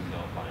drugs, you're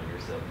gonna find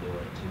yourself doing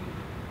it too.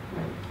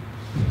 Right.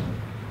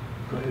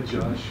 Go ahead,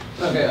 Josh.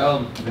 Okay.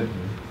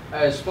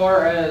 as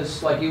far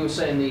as, like you was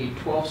saying, the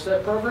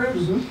 12-step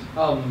programs,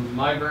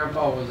 my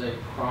grandpa was a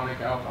chronic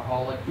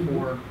alcoholic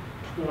for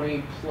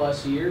 20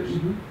 plus years.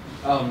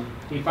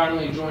 He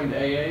finally joined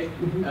AA.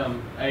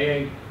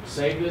 AA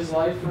saved his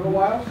life for a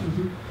while.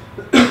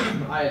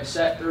 I have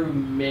sat through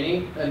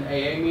many an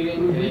AA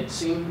meeting, and it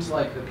seems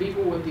like the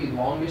people with the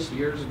longest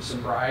years of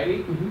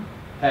sobriety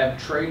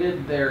have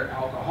traded their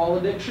alcohol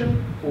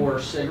addiction for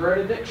cigarette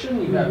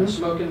addiction. You have the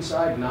smoking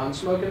side,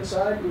 non-smoking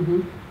side.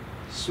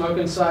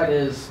 Smoking side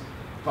is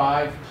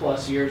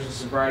 5+ years of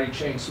sobriety,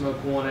 chain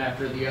smoke one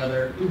after the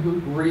other.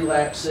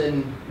 Relapse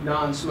in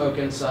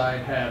non-smoking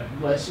side have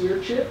less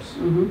year chips.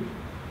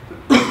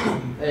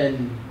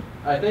 And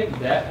I think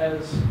that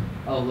has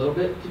a little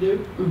bit to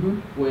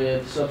do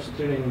with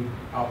substituting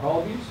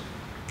alcohol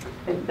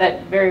abuse.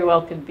 That very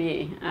well could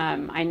be.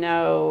 I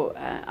know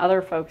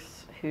other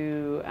folks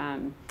who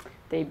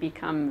they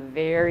become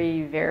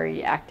very,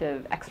 very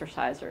active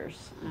exercisers,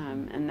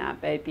 and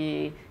that may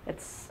be,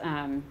 it's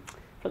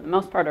for the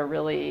most part a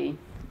really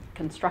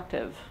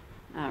constructive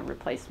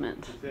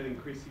replacement. Is that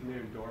increasing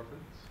their endorphins?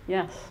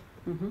 Yes.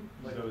 So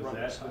is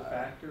that the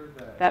factor?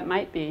 That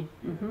might be.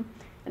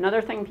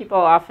 Another thing people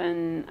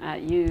often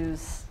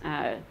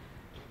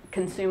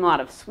consume a lot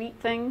of sweet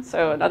things.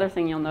 So another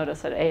thing you'll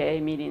notice at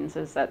AA meetings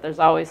is that there's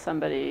always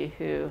somebody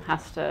who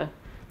has to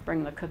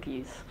bring the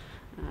cookies.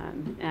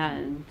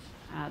 And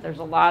there's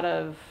a lot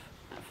of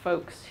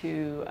folks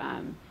who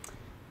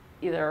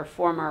either are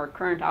former or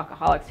current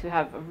alcoholics who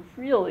have a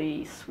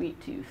really sweet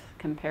tooth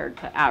compared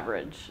to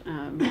average.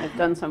 I've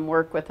done some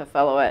work with a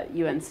fellow at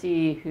UNC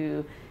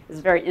who is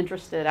very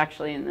interested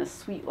actually in this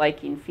sweet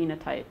liking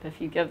phenotype.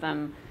 If you give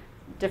them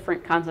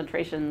different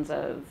concentrations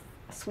of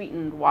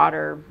sweetened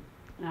water,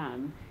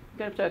 you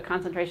get up to a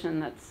concentration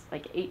that's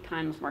like 8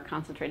 times more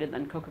concentrated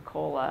than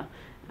Coca-Cola,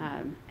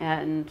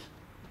 and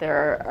there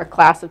are a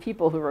class of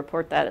people who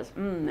report that as,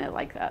 they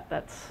like that.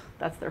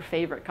 That's their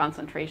favorite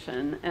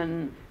concentration,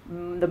 and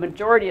the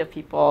majority of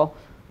people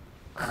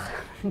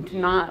do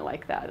not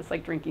like that. It's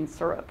like drinking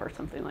syrup or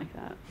something like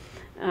that,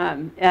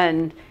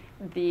 and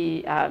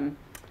the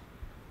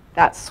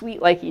that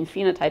sweet liking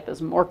phenotype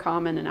is more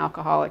common in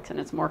alcoholics, and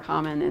it's more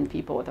common in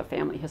people with a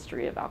family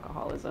history of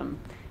alcoholism.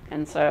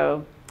 And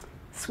so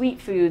sweet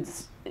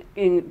foods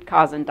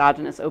cause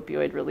endogenous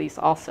opioid release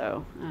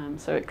also.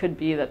 So it could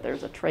be that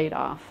there's a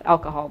trade-off.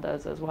 Alcohol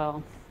does as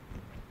well.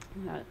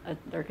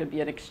 There could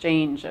be an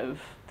exchange of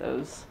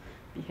those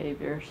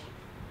behaviors.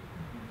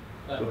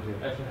 I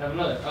have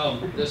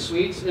another. The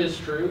sweets is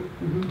true.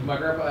 My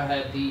grandpa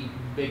had the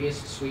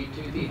biggest sweet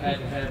tooth. He had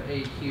to have a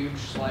huge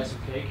slice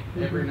of cake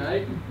every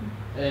night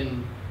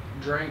and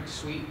drank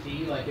sweet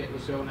tea like it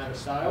was going out of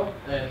style.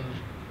 And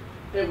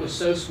it was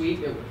so sweet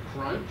it would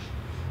crunch.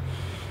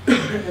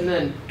 And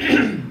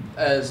then,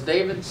 as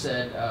David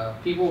said,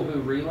 people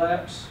who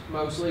relapse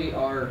mostly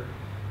are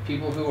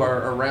people who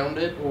are around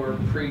it or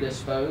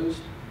predisposed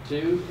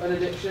to an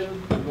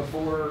addiction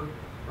before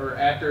or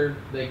after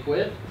they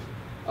quit.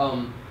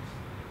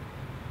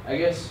 I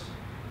guess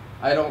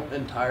I don't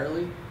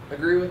entirely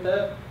agree with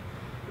that.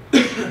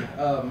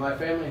 My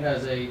family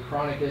has a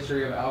chronic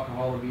history of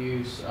alcohol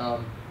abuse.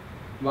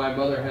 My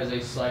mother has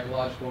a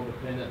psychological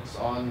dependence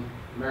on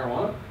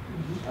marijuana.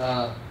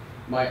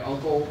 My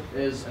uncle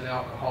is an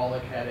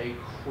alcoholic, had a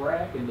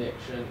crack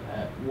addiction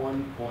at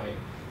one point.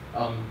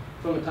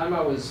 From the time I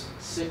was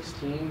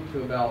 16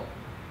 to about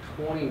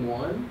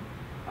 21,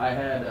 I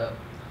had a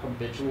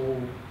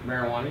habitual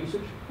marijuana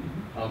usage.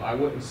 I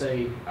wouldn't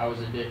say I was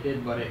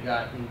addicted, but it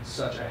got in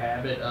such a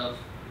habit of,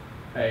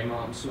 hey,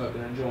 mom's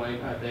smoking a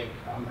joint, I think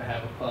I'm gonna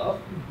have a puff.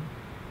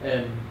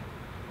 And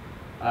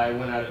I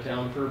went out of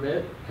town for a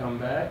bit, come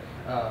back,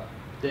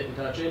 didn't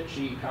touch it.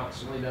 She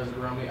constantly does it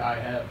around me. I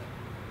have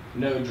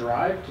no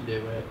drive to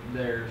do it.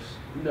 There's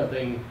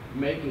nothing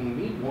making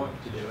me want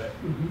to do it.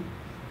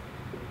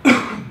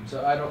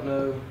 So I don't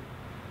know.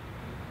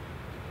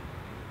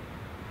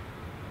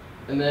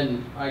 And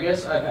then I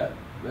guess I'd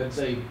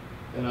say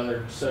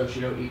another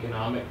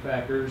socioeconomic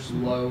factors,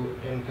 low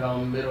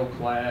income, middle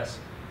class,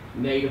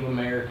 Native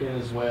American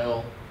as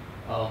well.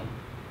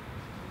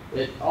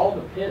 It all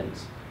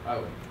depends, I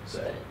would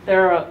say.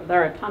 There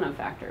are a ton of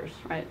factors,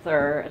 right? There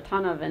are a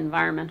ton of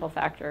environmental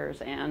factors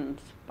and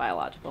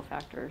biological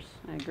factors.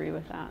 I agree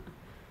with that.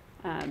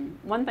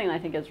 One thing I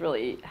think is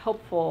really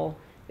helpful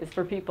is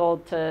for people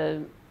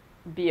to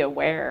be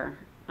aware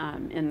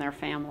in their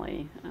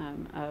family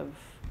of,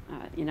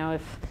 you know,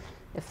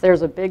 if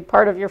there's a big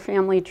part of your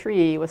family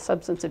tree with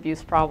substance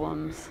abuse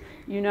problems,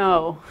 you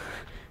know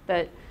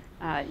that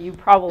you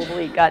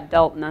probably got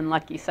dealt an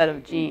unlucky set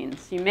of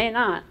genes. You may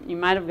not. You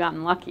might have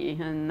gotten lucky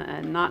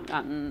and not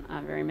gotten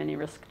very many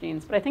risk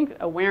genes. But I think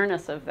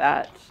awareness of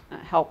that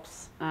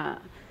helps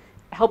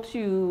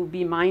you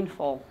be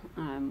mindful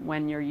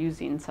when you're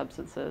using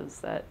substances,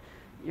 that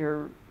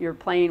you're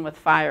playing with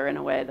fire in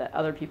a way that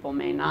other people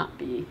may not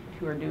be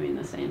who are doing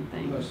the same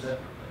things. Most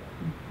definitely.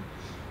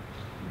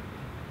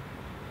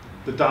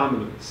 The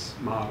dominance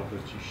model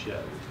that you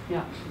showed.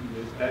 Yeah.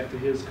 Back to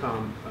his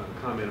comment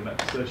about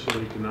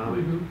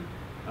socioeconomic.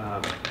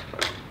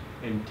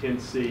 and tend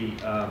to see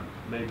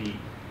maybe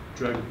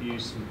drug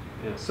abuse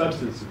and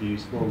substance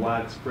abuse more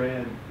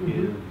widespread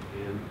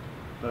in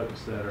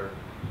folks that are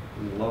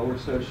in lower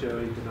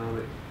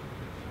socioeconomic,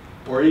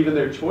 or even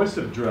their choice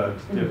of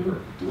drugs differ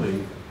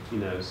between, you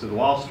know, so the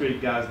Wall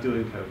Street guy's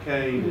doing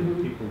cocaine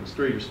and people in the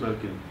street are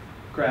smoking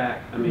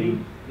crack. I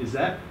mean, is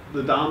that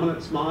the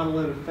dominance model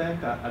in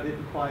effect? I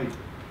didn't quite.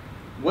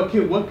 What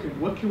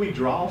can we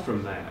draw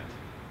from that?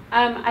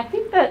 I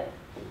think that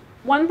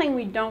one thing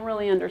we don't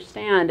really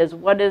understand is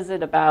what is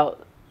it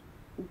about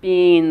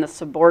being the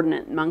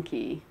subordinate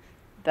monkey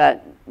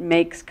that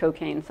makes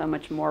cocaine so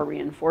much more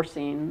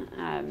reinforcing.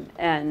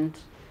 And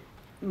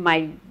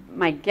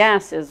my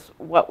guess is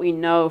what we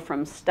know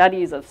from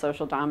studies of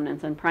social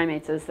dominance in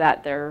primates is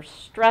that their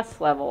stress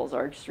levels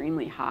are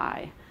extremely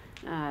high.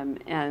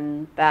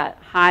 And that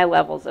high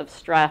levels of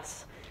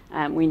stress,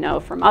 we know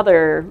from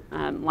other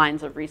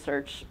lines of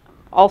research,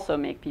 also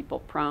make people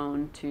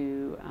prone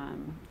to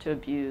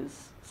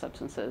abuse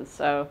substances.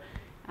 So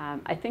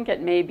I think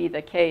it may be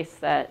the case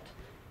that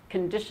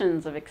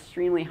conditions of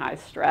extremely high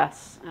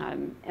stress,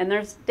 and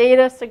there's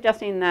data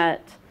suggesting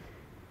that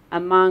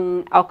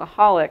among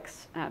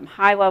alcoholics,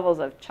 high levels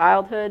of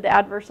childhood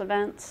adverse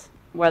events,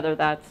 whether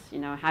that's, you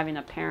know, having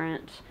a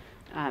parent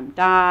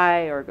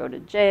die or go to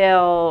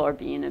jail or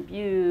being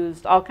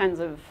abused, all kinds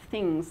of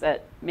things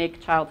that make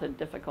childhood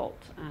difficult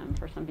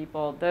for some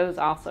people, those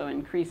also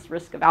increase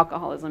risk of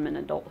alcoholism in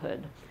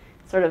adulthood.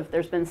 Sort of,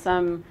 there's been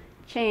some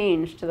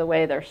change to the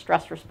way their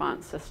stress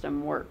response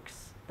system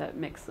works that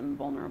makes them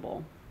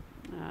vulnerable.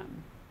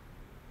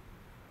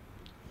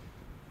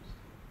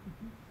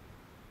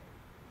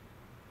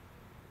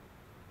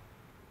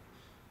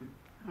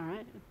 All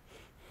right.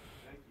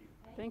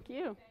 Thank you.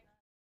 Thank you.